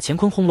都踩得乾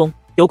坤轰隆，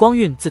有光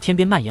晕自天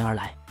边蔓延而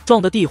来，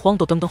撞得地荒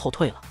都噔噔后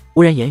退了。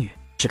无人言语，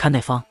只看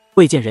那方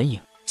未见人影，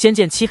先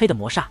见漆黑的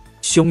魔煞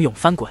汹涌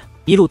翻滚，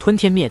一路吞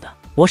天灭的。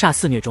魔煞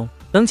肆虐中，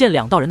能见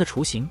2道人的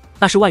雏形，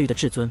那是外域的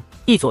至尊，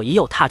一左一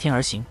右踏天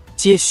而行，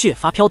皆血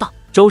发飘荡，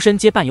周身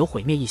皆伴有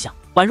毁灭意象，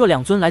宛若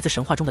2尊来自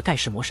神话中的盖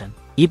世魔神。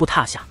一步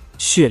踏下，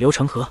血流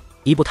成河；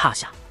一步踏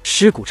下，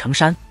尸骨成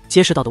山，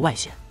皆是道的外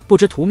显。不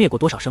知屠灭过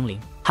多少生灵，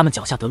他们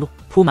脚下的路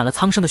铺满了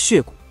苍生的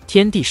血骨。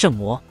天地圣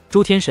魔、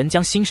诸天神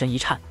将心神一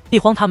颤，地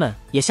荒他们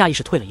也下意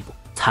识退了一步。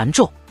残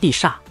咒、地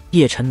煞、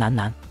叶辰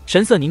喃，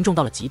神色凝重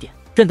到了极点，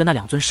认得那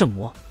2尊圣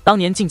魔，当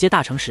年进阶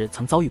大成时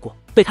曾遭遇过，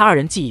对他2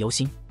人记忆犹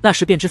新。那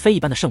时便知非一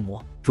般的圣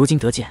魔，如今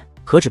得见，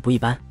何止不一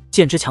般，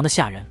剑之强的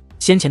吓人。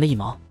先前的一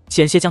矛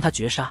险些将他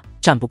绝杀，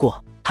战不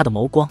过他的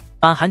眸光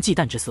满含忌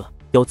惮之色，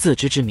有自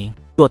知之明，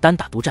若单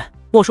打独战，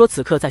莫说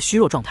此刻在虚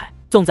弱状态，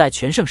纵在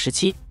全盛时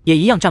期，也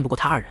一样战不过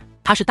他2人。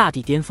他是大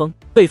地巅峰，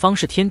对方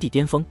是天地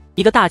巅峰，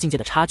一个大境界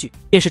的差距，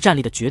便是战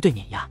力的绝对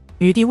碾压。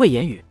女帝未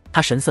言语，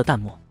她神色淡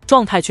漠，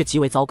状态却极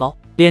为糟糕，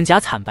脸颊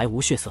惨白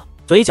无血色，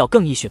嘴角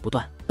更溢血不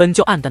断。本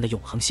就暗淡的永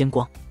恒仙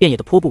光变野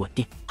得颇不稳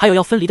定，还有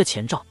要分离的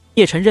前兆。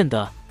叶辰认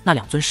得那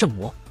2尊圣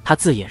魔，他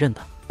自也认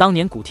得当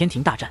年古天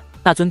庭大战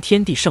那尊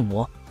天地圣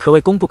魔，可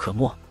谓功不可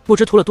没，不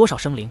知屠了多少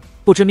生灵，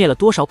不知灭了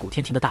多少古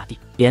天庭的大帝，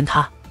连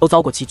他都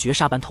遭过其绝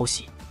杀般偷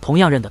袭。同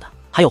样认得的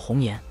还有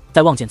红颜，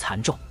在望见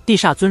残咒地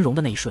煞尊容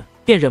的那一瞬，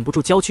便忍不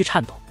住娇躯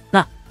颤抖，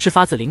那是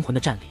发自灵魂的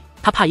战栗。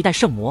他怕一代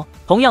圣魔，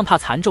同样怕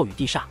残咒与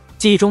地煞。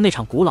记忆中那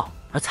场古老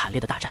而惨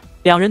烈的大战，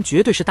两人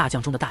绝对是大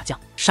将中的大将，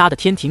杀得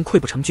天庭溃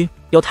不成军，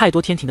有太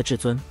多天庭的至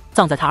尊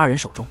葬在他2人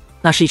手中，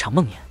那是一场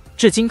梦魇，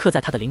至今刻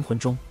在他的灵魂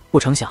中。不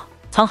成想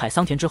沧海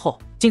桑田之后，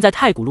竟在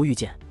太古路遇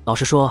见。老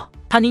实说，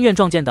他宁愿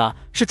撞见的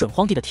是准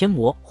荒地的天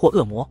魔或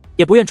恶魔，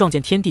也不愿撞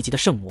见天地级的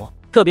圣魔，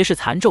特别是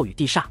残咒与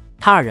地煞。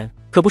他2人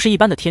可不是一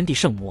般的天地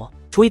圣魔，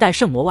除一代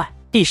圣魔外，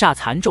地煞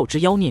残咒之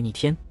妖孽逆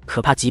天，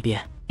可怕级别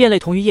便类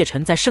同于叶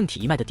辰在圣体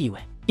一脉的地位。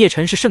叶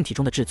辰是圣体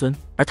中的至尊，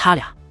而他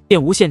俩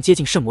便无限接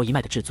近圣魔一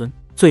脉的至尊。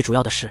最主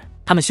要的是，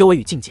他们修为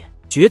与境界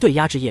绝对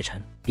压制叶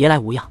辰，别来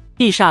无恙。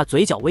地煞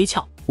嘴角微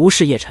翘，无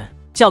视叶辰，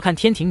笑看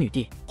天庭女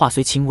帝，话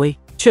虽轻微，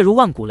却如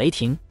万古雷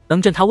霆，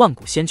能震他万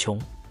古仙穹，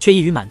却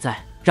一语满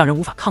载，让人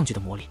无法抗拒的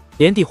魔力。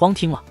连地荒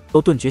听了都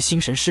顿觉心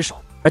神失守，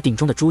而顶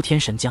中的诸天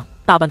神将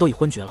大半都已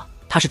昏厥了。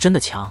他是真的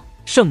强，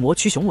圣魔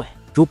驱雄伟，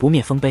如不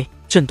灭丰碑，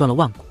震断了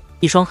万古。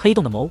一双黑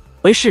洞的眸，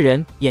为世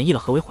人演绎了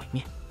何为毁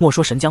灭。莫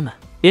说神将们，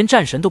连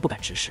战神都不敢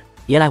直视，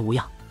别来无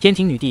恙。天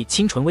庭女帝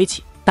清纯微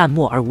起，淡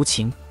漠而无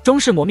情，终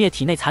是抹灭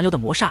体内残留的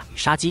魔煞与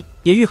杀机，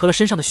也愈合了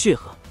身上的血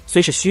河。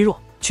虽是虚弱，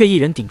却一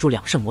人顶住2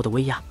圣魔的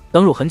威压。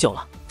等辱很久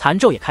了，残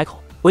咒也开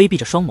口，微闭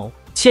着双眸，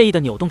惬意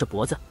地扭动着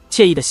脖子，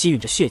惬意地吸吮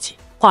着血气，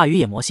话语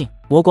也魔性，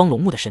魔光龙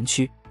目的神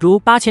躯，如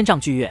8000丈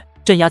巨月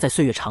镇压在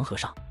岁月长河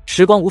上，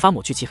时光无法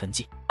抹去其痕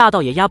迹，大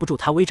道也压不住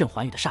他威震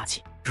寰宇的煞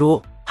气，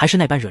如还是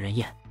那般惹人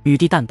厌。女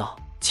帝淡道，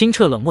清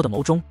澈冷漠的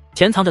眸中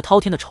潜藏着滔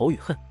天的仇与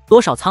恨，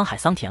多少沧海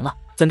桑田了，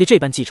怎地这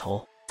般记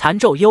仇？残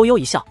咒悠悠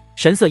一笑，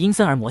神色阴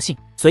森而魔性，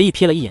随意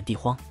瞥了一眼地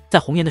荒，在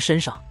红颜的身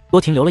上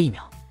多停留了1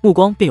秒，目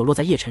光便有落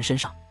在叶辰身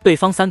上。对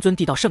方3尊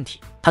地道圣体，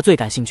他最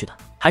感兴趣的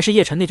还是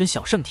叶辰那尊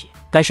小圣体，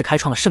该是开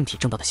创了圣体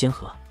正道的先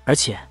河，而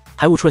且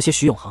还悟出了些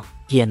许永恒，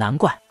也难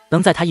怪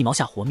能在他一毛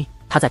下活命。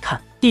他在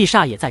看，地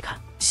煞也在看，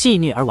戏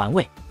谑而玩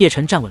味。叶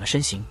辰站稳了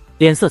身形，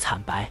脸色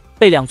惨白，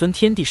被2尊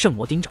天地圣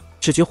魔盯着，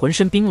只觉浑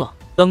身冰冷，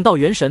冷到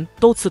元神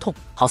都刺痛，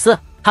好似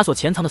他所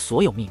潜藏的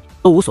所有秘密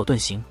都无所遁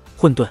形。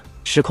混沌、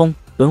时空、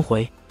轮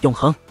回、永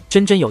恒，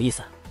真有意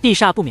思。地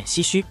煞不免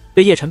唏嘘，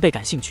对叶辰倍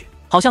感兴趣，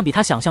好像比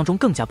他想象中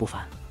更加不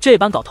凡。这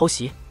般搞偷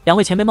袭，2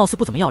位前辈貌似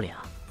不怎么要脸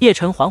啊。叶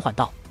辰缓缓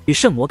道，与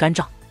圣魔干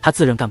仗，他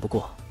自认干不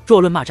过，若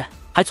论骂战，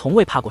还从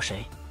未怕过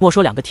谁。莫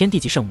说2个天地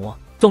级圣魔，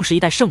纵使一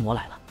代圣魔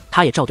来了，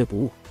他也照对不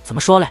误。怎么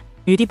说嘞？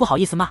女帝不好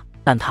意思骂，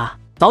但他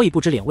早已不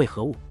知脸为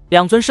何物。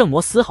2尊圣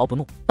魔丝毫不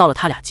怒，到了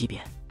他俩级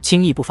别，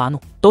轻易不发怒，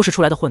都是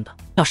出来的混的，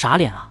要啥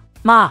脸啊？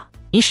骂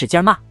你使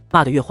劲骂，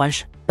骂得越欢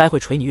实，待会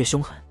捶你越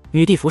凶狠。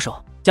女帝俯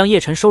首，将叶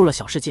辰收入了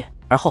小世界，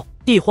而后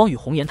地荒与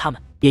红颜他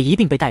们也一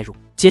并被带入。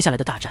接下来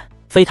的大战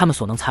非他们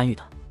所能参与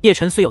的。叶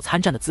辰虽有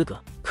参战的资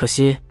格，可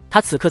惜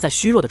他此刻在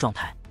虚弱的状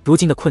态，如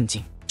今的困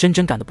境真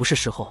赶得不是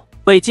时候。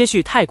为接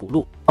续太古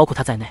路，包括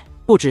他在内，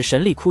不止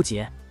神力枯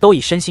竭，都已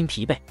身心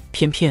疲惫。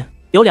偏偏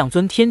有2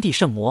尊天地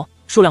圣魔，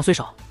数量虽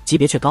少，级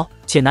别却高，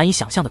且难以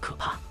想象的可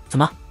怕。怎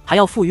么还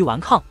要负隅顽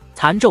抗？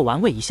残咒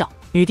玩味一笑，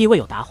女帝未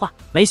有答话，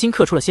眉心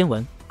刻出了仙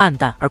纹，暗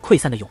淡而溃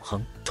散的永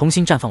恒重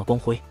新绽放了光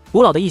辉，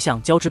古老的意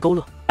象交织勾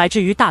勒，乃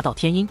至于大道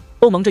天音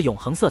都蒙着永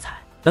恒色彩，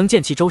能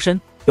见其周身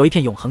有一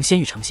片永恒仙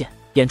域呈现，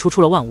演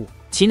出了万物，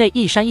其内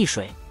一山一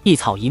水一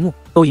草一木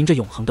都迎着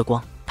永恒的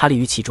光，他立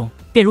于其中，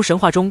便如神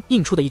话中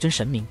映出的一尊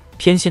神明，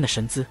偏仙的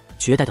神姿，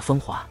绝代的风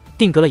华，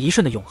定格了一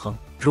瞬的永恒，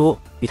如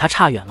与他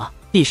差远了。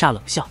地煞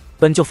冷笑，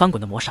本就翻滚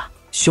的魔煞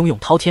汹涌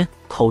滔天，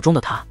口中的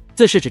他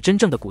自是指真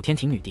正的古天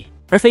庭女帝，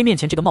而非面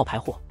前这个冒牌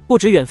货。不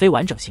止远非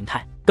完整形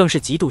态，更是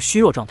极度虚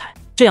弱状态。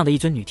这样的一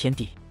尊女天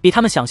帝，比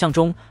他们想象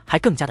中还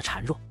更加的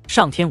孱弱，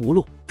上天无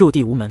路，入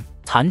地无门。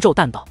残咒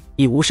淡道，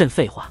已无甚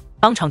废话，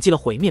当场记了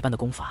毁灭般的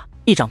功法，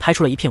一掌拍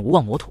出了一片无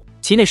望魔土，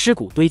其内尸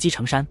骨堆积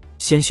成山，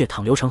鲜血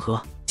淌流成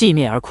河，寂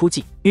灭而枯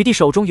寂。女帝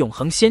手中永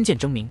恒仙剑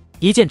争鸣，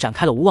一剑斩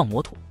开了无望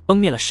魔土，崩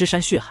灭了尸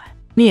山血海。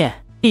灭！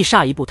地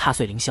煞一步踏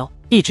碎凌霄，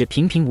一指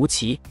平平无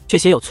奇，却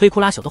写有摧枯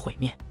拉朽的毁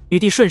灭。女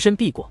帝顺身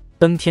避过，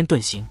登天遁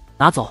形，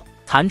拿走。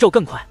残咒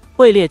更快，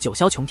位列九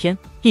霄穹天，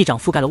一掌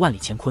覆盖了万里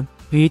乾坤。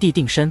女帝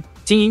定身，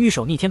金银玉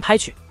手逆天拍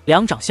去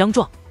，2掌相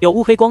撞，有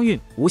乌黑光晕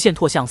无限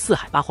拓向四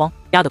海八荒，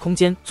压得空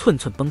间寸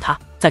寸崩塌。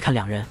再看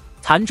2人，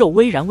残咒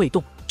巍然未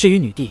动，至于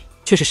女帝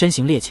却是身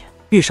形趔趄，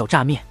玉手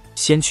乍灭，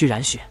仙躯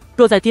染血。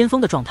若在巅峰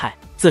的状态，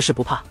自是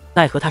不怕，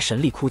奈何他神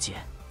力枯竭，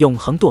永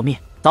恒堕灭，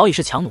早已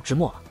是强弩之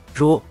末了。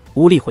如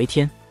无力回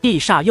天，地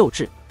煞又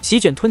至，席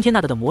卷吞天那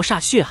的魔煞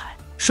血海，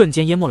瞬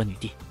间淹没了女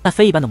帝。那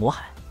非一般的魔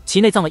海，其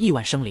内葬了亿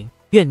万生灵，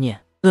怨念、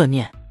恶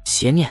念、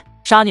邪念、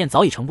杀念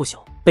早已成不朽，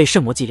被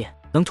圣魔祭炼，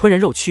能吞人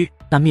肉躯，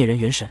那灭人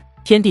元神，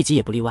天地级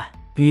也不例外。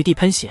女帝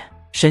喷血，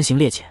身形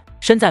趔趄，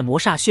身在魔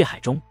煞血海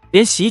中，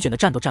连席卷的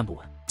站都站不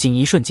稳，仅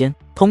一瞬间，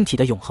通体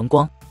的永恒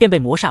光便被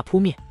魔煞扑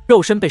灭，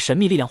肉身被神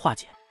秘力量化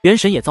解，元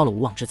神也遭了无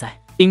妄之灾。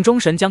顶中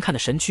神将看得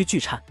神躯剧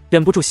颤，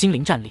忍不住心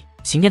灵战栗。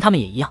刑天他们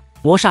也一样，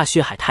魔煞血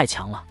海太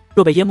强了，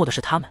若被淹没的是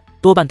他们，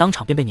多半当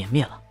场便被碾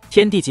灭了。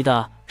天地级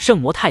的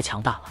圣魔太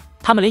强大了，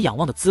他们连仰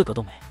望的资格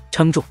都没。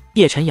撑住！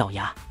叶辰咬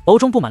牙，眸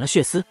中布满了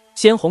血丝，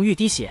鲜红欲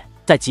滴血，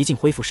在极尽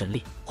恢复神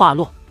力。话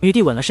落，女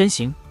帝稳了身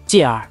形，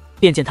继而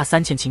便见她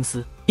3000青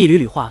丝一缕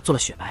缕化作了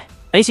雪白，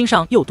眉心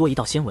上又多一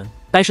道仙纹，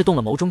该是动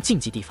了眸中禁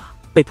忌地法。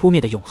被扑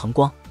灭的永恒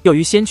光又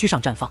于仙躯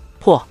上绽放，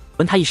破！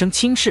闻他一声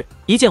轻斥，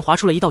一剑划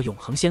出了一道永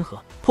恒仙河，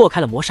破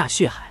开了魔煞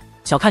血海。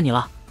小看你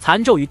了！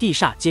残咒与地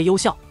煞皆幽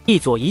效，一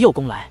左一右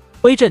攻来，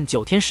威震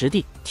9天10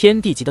地，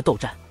天地级的斗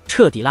战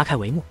彻底拉开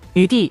帷幕。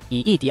女帝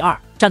以1敌2，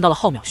战到了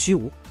浩渺虚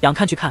无。眼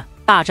看去看，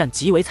大战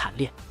极为惨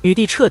烈，女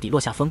帝彻底落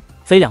下风，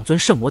非2尊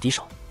圣魔敌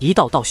手。一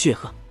道道血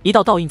鹤，一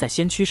道道印在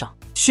仙躯上，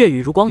血雨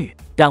如光雨，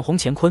染红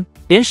乾坤，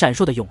连闪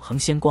烁的永恒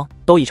仙光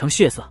都已成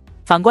血色。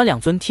反观2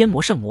尊天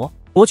魔圣魔，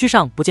魔躯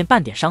上不见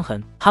半点伤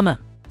痕，他们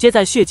皆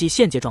在血迹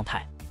现阶状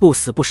态，不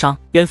死不伤，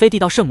远非地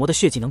道圣魔的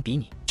血迹能比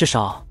拟，至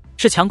少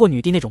是强过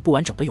女帝那种不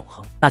完整的永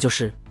恒，那就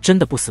是真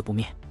的不死不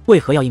灭。为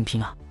何要硬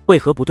拼啊？为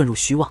何不遁入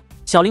虚妄？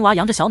小灵娃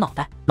扬着小脑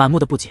袋，满目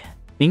的不解。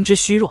明知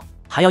虚弱，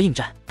还要应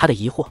战，他的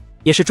疑惑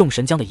也是众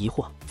神将的疑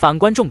惑。反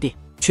观众帝，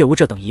却无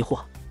这等疑惑。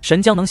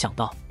神将能想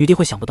到，女帝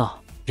会想不到。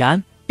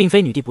然并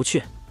非女帝不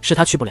去，是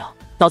她去不了。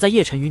早在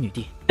叶辰与女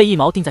帝被一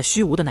锚定在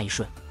虚无的那一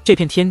瞬，这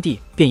片天地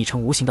便已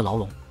成无形的牢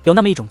笼。有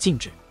那么一种静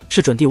止，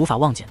是准帝无法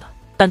望见的，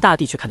但大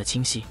帝却看得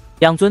清晰。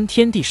2尊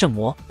天地圣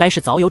魔该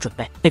是早有准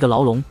备，那个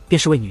牢笼便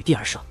是为女帝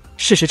而设。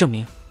事实证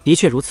明，的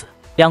确如此。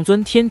2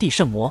尊天地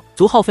圣魔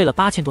足耗费了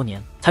8000多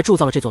年，才铸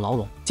造了这座牢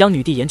笼，将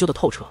女帝研究的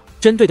透彻，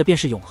针对的便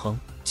是永恒。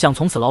想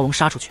从此牢笼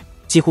杀出去，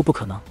几乎不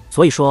可能。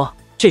所以说，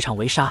这场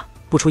围杀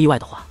不出意外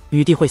的话，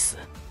女帝会死。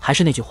还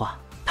是那句话，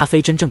她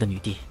非真正的女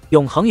帝，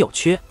永恒有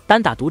缺，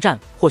单打独战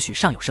或许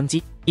尚有生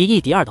机。以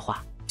1敌2的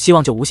话，希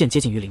望就无限接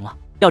近于0了。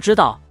要知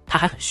道，她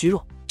还很虚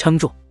弱。撑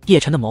住！叶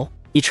辰的眸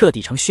已彻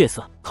底成血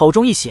色，口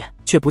中一血，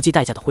却不计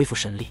代价的恢复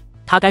神力。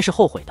他该是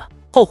后悔的，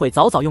后悔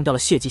早早用掉了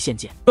血迹献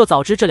剑。若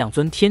早知这2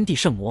尊天地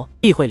圣魔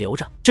必会留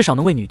着，至少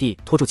能为女帝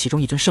拖住其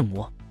中1尊圣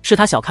魔。是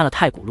他小看了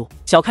太古路，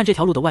小看这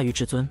条路的外域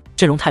至尊，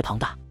阵容太庞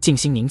大，静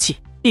心凝气，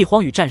地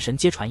荒与战神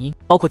皆传音，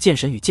包括剑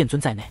神与剑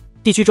尊在内，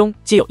地区中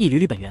皆有一缕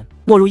缕本源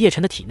没入叶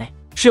辰的体内，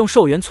是用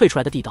寿元萃出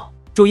来的地道，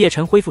助叶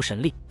辰恢复神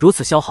力。如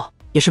此消耗，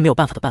也是没有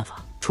办法的办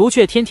法。除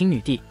却天庭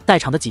女帝在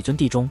场的几尊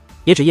帝中，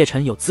也只叶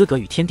辰有资格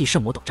与天地圣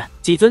魔斗战，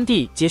几尊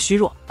帝皆虚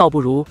弱，倒不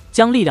如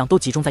将力量都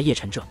集中在叶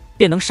辰这，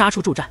便能杀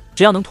出助战。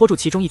只要能拖住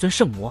其中1尊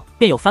圣魔，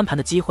便有翻盘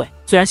的机会。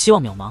虽然希望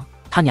渺茫，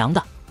他娘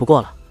的！不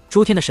过了，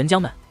诸天的神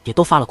将们也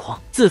都发了狂，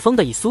自封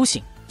的已苏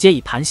醒，皆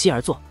已盘膝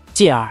而坐，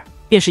继而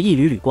便是一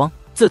缕缕光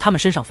自他们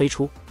身上飞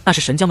出，那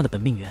是神将们的本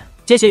命源。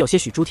皆写有些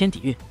许诸天底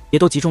蕴，也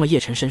都集中了叶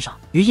辰身上。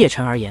于叶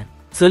辰而言，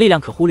此力量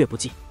可忽略不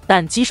计，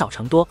但积少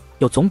成多，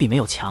又总比没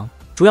有强。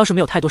主要是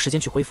没有太多时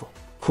间去恢复，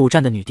苦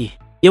战的女帝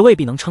也未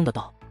必能撑得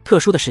到。特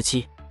殊的时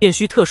期，便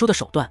需特殊的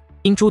手段，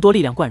因诸多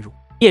力量灌入，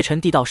叶辰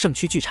地道圣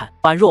躯剧颤，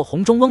宛若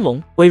洪中翁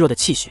龙，微弱的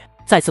气血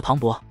再次磅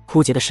礴，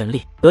枯竭的神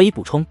力得以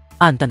补充，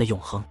暗淡的永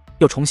恒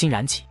又重新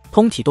燃起，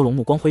通体都龙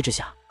目光辉之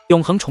下，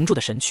永恒重铸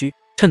的神躯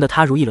衬得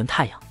他如一轮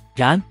太阳。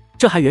然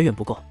这还远远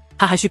不够，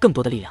他还需更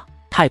多的力量。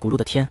太古路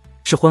的天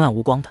是昏暗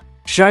无光的，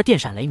时而电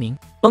闪雷鸣，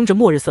绷着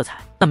末日色彩，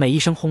那每一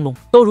声轰隆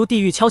都如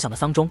地狱敲响的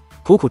丧钟。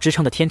苦苦支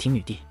撑的天庭女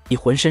帝已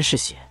浑身是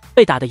血，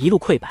被打得一路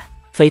溃败。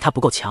非他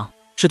不够强，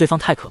是对方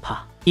太可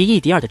怕。以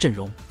1敌2的阵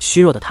容，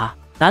虚弱的他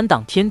难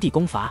挡天地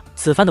攻伐，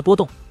此番的波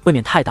动未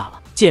免太大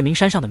了。界明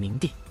山上的明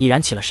帝已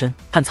然起了身，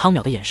看苍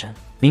渺的眼神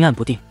明暗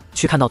不定，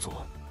去看到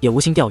左也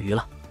无心钓鱼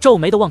了，皱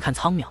眉的望看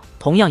苍渺。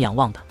同样仰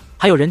望的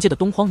还有人界的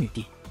东荒女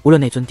帝，无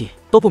论那尊帝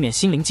都不免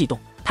心灵悸动。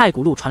太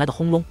古路传来的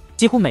轰隆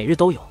几乎每日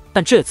都有，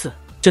但这次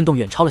震动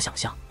远超了想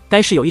象，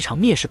该是有一场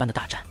灭世般的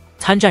大战，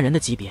参战人的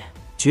级别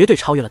绝对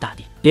超越了大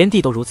地，连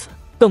地都如此，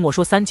更莫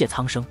说3界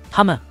苍生，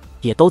他们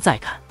也都在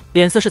看，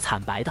脸色是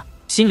惨白的，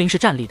心灵是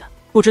战栗的，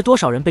不知多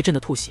少人被震得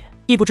吐血，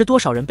亦不知多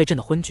少人被震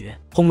得昏厥。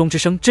轰隆之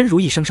声真如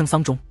一声声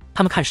丧钟。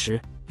他们看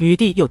时，女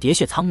帝又喋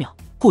血苍渺，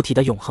护体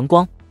的永恒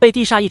光被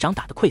地煞一掌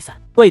打得溃散，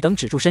未等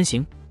止住身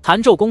形，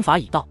残咒功法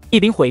已到，一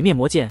柄毁灭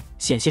魔剑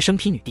险些生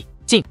劈女帝。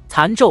竟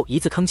残咒一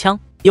字铿锵，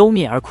幽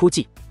灭而枯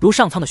寂，如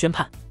上苍的宣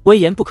判，威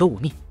严不可忤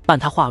逆。伴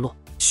他话落，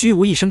虚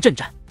无一声震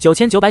颤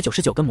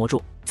，9999根魔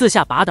柱自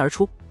下拔得而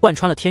出，贯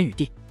穿了天与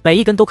地，每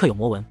一根都刻有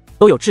魔纹，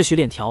都有秩序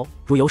链条，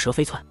如游蛇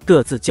飞窜，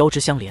各自交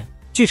织相连，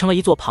聚成了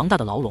一座庞大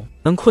的牢笼，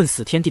能困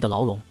死天地的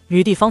牢笼。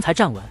女帝方才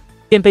站稳，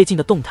便被禁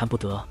得动弹不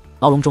得。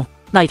牢笼中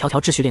那一条条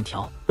秩序链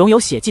条，容有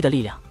血迹的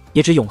力量，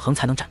也只永恒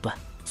才能斩断，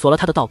锁了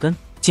他的道根，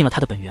禁了他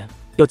的本源，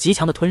有极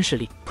强的吞噬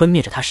力，吞灭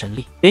着他神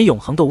力，连永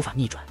恒都无法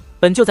逆转。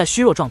本就在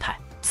虚弱状态，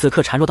此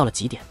刻孱弱到了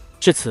极点，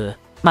至此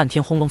漫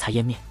天轰隆才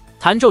湮灭。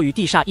残咒与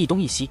地煞一东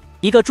一西，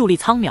一个伫立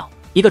苍渺，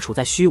一个处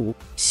在虚无，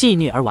戏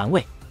谑而玩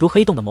味，如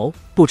黑洞的眸，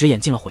不止演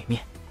尽了毁灭，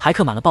还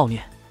刻满了暴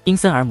虐，阴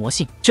森而魔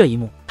性。这一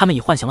幕他们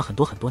已幻想了很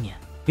多年。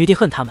女帝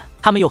恨他们，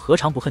他们又何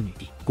尝不恨女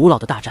帝？古老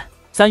的大战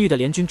，3域的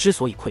联军之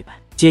所以溃败，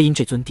皆因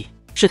这尊帝，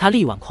是他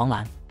力挽狂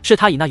澜，是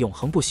他以那永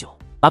恒不朽，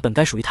把本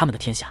该属于他们的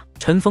天下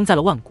尘封在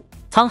了万古。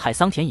沧海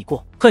桑田已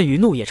过，恨与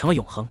怒也成了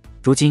永恒。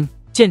如今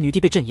见女帝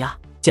被镇压，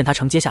见她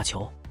承阶下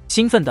囚，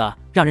兴奋的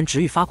让人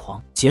直欲发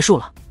狂。结束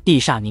了，帝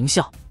煞狞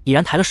笑，已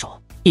然抬了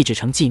手，一指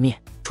呈寂灭，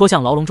戳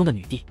向牢笼中的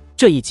女帝。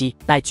这一击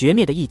乃绝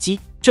灭的一击，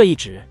这一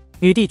指，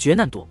女帝绝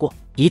难躲过，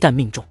一旦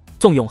命中，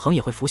纵永恒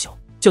也会腐朽。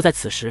就在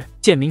此时，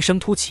剑鸣声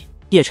突起，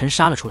叶辰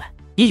杀了出来，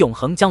以永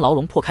恒将牢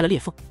笼破开了裂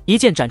缝，一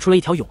剑斩出了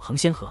一条永恒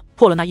仙河，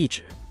破了那一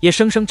指，也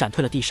生生斩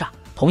退了帝煞。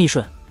同一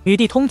瞬，女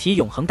帝通体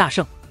永恒大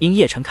胜，因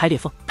叶辰开裂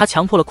缝，她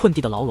强破了困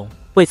帝的牢笼，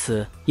为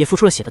此也付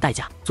出了血的代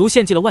价，足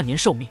献祭了万年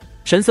寿命，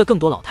神色更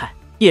多老态。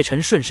叶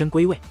辰顺身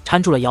归位，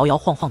搀住了摇摇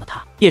晃晃的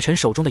他。叶辰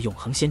手中的永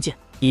恒仙剑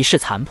已是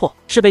残破，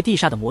是被地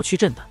煞的魔躯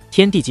震的。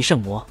天地级圣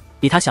魔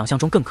比他想象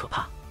中更可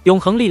怕，永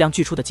恒力量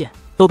巨出的剑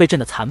都被震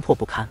得残破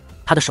不堪，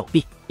他的手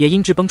臂也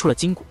因之崩出了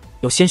筋骨，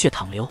有鲜血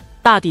淌流。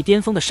大地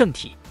巅峰的圣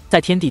体在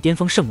天地巅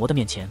峰圣魔的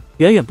面前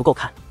远远不够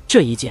看，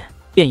这一剑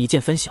便一剑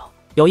分晓。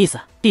有意思。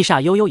地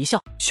煞悠悠一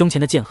笑，胸前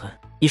的剑痕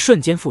一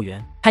瞬间复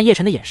原，看叶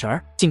辰的眼神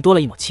儿竟多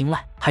了一抹青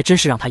睐，还真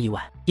是让他意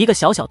外。一个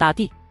小小大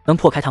地能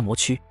破开他魔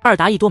躯，2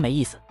打1多没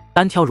意思，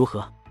单挑如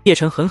何？叶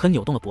辰狠狠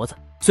扭动了脖子，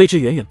虽知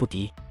远远不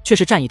敌，却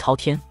是战意滔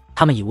天。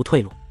他们已无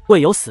退路，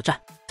唯有死战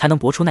才能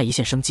搏出那一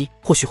线生机。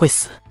或许会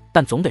死，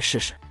但总得试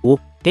试。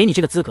给你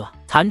这个资格。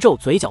残咒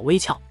嘴角微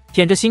翘，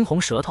舔着猩红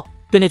舌头，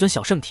对那尊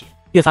小圣体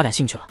越发感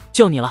兴趣了。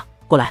就你了，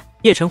过来。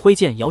叶辰挥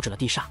剑遥指了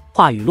地煞，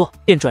话语落，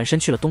便转身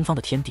去了东方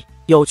的天地。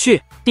有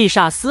趣。地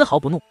煞丝毫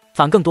不怒，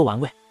反更多玩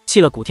味，弃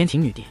了古天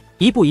庭女帝，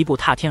一步一步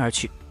踏天而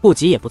去，不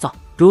急也不躁，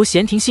如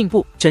闲庭信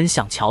步。真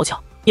想瞧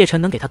瞧叶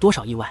辰能给他多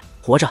少意外。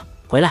活着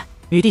回来。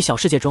女帝小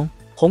世界中，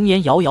红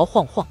颜摇摇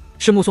晃晃，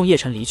是目送叶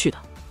辰离去的。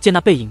见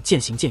那背影渐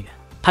行渐远，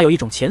他有一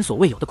种前所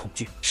未有的恐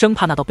惧，生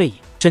怕那道背影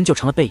真就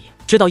成了背影。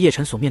知道叶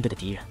辰所面对的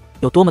敌人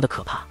有多么的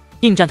可怕，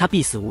应战他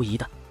必死无疑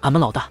的。俺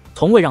们老大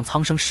从未让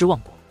苍生失望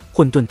过。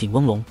混沌顶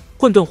翁龙，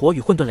混沌火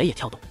与混沌雷也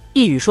跳动，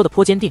一语说的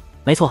颇坚定。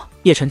没错，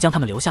叶辰将他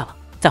们留下了。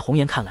在红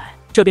颜看来，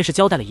这便是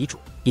交代了遗嘱，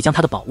已将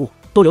他的宝物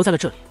都留在了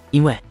这里。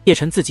因为叶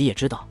辰自己也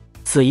知道，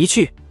此一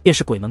去便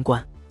是鬼门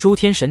关。诸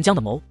天神将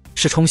的谋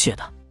是充血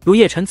的，如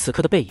叶辰此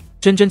刻的背影，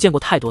真见过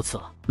太多次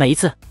了，每一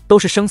次都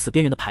是生死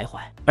边缘的徘徊。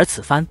而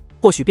此番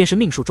或许便是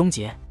命数终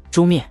结。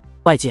诛灭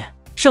外界，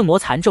圣魔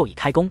残咒已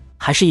开弓，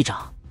还是一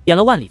掌演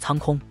了万里苍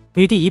空。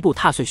女帝一步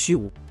踏碎虚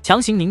无，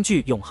强行凝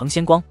聚永恒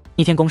仙光。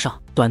逆天宫上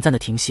短暂的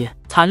停歇，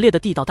惨烈的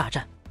地道大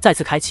战再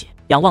次开启。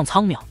仰望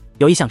苍渺，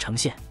有异象呈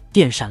现，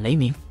电闪雷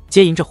鸣，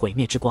皆迎着毁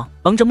灭之光，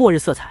蒙着末日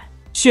色彩。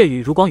血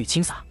雨如光与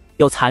倾洒，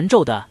有残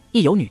咒的，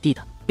亦有女帝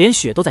的，连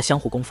血都在相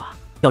互攻伐，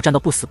要战到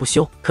不死不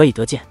休。可以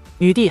得见，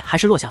女帝还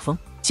是落下风。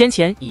先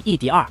前以1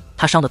敌2，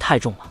她伤得太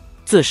重了，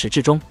自始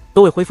至终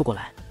都未恢复过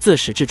来，自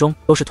始至终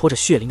都是拖着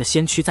血灵的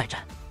仙躯在战。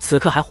此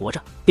刻还活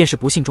着，便是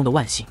不幸中的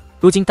万幸。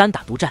如今单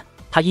打独战，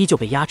她依旧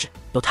被压制。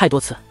有太多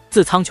次，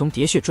自苍穹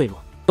喋血坠落，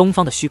东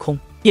方的虚空，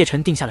叶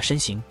辰定下了身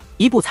形，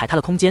一步踩踏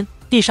了空间。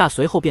地煞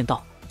随后便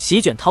到，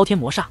席卷滔天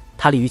魔煞，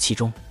他立于其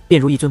中，便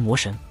如一尊魔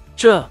神。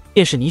这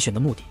便是你选的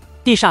目的。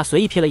地煞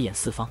随意瞥了一眼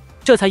四方，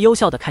这才幽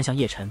笑地看向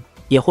叶辰。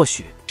也或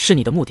许是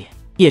你的目的。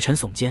叶辰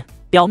耸肩，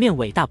表面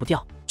伟大不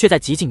掉，却在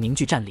极尽凝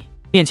聚战力。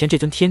面前这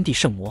尊天地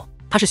圣魔，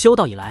他是修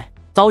道以来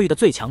遭遇的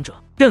最强者，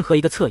任何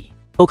一个侧影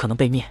都可能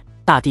被灭。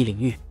大地领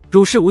域，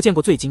汝是无见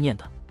过最惊艳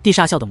的。地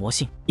煞笑的魔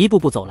性一步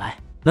步走来，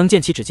能见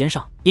其指尖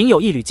上隐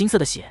有一缕金色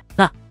的血，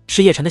那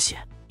是叶辰的血。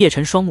叶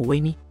辰双目微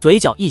眯，嘴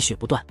角溢血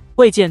不断。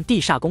未见地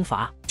煞攻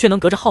伐，却能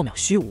隔着浩渺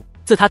虚无，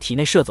自他体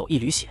内射走一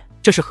缕血，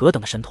这是何等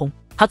的神通，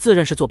他自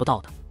认是做不到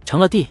的。成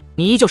了帝，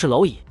你依旧是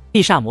蝼蚁。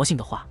地煞魔性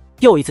的话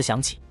又一次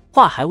响起，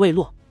话还未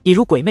落，已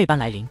如鬼魅般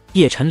来临。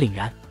叶辰凛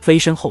然飞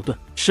身后遁，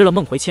失了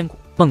梦回千古。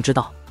梦之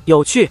道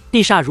有趣。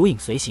地煞如影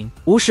随形，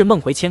无视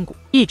梦回千古，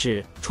一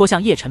指戳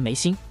向叶辰眉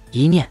心。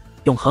一念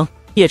永恒。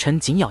叶辰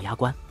紧咬牙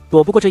关，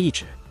躲不过这一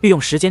指，欲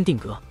用时间定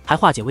格，还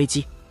化解危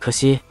机。可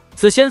惜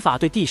此仙法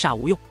对地煞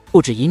无用，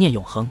不止一念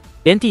永恒，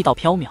连地道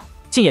缥缈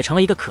竟也成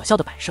了一个可笑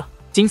的摆设。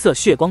金色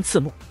血光刺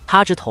目，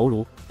他之头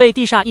颅被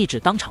地煞一指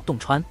当场洞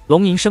穿，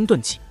龙吟声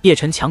顿起。叶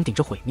辰强顶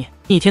着毁灭，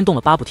逆天动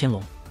了8部天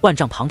龙，万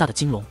丈庞大的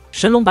金龙，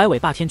神龙摆尾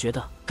霸天绝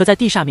的，可在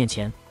地煞面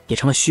前也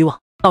成了虚妄。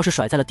倒是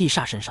甩在了地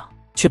煞身上，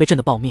却被震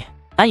得爆灭，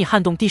难以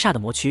撼动地煞的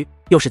魔躯。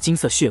又是金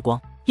色血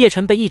光，叶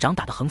辰被一掌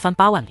打得横翻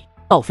8万里。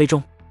倒飞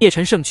中，叶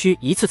辰圣躯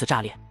一次次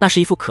炸裂，那是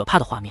一幅可怕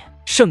的画面，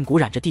圣骨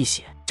染着地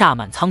血，炸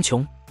满苍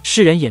穹。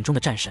世人眼中的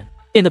战神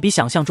变得比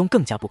想象中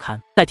更加不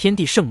堪，在天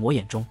地圣魔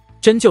眼中，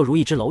真就如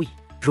一只蝼蚁。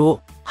如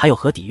还有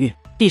何底蕴？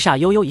地煞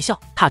悠悠一笑，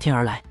踏天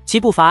而来，其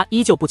步伐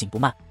依旧不紧不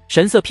慢，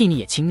神色睥睨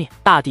也轻蔑。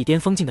大地巅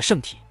峰境的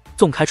圣体，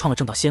纵开创了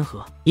正道仙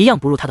河，一样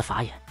不入他的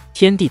法眼。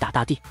天地打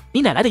大地，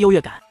你哪来的优越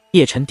感？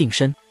叶辰定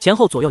身，前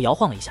后左右摇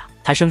晃了一下，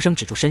才生生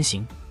止住身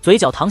形，嘴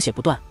角淌血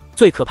不断。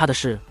最可怕的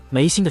是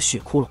眉心的血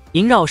窟窿，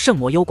萦绕圣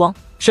魔幽光，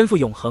身负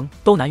永恒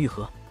都难愈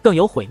合，更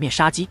有毁灭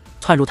杀机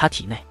窜入他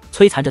体内，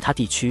摧残着他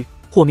地躯，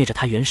破灭着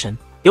他元神，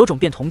有种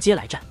便同阶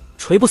来战，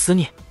锤不死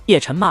你！叶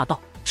辰骂道。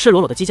赤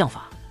裸裸的激将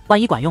法，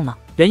万一管用呢？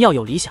人要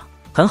有理想，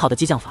很好的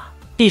激将法，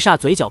地煞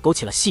嘴角勾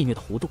起了戏谑的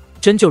弧度，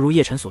真就如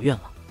叶辰所愿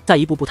了。在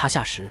一步步踏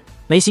下时，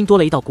眉心多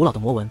了一道古老的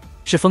魔纹，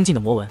是封禁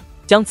的魔纹，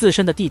将自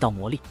身的地道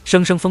魔力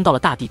生生封到了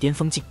大地巅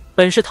峰境。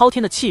本是滔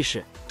天的气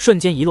势，瞬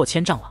间一落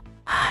千丈了。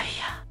哎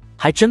呀，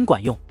还真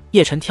管用。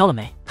叶辰挑了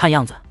眉，看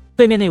样子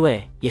对面那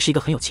位也是一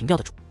个很有情调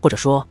的主，或者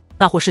说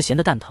那货是闲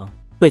得蛋疼。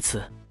对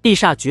此，地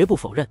煞绝不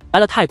否认。来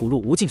了太古路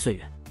无尽岁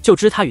月，就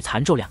知他与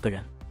残咒2个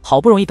人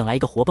好不容易等来一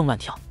个活蹦乱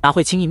跳，哪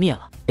会轻易灭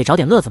了？得找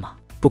点乐子嘛。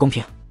不公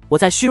平，我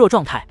在虚弱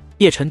状态。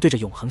叶辰对着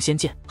永恒仙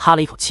剑哈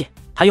了一口气，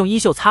还用衣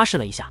袖擦拭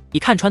了一下，已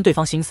看穿对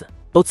方心思，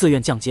都自愿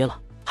降阶了，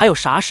还有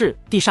啥事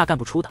地煞干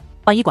不出的？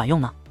万一管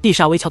用呢？地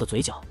煞微翘的嘴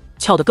角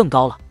翘得更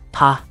高了。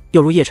他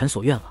又如叶辰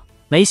所愿了，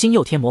眉心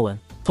又添魔纹，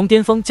从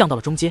巅峰降到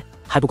了中阶，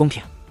还不公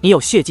平？你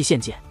有血迹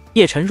献剑。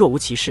叶辰若无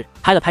其事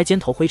拍了拍肩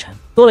头灰尘，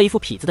多了一副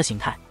痞子的形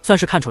态，算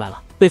是看出来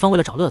了，对方为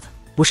了找乐子，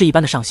不是一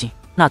般的上心。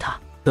那他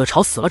得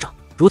朝死了整。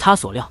如他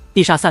所料，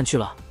地煞散去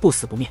了，不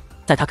死不灭。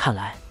在他看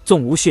来，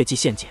纵无血迹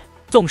献剑，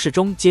纵是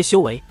中阶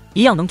修为，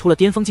一样能屠了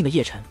巅峰境的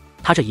叶辰。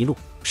他这一路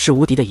是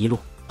无敌的一路，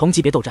同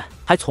级别斗战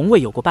还从未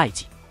有过败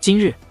绩。今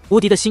日无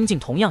敌的心境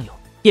同样有。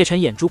叶辰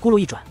眼珠咕噜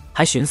一转，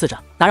还寻思着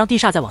哪让地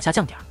煞再往下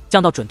降点，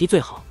降到准地最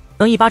好，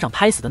能一巴掌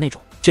拍死的那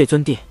种。这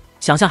尊地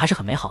想象还是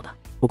很美好的。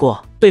不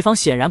过对方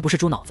显然不是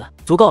猪脑子。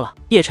足够了。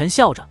叶辰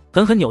笑着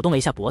狠狠扭动了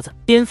一下脖子，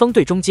巅峰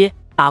对中阶，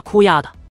打哭丫的。